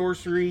sword and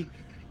sorcery.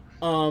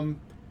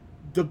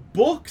 The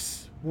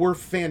books were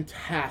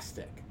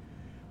fantastic,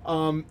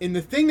 and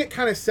the thing that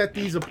kind of set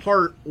these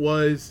apart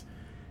was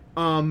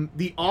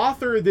the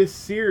author of this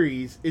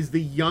series is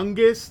the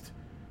youngest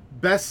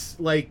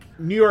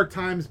New York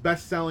Times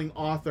best-selling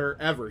author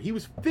ever. He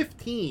was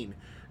 15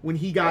 when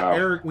he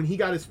got when he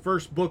got his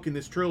first book in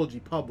this trilogy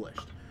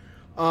published.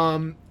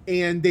 And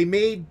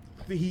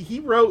he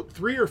wrote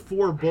 3 or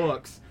 4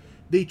 books.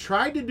 They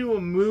tried to do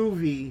a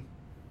movie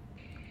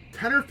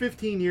 10 or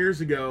 15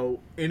 years ago,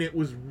 and it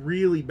was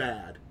really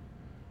bad.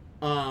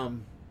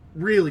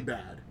 Really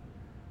bad.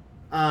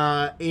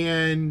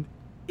 And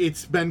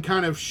it's been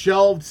kind of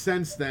shelved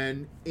since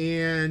then,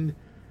 and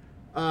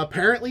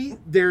apparently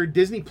their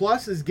Disney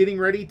Plus is getting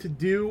ready to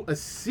do a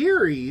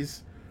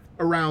series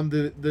around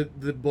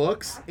the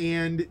books,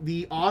 and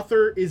the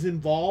author is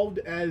involved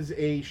as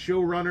a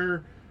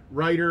showrunner,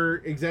 writer,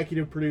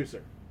 executive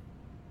producer.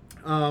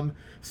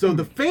 So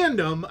the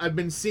fandom, I've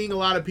been seeing a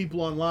lot of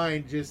people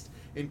online just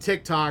in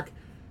TikTok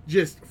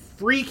just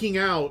freaking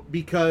out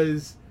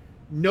because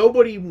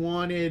nobody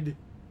wanted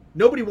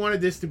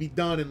this to be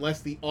done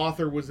unless the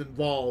author was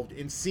involved.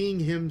 And seeing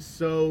him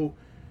so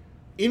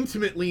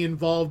intimately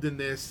involved in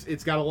this,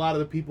 it's got a lot of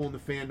the people in the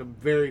fandom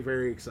very,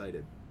 very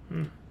excited.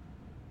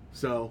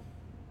 So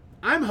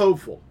I'm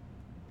hopeful.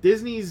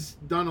 Disney's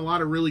done a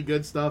lot of really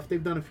good stuff.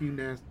 They've done a few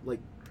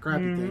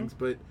crappy things,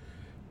 but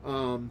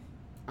I'm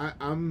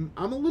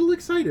a little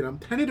excited. I'm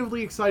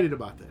tentatively excited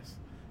about this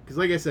because,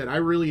 like I said, I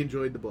really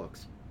enjoyed the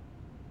books.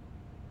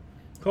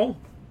 Cool.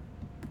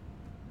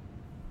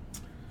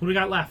 What do we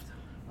got left?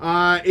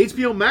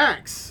 HBO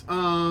Max.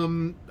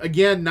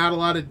 Again, not a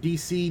lot of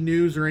DC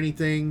news or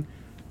anything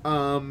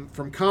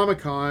from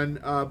Comic-Con,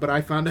 but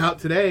I found out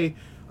today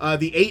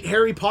the 8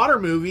 Harry Potter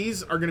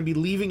movies are going to be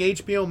leaving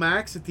HBO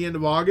Max at the end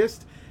of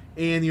August,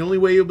 and the only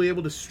way you'll be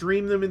able to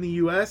stream them in the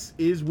U.S.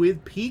 is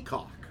with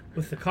Peacock.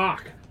 With the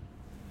cock.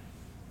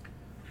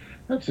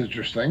 That's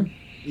interesting.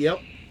 Yep.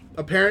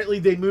 Apparently,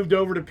 they moved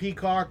over to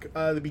Peacock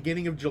the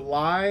beginning of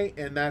July,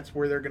 and that's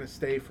where they're going to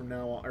stay from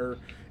now on, or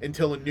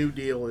until a new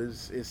deal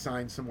is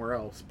signed somewhere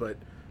else. But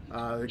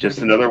just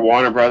another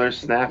Warner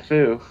Brothers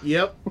snafu.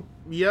 Yep.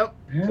 Yeah.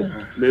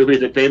 Movie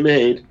that they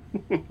made.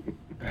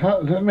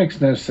 That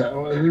makes no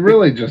sense. It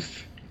really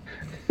just.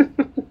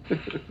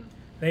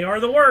 They are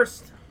the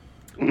worst.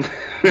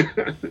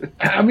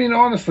 I mean,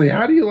 honestly,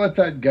 how do you let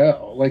that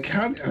go? Like,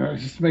 how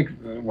just make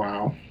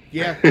wow.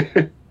 Yeah.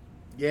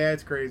 Yeah,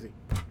 it's crazy.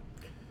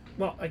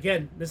 Well,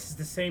 again, this is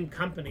the same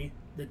company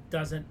that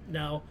doesn't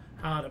know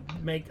how to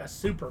make a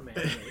Superman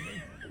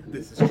movie.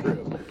 This is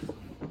true.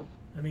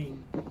 I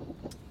mean,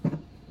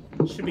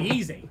 it should be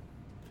easy.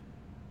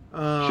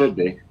 Should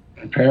be.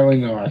 Apparently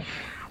not.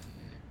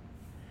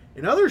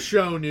 In other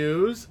show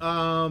news,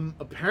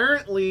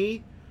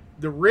 apparently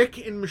the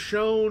Rick and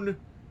Michonne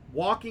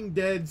Walking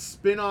Dead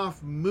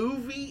spin-off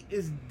movie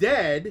is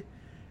dead,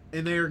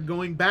 and they're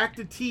going back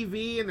to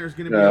TV, and there's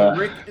going to be a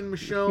Rick and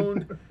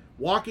Michonne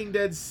Walking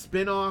Dead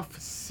spin-off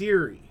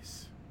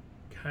series.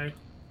 Okay.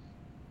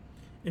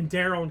 And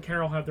Daryl and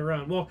Carol have their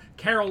own. Well,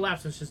 Carol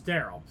left, so it's just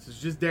Daryl. This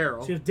is just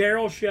Daryl. So you have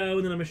Daryl's show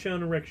and then a Michonne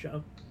and Rick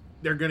show.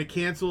 They're gonna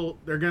cancel.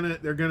 They're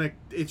gonna.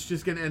 It's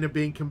just gonna end up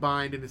being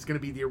combined, and it's gonna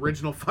be the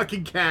original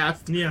fucking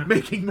cast. Yeah.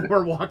 Making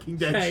more Walking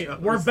Dead Hey,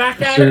 shows. we're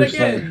back at it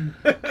again.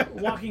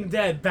 Walking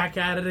Dead, back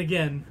at it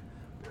again.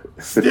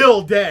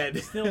 Still dead.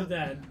 Still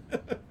dead.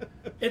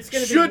 It's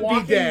gonna Should be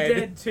Walking be dead.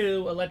 Dead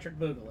 2 Electric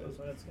Boogaloo. Is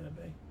what it's gonna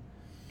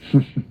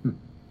be.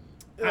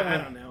 I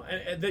don't know.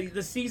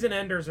 The season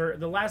enders are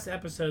the last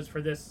episodes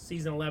for this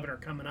season 11 are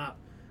coming up.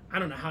 I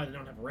don't know how they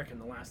don't have Rick in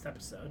the last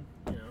episode.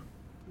 You know,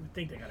 I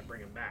think they got to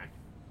bring him back.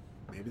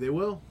 Maybe they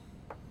will.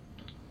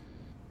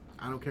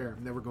 I don't care.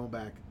 I'm never going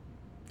back.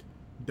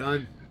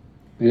 Done.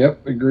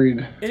 Yep,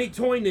 agreed. Any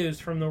toy news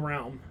from the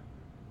realm?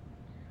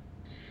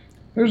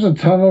 There's a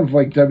ton of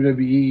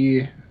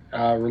WWE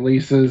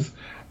releases.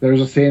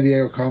 There's a San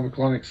Diego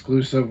Comic-Con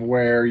exclusive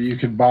where you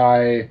can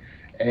buy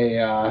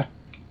a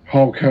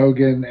Hulk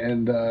Hogan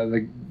and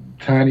the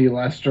Tiny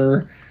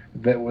Lester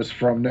that was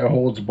from No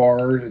Holds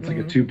Barred. It's like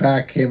a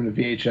 2-pack, came in a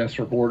VHS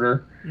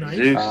recorder.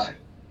 Nice.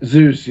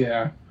 Zeus,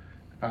 yeah.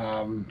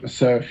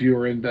 So if you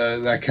were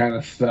into that kind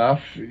of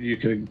stuff, you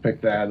could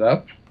pick that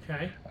up.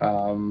 Okay.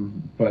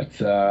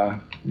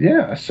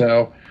 Yeah,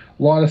 so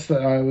a lot of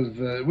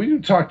stuff. We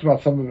talked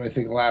about some of it, I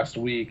think, last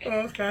week.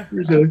 Oh, okay.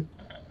 We did.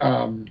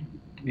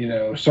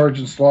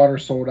 Sergeant Slaughter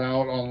sold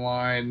out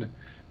online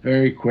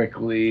very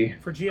quickly.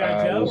 For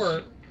G.I. Joe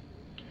or?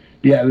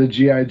 Yeah, the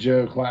G.I.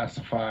 Joe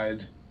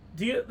classified.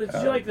 Did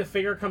you like the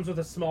figure comes with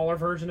a smaller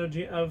version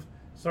of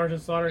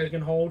Sergeant Slaughter you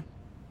can hold?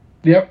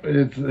 Yep,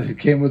 it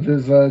came with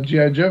his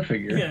G.I. Joe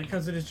figure. Yeah, it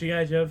comes with his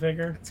G.I. Joe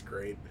figure. That's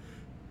great.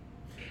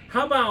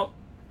 How about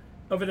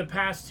over the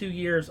past 2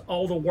 years,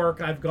 all the work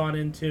I've gone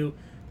into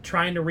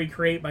trying to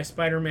recreate my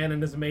Spider-Man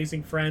and his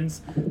amazing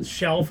friends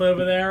shelf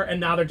over there, and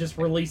now they're just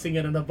releasing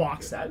it in a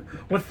box set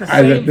with the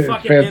same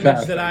fucking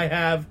image that I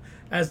have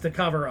as the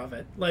cover of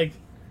it. Like,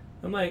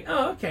 I'm like,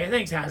 oh, okay,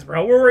 thanks,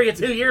 Hasbro. Where were you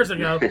 2 years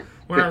ago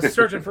when I was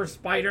searching for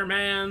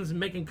Spider-Mans and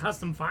making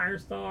custom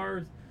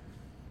Firestars?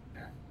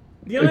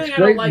 The only thing I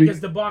don't like is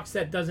the box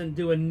set doesn't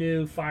do a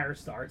new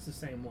Firestar. It's the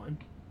same one.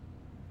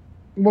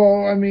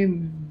 Well, I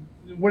mean,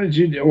 what did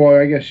you do? Well,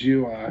 I guess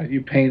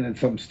you painted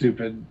some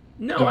stupid.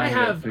 No, I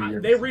have.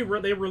 They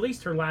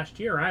released her last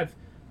year. I have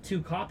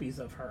 2 copies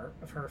of her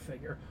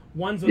figure.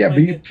 One's with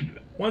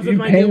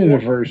my painted a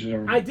version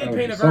of. I did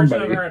paint a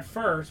version of her at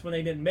first when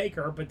they didn't make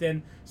her, but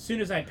then as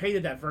soon as I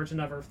painted that version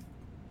of her,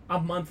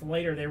 a month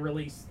later they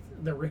released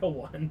the real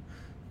one.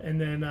 And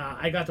then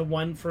I got the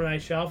one for my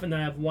shelf, and then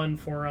I have one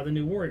for the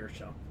new Warrior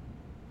show.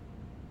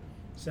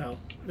 So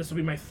this will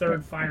be my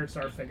 3rd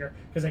Firestar figure,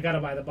 because I got to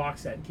buy the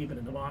box set and keep it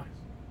in the box.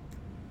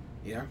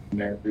 Yeah.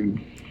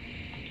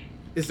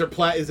 Is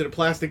it a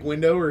plastic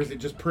window or is it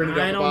just printed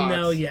on the box? I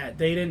don't know yet.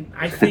 They didn't.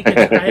 I think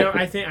it's.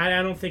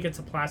 I don't think it's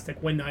a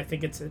plastic window. I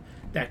think it's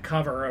that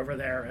cover over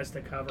there as the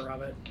cover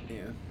of it.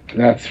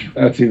 Yeah.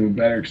 That's even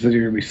better because then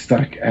you're gonna be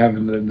stuck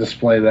having to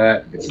display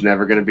that. It's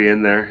never gonna be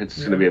in there.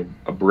 It's gonna be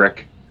a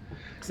brick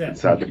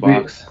inside the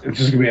box. It's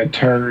just gonna be a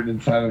turd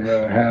inside of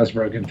a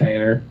Hasbro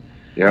container.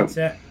 Yep. That's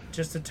it.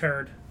 Just a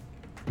turd.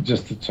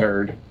 Just a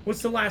turd.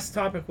 What's the last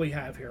topic we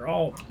have here?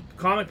 Oh,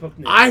 comic book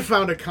news. I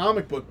found a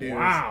comic book news.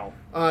 Wow.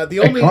 The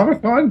only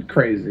Comic-Con?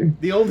 Crazy.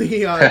 The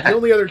only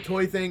other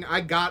toy thing,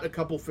 I got a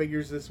couple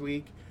figures this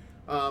week.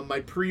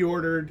 My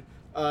pre-ordered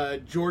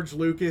George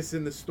Lucas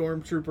in the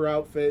Stormtrooper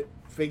outfit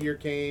figure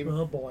came.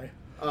 Oh boy.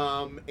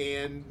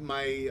 And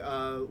my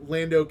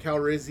Lando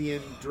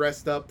Calrissian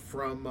dressed up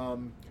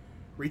from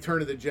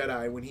Return of the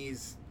Jedi when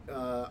he's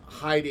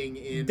hiding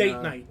in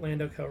Date night,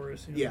 Lando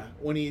Calrissian. Yeah,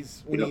 when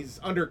he's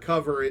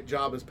undercover at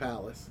Jabba's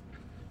palace.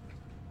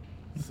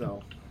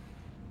 So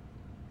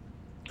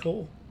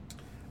cool.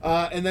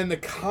 And then the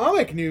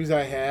comic news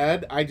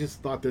I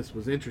just thought this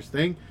was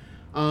interesting.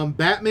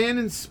 Batman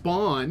and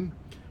Spawn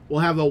will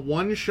have a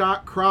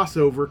one-shot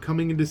crossover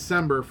coming in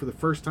December for the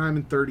first time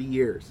in 30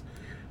 years.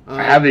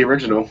 I have the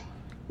original.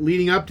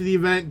 Leading up to the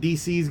event,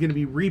 DC is going to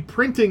be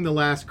reprinting the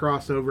last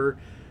crossover,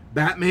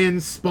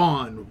 Batman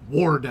Spawn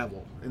War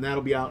Devil, and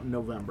that'll be out in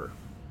November.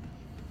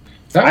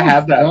 I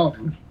have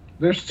that.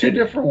 There's two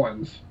different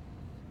ones.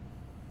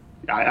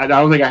 I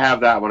don't think I have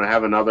that one. I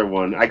have another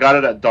one. I got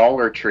it at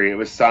Dollar Tree. It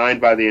was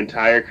signed by the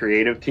entire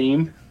creative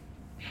team.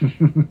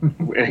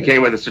 And it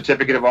came with a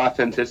certificate of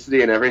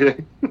authenticity and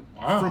everything.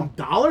 Wow. From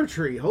Dollar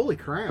Tree, holy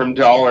crap. From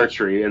Dollar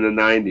Tree in the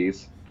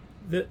 90s.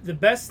 The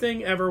best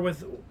thing ever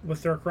with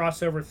their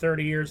crossover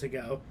 30 years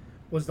ago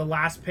was the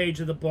last page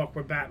of the book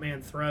where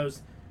Batman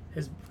throws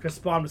because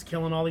Spawn was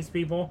killing all these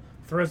people,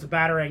 throws the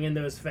Batarang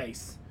into his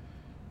face.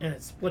 And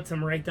it splits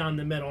him right down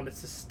the middle, and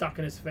it's just stuck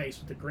in his face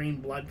with the green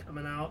blood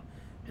coming out.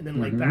 And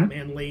then,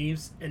 Batman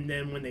leaves, and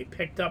then when they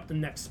picked up the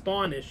next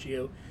Spawn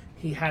issue,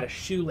 he had a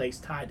shoelace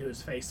tied to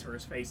his face for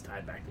his face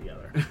tied back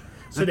together.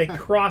 So they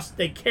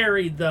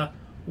carried the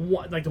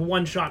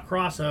one-shot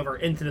crossover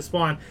into the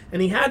Spawn,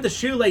 and he had the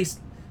shoelace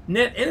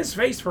knit in his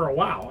face for a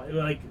while.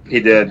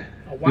 He did.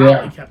 A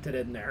while he kept it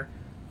in there.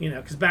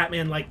 Because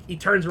Batman, he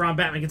turns around,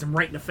 Batman gets him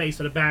right in the face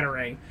with a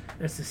Batarang,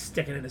 and it's just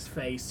sticking in his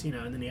face, and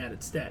then he had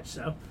it stitched,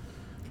 so...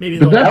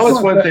 That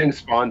was one thing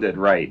Spawn did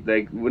right.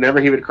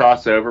 Whenever he would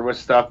cross over with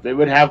stuff, they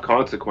would have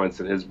consequence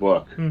in his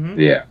book. Mm-hmm.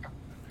 Yeah.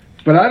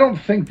 But I don't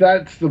think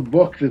that's the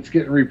book that's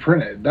getting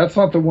reprinted. That's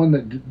not the one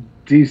that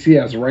DC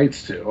has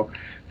rights to.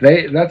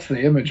 That's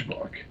the Image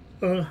book.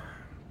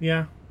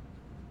 Yeah.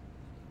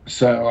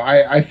 So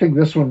I think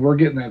this one we're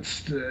getting that.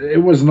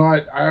 It was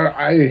not.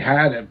 I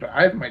had it, but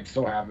I might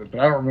still have it.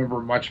 But I don't remember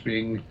much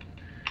being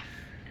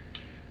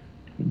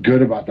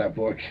good about that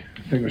book.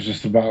 I think it was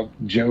just about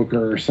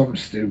Joker or something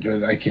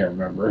stupid. I can't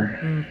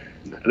remember.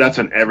 That's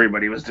when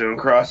everybody was doing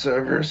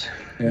crossovers.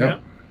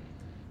 Yep.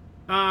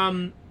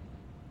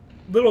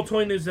 Little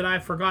toy news that I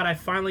forgot. I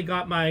finally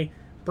got my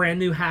brand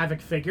new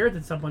Havoc figure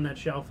that's up on that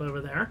shelf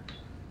over there.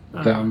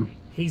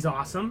 He's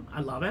awesome.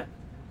 I love it.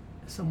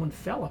 Someone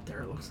fell up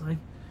there, it looks like.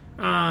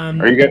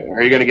 Are you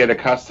going to get a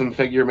custom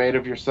figure made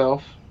of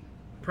yourself?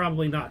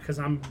 Probably not, because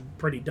I'm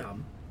pretty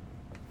dumb.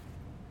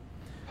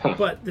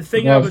 But the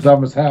thing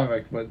dumb as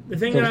Havoc, but the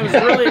thing that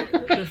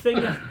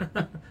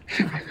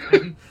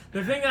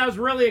I was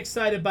really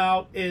excited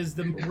about is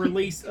the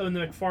release of the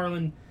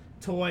McFarlane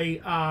toy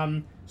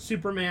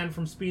Superman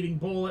from Speeding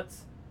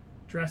Bullets,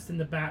 dressed in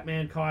the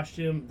Batman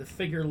costume. The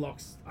figure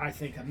looks, I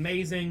think,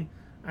 amazing.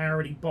 I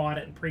already bought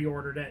it and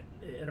pre-ordered it.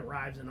 It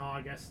arrives in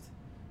August.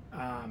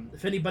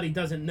 If anybody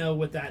doesn't know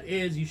what that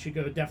is, you should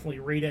go definitely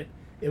read it.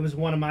 It was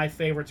one of my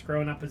favorites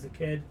growing up as a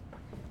kid.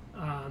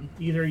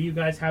 Either of you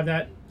guys have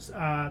that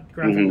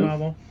graphic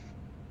novel?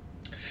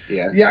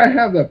 Yeah, I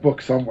have that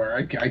book somewhere.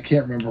 I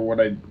can't remember what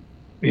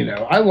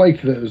I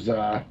liked those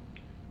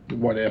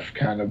what if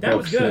kind of that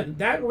books. Was good.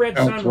 That Red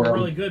Sun were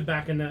really good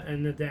back in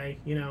the day.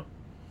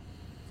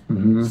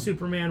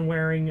 Superman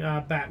wearing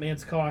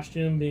Batman's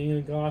costume, being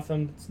in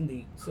Gotham. It's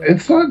neat. So,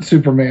 it's not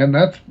Superman.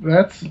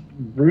 That's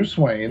Bruce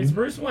Wayne. It's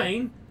Bruce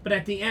Wayne, but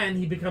at the end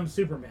he becomes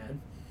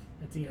Superman.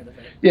 At the end of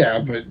it. Yeah,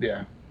 but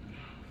yeah.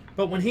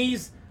 But when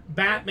he's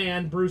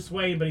Batman, Bruce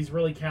Wayne, but he's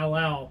really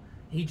Kal-El,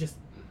 he just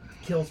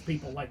kills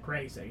people like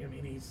crazy. I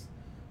mean, he's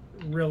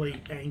really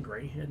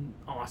angry and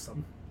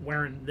awesome,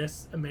 wearing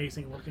this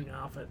amazing looking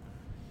outfit.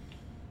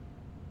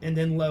 And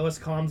then Lois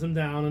calms him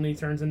down and he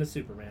turns into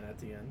Superman at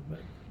the end. But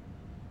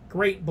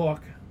great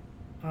book,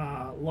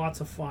 lots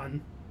of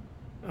fun,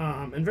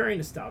 and very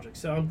nostalgic.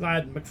 So I'm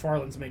glad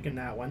McFarlane's making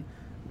that one.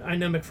 I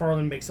know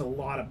McFarlane makes a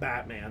lot of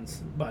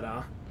Batmans,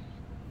 but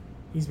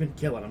he's been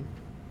killing them.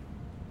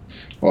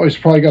 Well, he's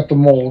probably got the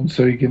mold,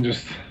 so he can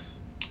just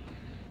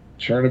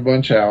churn a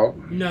bunch out.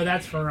 No,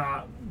 that's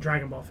for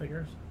Dragon Ball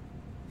figures.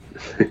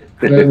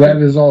 that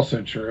is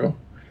also true.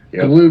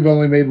 Yep. The Lube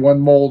only made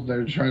one mold.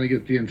 They're trying to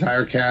get the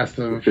entire cast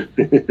of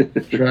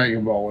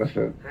Dragon Ball with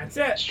it. That's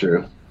it. It's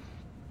true.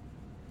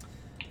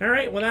 All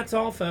right, well, that's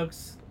all,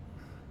 folks.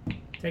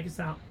 Take us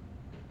out.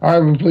 All right,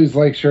 everyone, please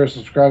like, share,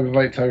 subscribe,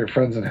 invite, tell your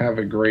friends, and have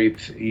a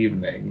great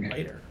evening.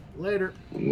 Later. Later.